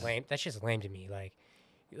shit's Yes. lame. That shit's lame to me. Like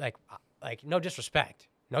no disrespect,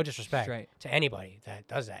 Straight. to anybody that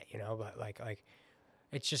does that. But like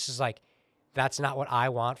it's just is like that's not what I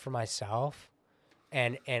want for myself.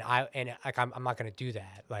 And I'm not gonna do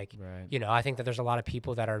that. Like, Right. I think that there's a lot of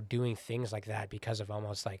people that are doing things like that because of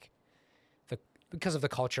almost like because of the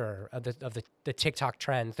culture of the TikTok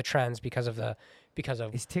trends, because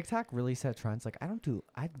of Is TikTok really set trends? Like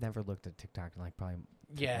I've never looked at TikTok in like probably.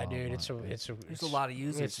 yeah, 12 dude. months. There's a lot of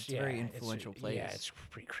users. It's a very yeah, influential place. Yeah, it's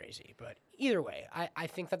pretty crazy. But either way, I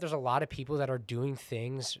think that there's a lot of people that are doing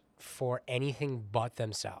things for anything but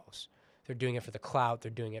themselves. They're doing it for the clout.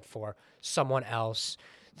 They're doing it for someone else.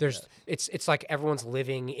 It's like everyone's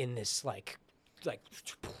living in this like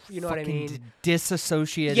you know what I Fucking mean?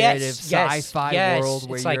 Disassociative Yes, sci-fi world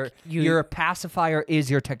where it's like your pacifier is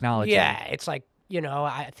your technology. Yeah, it's like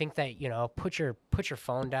I think that put your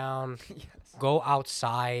phone down, go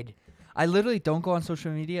outside. I literally don't go on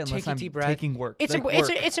social media unless Take a I'm deep breath. taking work. It's Like important.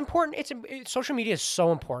 work. It's important. Social media is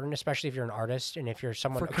so important, especially if you're an artist and if you're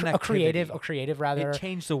someone For a creative connectivity. rather. It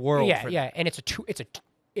changed the world. Yeah, for yeah, and it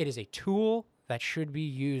is a tool that should be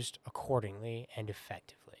used accordingly and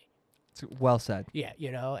effectively. Well said. Yeah,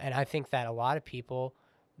 and I think that a lot of people,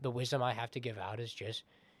 the wisdom I have to give out is just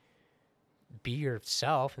be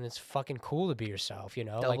yourself, and it's fucking cool to be yourself.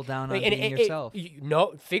 Double down on being yourself.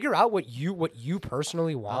 Figure out what you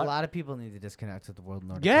personally want. A lot of people need to disconnect with the world in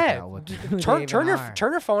order to Yeah, figure out what who they turn even are.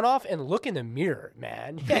 your phone off and look in the mirror,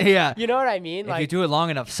 man. Yeah. You know what I mean? If you do it long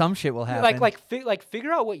enough, some shit will happen.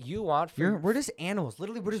 Figure out what you want. We're just animals.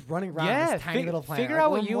 Literally, we're just running around Yeah, this tiny little planet. figure Like,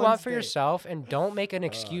 out we're what in you one want for state. yourself, and don't make an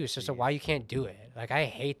excuse as to why you can't do it. Like, I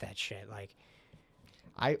hate that shit. Like,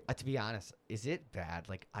 To be honest, is it bad?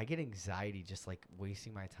 Like, I get anxiety just like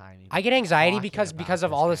wasting my time. even I get anxiety talking because about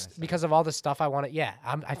of all this kind of because of all the stuff I want to. Yeah,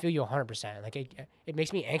 I feel you 100%. Like, it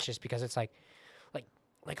makes me anxious because it's like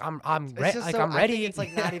I'm It's just like so- I'm I ready. think it's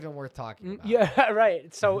like not even worth talking about. Yeah,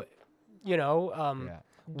 right. So, Yeah.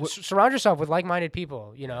 surround yourself with like-minded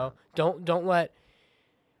people. Don't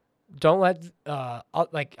let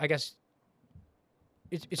like, I guess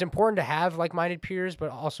it's important to have like-minded peers, but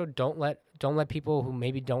also don't let people who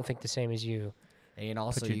maybe don't think the same as you. And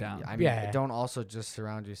also, you down. I mean, Yeah. don't also just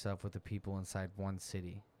surround yourself with the people inside one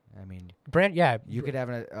city. I mean, Yeah, you could have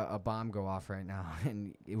a bomb go off right now,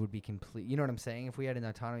 and it would be complete. You know what I'm saying? If we had an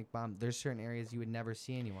atomic bomb, there's certain areas you would never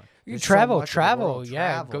see anyone. you There's so travel, much of the world.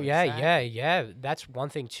 yeah, Travel, go, yeah, exactly. yeah. That's one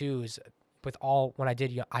thing too. Is with all when I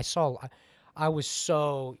did, I was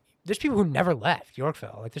so. There's people who never left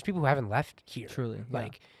Yorkville. Like, there's people who haven't left here. Truly, yeah.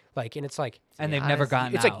 And it's like, and be they've never honest,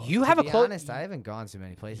 gotten it's out. like you To have a be close. honest, I haven't gone to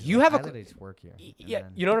many places. You Like, have a I cl- literally just work here. and Yeah,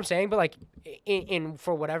 then- you know what I'm saying? But like, in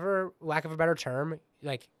for whatever lack of a better term,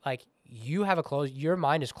 like you have your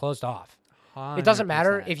mind is closed off. It doesn't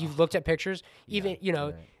matter 100%. if you've looked at pictures. Even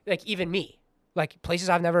right. like even me, like places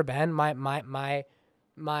I've never been. I'm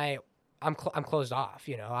closed off.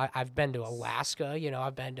 I've been to Alaska.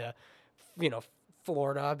 I've been to,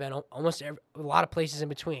 Florida. I've been almost a lot of places in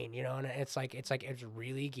between. And it's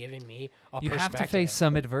really giving me a You have perspective. to face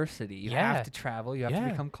some adversity. You Yeah. have to travel. You have Yeah.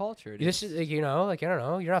 to become cultured. This is like, like, I don't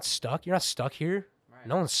know. You're not stuck. You're not stuck here. Right.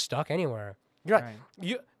 No one's stuck anywhere. You're not.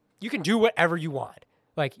 Right. You can do whatever you want.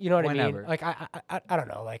 Like, you know what I Whenever. mean? Like, I don't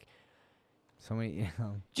know. Like, So many, do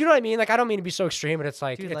you know what I mean? Like, I don't mean to be so extreme, but it's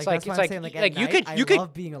like, dude, it's that's like, what it's I'm like, saying, you at night, could, I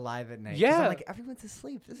love being alive at night. 'cause Yeah. I'm like, everyone's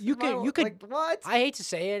asleep. This is You could- my- you could- like, what? I hate to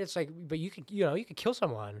say it. It's like, but you could kill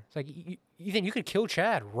someone. It's like, Ethan, you could kill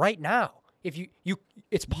Chad right now. If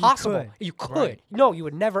it's possible. could. You could. Right. No, you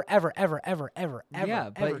would never, ever, ever, ever, ever, Yeah,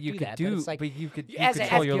 ever, but ever you do could that. do. But it's like, But you could as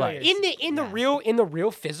control your life. in the Yes.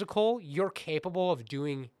 real physical, you're capable of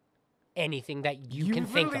doing anything that you can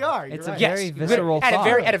think really of. are. It's You're a right. very Yes, visceral at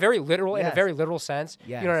thought. a very literal in a Yes. very literal sense.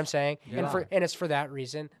 You know what I'm Yes. saying? You are. And it's for that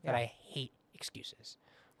reason that Yeah. I hate excuses.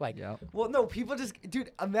 Like, Yep. Well, no, people just, dude.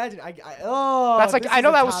 Imagine, that's like, I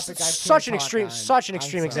know that was such an extreme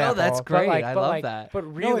example. that's but great. like- I but love like- that. But No,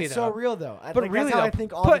 really, it's though, so real though. But like, really, that's how though, I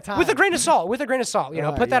think all the time. with a grain of salt. With a grain of salt, Yeah,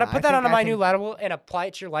 put that I on think- a I minute think- level and apply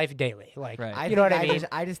it to your life daily. Like, Right. you know what I mean?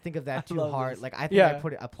 I just think of that too love hard. this. Like, I think Yeah. I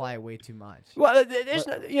apply it way too much. Well, there's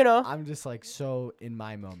I'm just like so in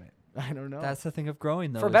my moment. I don't know. That's the thing of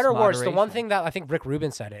growing, though. for is better or worse, the one moderation. thing that I think Rick Rubin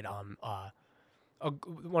said it.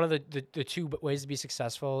 One of the two ways to be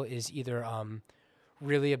successful is either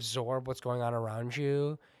really absorb what's going on around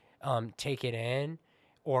you, take it in,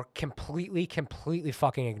 or completely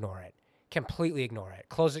fucking ignore it. completely ignore it,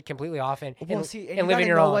 close it completely off, and Well, see, and and you live in gotta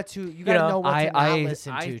your know own. what to you gotta know what to not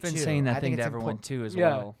listen to. I've been too. saying I that think thing to it's everyone impor- too as Yeah.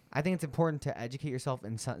 well. I think it's important to educate yourself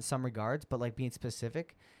in some regards, but like being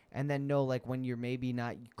specific, and then know like when you're maybe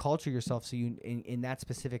not culture yourself, so you in that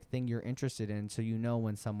specific thing you're interested in, so you know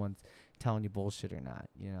when someone's telling you bullshit or not.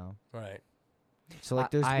 You know. Right. So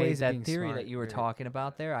like there's ways that of being theory smart, that you were very- talking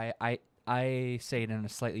about there. I say it in a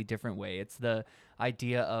slightly different way. It's the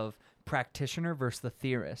idea of practitioner versus the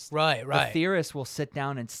theorist. Right. Right. The theorist will sit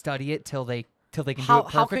down and study it till they can do it How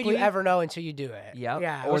perfectly. could you ever know until you do it? Yep.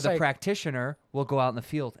 Yeah. Or it's the like, practitioner will go out in the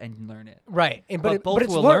field and learn it. Right. And, But both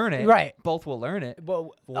it's will learn it. Right. Both will learn it.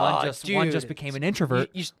 Well, One just dude, became an introvert.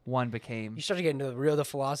 You One became. start to get into the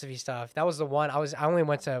philosophy stuff. That was the one I went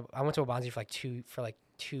to Abanzi for like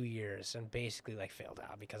 2 years and basically like failed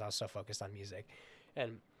out because I was so focused on music,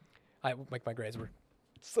 and my grades were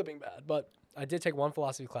slipping bad. But I did take one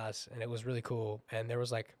philosophy class and it was really cool. And there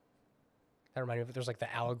was like, that reminded me of, there's like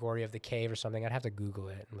the allegory of the cave or something. I'd have to Google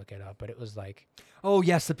it and look it up, but it was like, Oh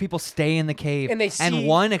yes, the people stay in the cave, And they see-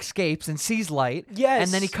 one escapes and sees light. Yes.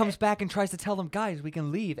 and then he comes back and tries to tell them, guys, we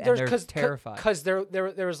can leave, and they're terrified. Because there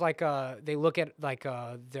was like they look at like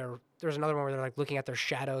there's another one where they're like looking at their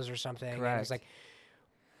shadows or something. And it Correct. was like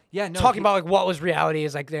Yeah, no, talking about like what was reality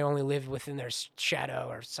is like they only lived within their shadow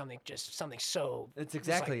or something, just something so. That's it's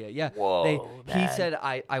exactly like, it. Yeah. Whoa, He man. said,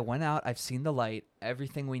 I went out, I've seen the light,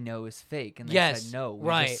 everything we know is fake. And they Yes, said, no, we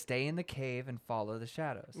right. just stay in the cave and follow the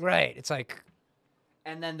shadows. Right. It's like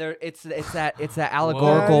And then it's that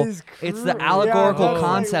allegorical it's the allegorical that's, like,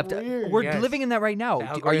 concept. weird. We're Yes. living in that right now. The Are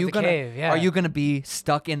allegory you of the gonna cave, yeah. are you gonna be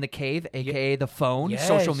stuck in the cave, aka the phone,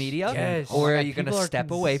 social Yes, media, yes. or Oh my are God, you gonna people are step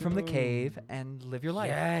away from the consuming. cave and live your life?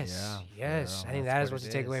 yes, Yeah, yes. yeah, I think that's that is what what to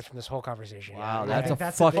it take away is. from this whole conversation. Wow, yeah. that's yeah. a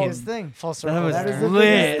that's fucking- the biggest thing. full circle. That was That is the lit.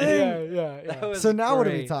 biggest thing. Yeah. That was So now what do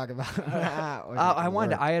we great. talk about?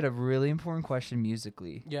 I had a really important question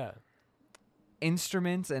musically. Yeah.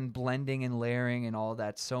 Instruments and blending and layering and all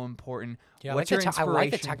that's so important. Yeah, What's I your like I like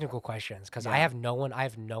the inspiration? technical questions because Yeah. I have no one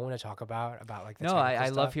to talk about like the No, technical I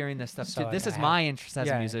stuff. love hearing this stuff So, too. This I is have- my interest as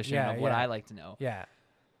yeah, a musician yeah, of what yeah. I like to know. Yeah.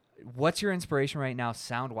 What's your inspiration right now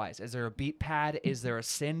sound wise? Is there a beat pad? Is there a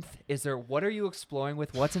synth? What are you exploring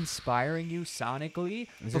with? What's inspiring you sonically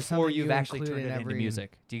Is there before something you've you actually include turned in it into every-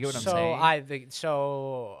 music? Do you get what I'm So saying?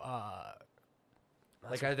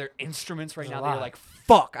 Like, are there instruments right There's a now that you're lot. like,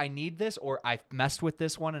 fuck, I need this, or I've messed with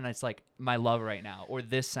this one and it's like my love right now, or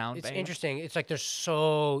this sound it's bang? interesting. It's like there's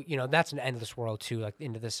that's an endless world too, like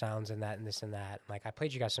into the sounds and that and this and that. Like I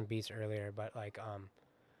played you guys some beats earlier, but like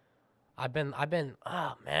I've been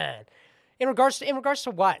oh man. In regards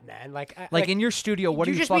to what, man? Like in your studio, what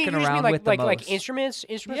are you just mean- fucking just mean around like, with the most? like instruments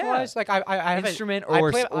Yeah. wise? Like I have Instrument I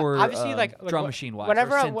or play, or obviously like drum wh- machine wise,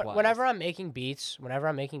 whenever or I, synth wise. whenever I'm making beats,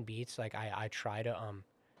 like I try to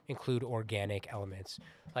include organic elements.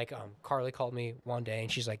 Like Carly called me one day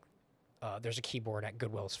and she's like, "There's a keyboard at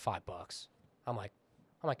Goodwill. It's $5." I'm like,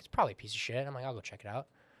 it's probably a piece of shit. I'm like, I'll go check it out.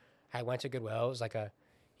 I went to Goodwill. It was like a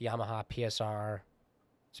Yamaha PSR.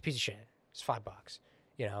 It's a piece of shit. It's $5.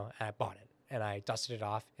 You know, and I bought it and I dusted it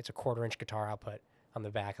off. It's a 1/4-inch guitar output on the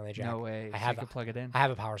back on the jack. No way. I So have you could plug it in. I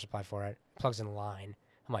have a power supply for it. Plugs in line.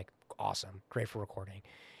 I'm like, awesome, great for recording.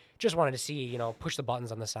 Just wanted to see, push the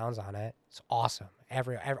buttons on the sounds on it. It's awesome. There's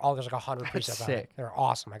like 100 That's presets on it. sick. They're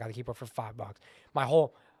awesome. I got the keyboard for $5.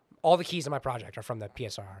 All the keys in my project are from the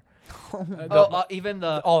PSR. Even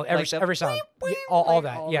the Every sound, yeah, all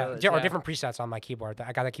that, all yeah. those, There are yeah. different presets on my keyboard.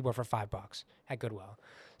 I got that keyboard for $5 at Goodwill.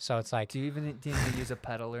 So it's like, Do you didn't even use a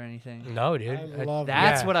pedal or anything? no, dude. I love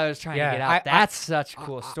That's Yeah. what I was trying Yeah, to get at. I- That's such a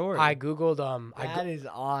cool story. I googled That is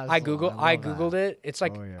awesome. I love googled that. it. It's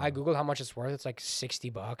like Oh, yeah. I googled how much it's worth. It's like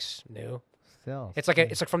 $60 new. Still, It's like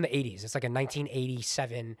from the 80s. It's like a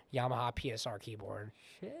 1987 Yamaha PSR keyboard.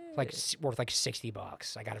 Like worth like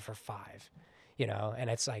 $60. I got it for $5. And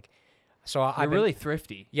it's like, so You're I've been, really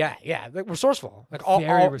thrifty. yeah, like resourceful. Like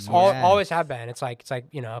Very resourceful. always have been. It's like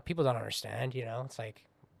people don't understand. It's like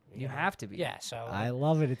You have to be. yeah. So I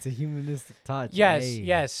love it. It's a humanistic touch. yes, Hey.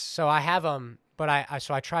 yes. So I have but I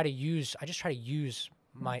try to use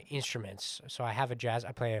my instruments. So I have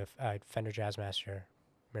I play a Fender Jazzmaster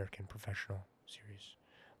American Professional Series,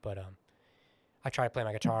 but I try to play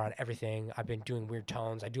my guitar on everything. I've been doing weird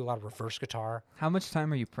tones. I do a lot of reverse guitar. How much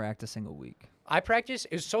time are you practicing a week? I practice.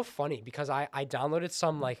 It was so funny because I downloaded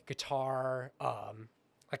some like guitar,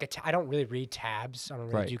 I don't really read tabs. I don't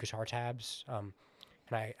really Right. do guitar tabs. And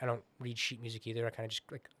I don't read sheet music either. I kind of just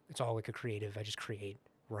like, it's all like a creative. I just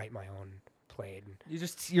write my own played.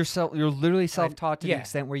 You're literally self-taught to yeah. the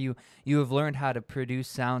extent where you have learned how to produce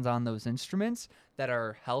sounds on those instruments that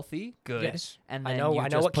are healthy, good, Yes. and then I know you I know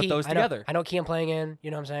just what put key those I know, together. I know what key I'm playing in.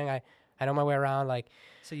 You know what I'm saying? I I know my way around. Like,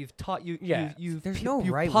 So you've taught you. Yeah. You've There's no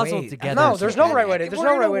you've right puzzled way. together. no, there's no something. right way to. There's We're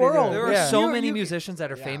no in right a way to do world. it. There are Yeah. so You- many you- musicians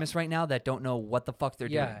that are Yeah. famous right now that don't know what the fuck they're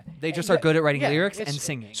Yeah. doing. They just Yeah. are good at writing Yeah, lyrics and it's-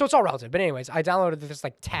 singing. So it's all relative. But anyways, I downloaded this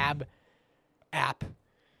like Tab app,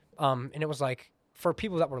 and it was like for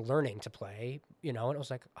people that were learning to play, and it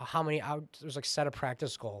was like how many hours. There was like set a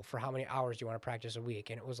practice goal for how many hours do you want to practice a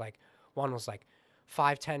week, and it was like one was like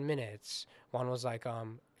 5-10 minutes, one was like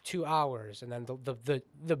 2 hours, and then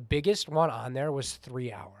the biggest one on there was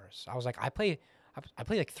 3 hours. I was like, I play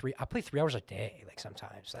like 3 hours a day, like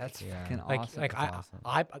sometimes. Like, That's Yeah. fucking like awesome. like That's awesome.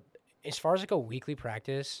 I as far as like a weekly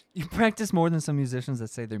practice, You practice more than some musicians that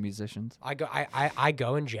say they're musicians. I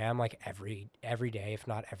go and jam like every day, if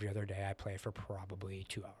not every other day. I play for probably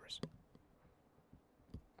 2 hours,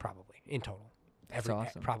 probably in total. That's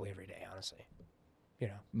awesome. Probably every day, honestly.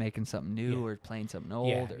 Making something new Yeah. or playing something old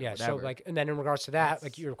Yeah, or yeah. whatever. So like, and then in regards to that,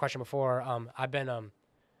 like your question before, I've been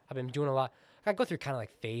doing a lot. I go through kind of like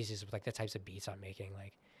phases with like the types of beats I'm making.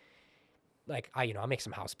 Like I make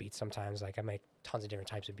some house beats sometimes. Like I make tons of different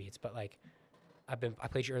types of beats, but like I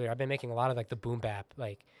played you earlier. I've been making a lot of like the boom bap,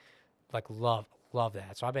 like love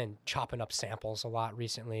that. So I've been chopping up samples a lot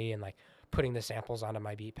recently and like putting the samples onto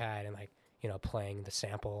my beat pad and like playing the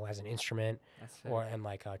sample as an instrument, That's sick. and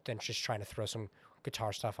then just trying to throw some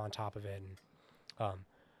guitar stuff on top of it. And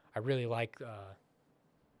I really like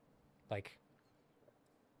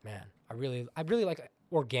man, I really like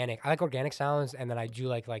organic. I like organic sounds, and then I do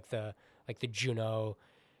like the Juno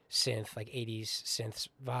synth, like 80s synths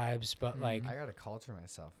vibes, but like I gotta culture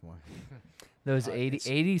myself more. Those it's-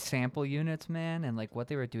 80 sample units, man, and like what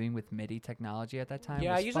they were doing with MIDI technology at that time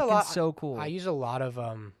Yeah, I was use a fucking lot- so cool. I use a lot of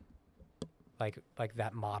like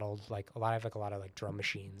that modeled, like a lot of drum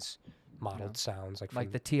machines modeled sounds like like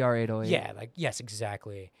from- the TR-808. yeah, like yes,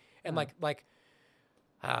 exactly. And like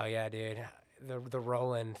oh yeah, dude. The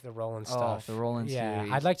Roland stuff. the Roland yeah,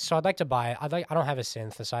 series. I'd like to buy. I don't have a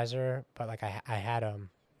synthesizer, but like I had Are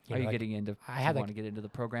you like, getting into? I had, want like- to get into the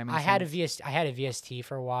programming? I had a scene? VST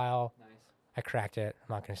for a while. Nice. I cracked it.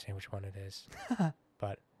 I'm not gonna say which one it is,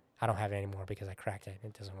 but I don't have it anymore because I cracked it.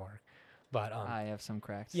 It doesn't work. But I have some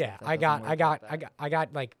cracks. yeah, that I doesn't got work like that. I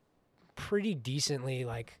got like pretty decently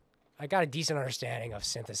like I got a decent understanding of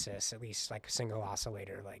synthesis, at least like single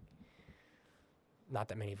oscillator, like not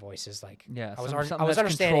that many voices. Like Yeah, I was something I was that's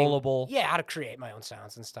understanding controllable. yeah, how to create my own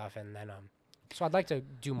sounds and stuff, and then so I'd like to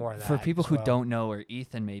do more of that. For people as who well. don't know, or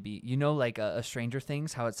Ethan maybe, like a Stranger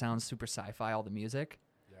Things, how it sounds super sci-fi, all the music.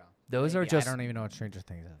 Yeah. Those are Maybe, just I don't even know what Stranger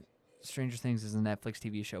Things is. Stranger Things is a Netflix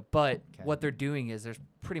TV show, but Okay. what they're doing is there's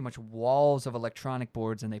pretty much walls of electronic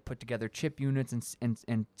boards, and they put together chip units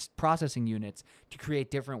and processing units to create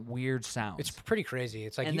different weird sounds. It's pretty crazy.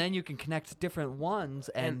 It's like and then you can connect different ones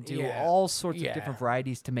and And- do yeah, all sorts of yeah. different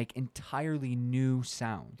varieties to make entirely new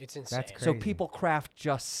sound. it's insane. That's So crazy. people craft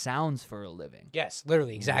just sounds for a living. Yes,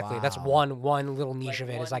 literally, exactly. That's Wow. one little niche Like of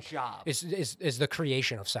it. Is one like job. is the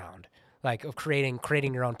creation of sound, like of creating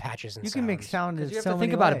your own patches and You can make sounds. sound in Because you have so to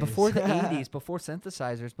think many about it. ways. Before the 80s, before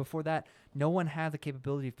synthesizers, before that, no one had the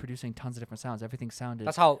capability of producing tons of different sounds. Everything sounded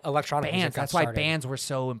That's how electronic music bands. got That's why started. bands were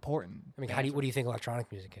so important. I mean, Bands what do you think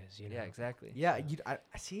electronic music is? You know? Yeah, exactly. Yeah, I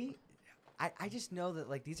see. I just know that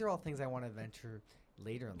like these are all things I want to venture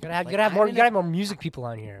later in You life. gotta have more. You gotta have more music people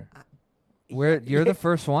on here. You're the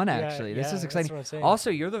first one, Yeah, actually. This yeah, is that's exciting. what I'm saying. Also,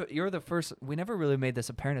 you're the first. We never really made this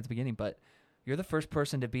apparent at the beginning, but you're the first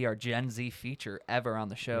person to be our Gen Z feature ever on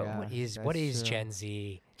the show. Yeah. What that's is true. Gen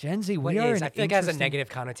Z? Gen Z, What we are. is? an I feel like it has a interesting- negative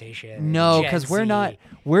connotation. No, Gen because we're Z. not.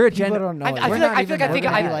 We're a Gen. People don't know. I it. feel We're like not I feel even- like I we're think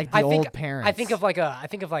gonna I be like the I think old parents. I think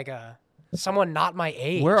of like a someone not my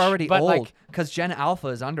age. We're already but old like, because Gen Alpha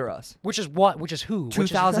is under us. which is what? Which is who? Which is-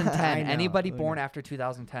 2010. I know. Anybody Who born knows? after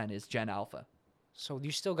 2010 is Gen Alpha. So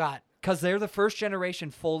you still got. Because they're the first generation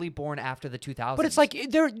fully born after the 2000s. But it's like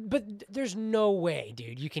there's no way,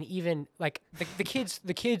 dude. You can even like the kids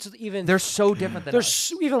even they're so different than they're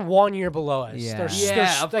us. even 1 year below us. Yeah.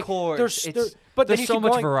 Yeah, of course. But then there's you so keep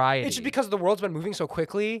much going, variety. It's just because the world's been moving so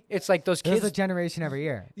quickly. It's like those There's kids. a generation every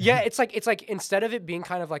year. Yeah, it's like instead of it being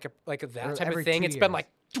kind of like that Or type every of thing, 2 it's been years.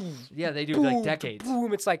 like Yeah, they do boom, like decades.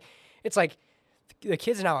 Boom. It's like the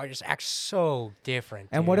kids now are just act so different.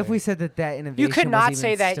 And what if dude. we said that innovation? You could was not even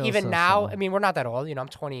say that still even so now. slow? I mean, we're not that old. I'm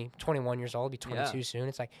 20, 21 years old. I'll be 22 Yeah. soon.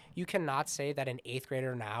 It's like you cannot say that an 8th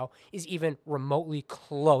grader now is even remotely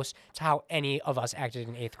close to how any of us acted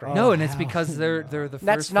in 8th grade. No, Oh, and it's hell because they're the That's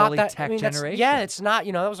first not fully that. tech I mean, generation. yeah, it's not.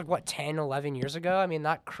 That was like what 10, 11 years ago. I mean,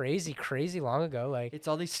 not crazy long ago. Like, It's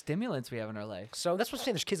all these stimulants we have in our life. so that's what I'm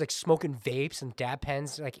saying. There's kids like smoking vapes and dab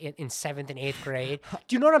pens like in 7th and 8th grade.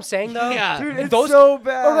 Do you know what I'm saying though? Yeah. Dude, And it's so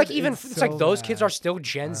bad. Or like even It's it's like so those kids bad. are still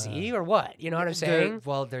Gen Z or what? You know what I'm saying?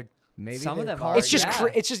 They're Maybe Some of their them cars- are, It's just, yeah.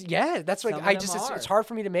 it's just, yeah. That's like Some of I them just, are. it's hard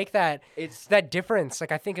for me to make that It's that difference.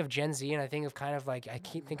 Like I think of Gen Z, and I think of kind of like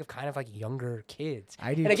think of kind of like younger kids.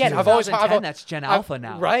 I do And again, too. I've always, 2010, that's Gen Alpha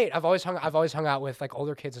now. Right. I've always hung out with like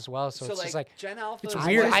older kids as well. So, it's just like Gen Alpha. it's is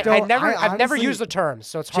weird. like- just I've don't- never honestly- used the term,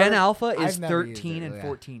 so it's hard. Gen Alpha is I've never used 13 it, and yeah.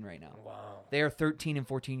 14 right now. Wow. They are 13 and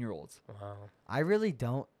 14-year-olds. Wow. I really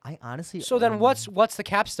don't. I honestly. So then, what's the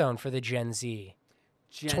capstone for the Gen Z?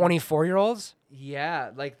 24-year-olds?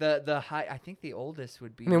 Yeah, like the high. I think the oldest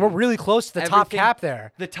would be. I mean, we're really close to the top Everything- cap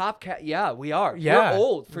there. the top cap. Yeah, we are. Yeah. We're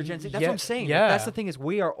old for Gen Z. That's Yeah, what I'm saying. yeah. That's the thing is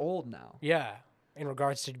we are old now. Yeah. In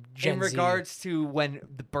regards to Gen In Z. regards to when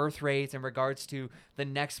the birth rates, in regards to the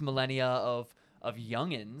next millennia of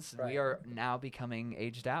youngins, Right. we are now becoming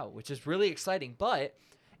aged out, which is really exciting. But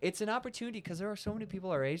it's an opportunity because there are so many people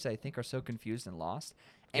our age that I think are so confused and lost.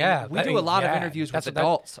 And Yeah, we that- do a lot of yeah, interviews with that's what that-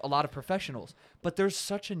 adults, a lot of professionals, but there's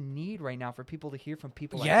such a need right now for people to hear from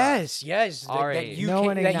people like us. Yes, Our that age. you No can,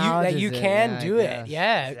 one that you acknowledges it, can yeah, I do it. guess.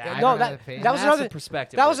 Yeah, Exactly. no, I that don't know. that was That's another the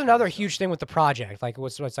perspective. that was right another there, huge thing with the project. Like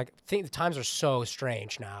it's like the times are so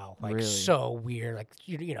strange now, like Really? so weird, like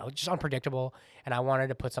you know, just unpredictable. And I wanted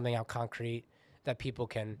to put something out concrete that people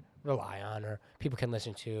can rely on or people can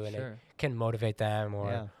listen to, and Sure. it can motivate them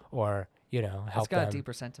or you know It's help got them. a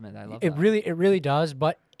deeper sentiment. I love It that. really does.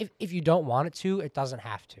 But if you don't want it to, it doesn't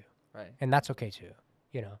have to, Right. and that's okay too.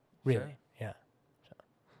 You know, really, Sure. yeah.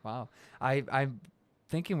 Wow. I'm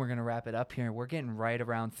thinking we're gonna wrap it up here. We're getting right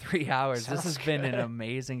around 3 hours. This has Sounds been an good.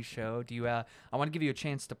 amazing show. Do you? I want to give you a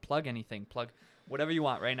chance to plug anything. Plug whatever you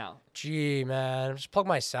want right now. Gee, man, just plug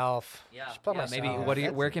myself. Yeah. Just plug Maybe. myself.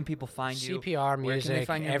 What? Where can people find you? CPR Where can they music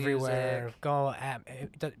find your everywhere. music? Go at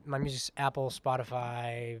my music's Apple,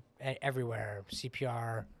 Spotify, everywhere.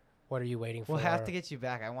 CPR. What are you waiting for? We'll have to get you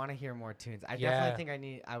back. I want to hear more tunes. I Yeah. definitely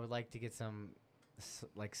think I would like to get some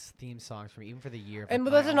theme songs from even for the year. And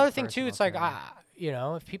but my that's own another thing too. personal It's like thing. you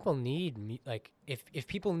know, if people need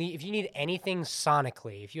if you need anything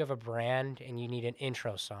sonically, if you have a brand and you need an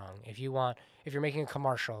intro song, if you're making a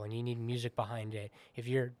commercial and you need music behind it, if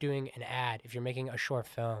you're doing an ad, if you're making a short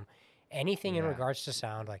film, anything in Yeah. regards to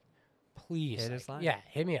sound, like please, Hit his line. yeah,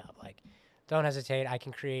 hit me up. Like, don't hesitate. I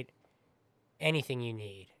can create anything you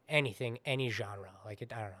need, anything, any genre. Like I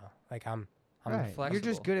don't know. Like I'm Right. You're flexible.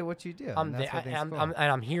 just good at what you do. I'm and there, that's what makes it cool. and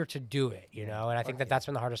I'm here to do it, you know. And I think Fuck that's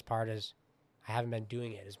been the hardest part is I haven't been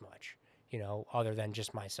doing it as much, you know, other than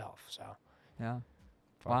just myself. So, Yeah.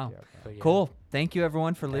 Fuck Wow. yeah, bro. but, yeah. Cool. Thank you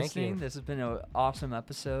everyone for Thank listening. you. This has been an awesome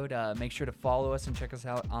episode. Make sure to follow us and check us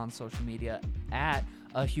out on social media at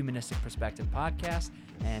A Humanistic Perspective Podcast.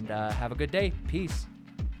 And have a good day. Peace.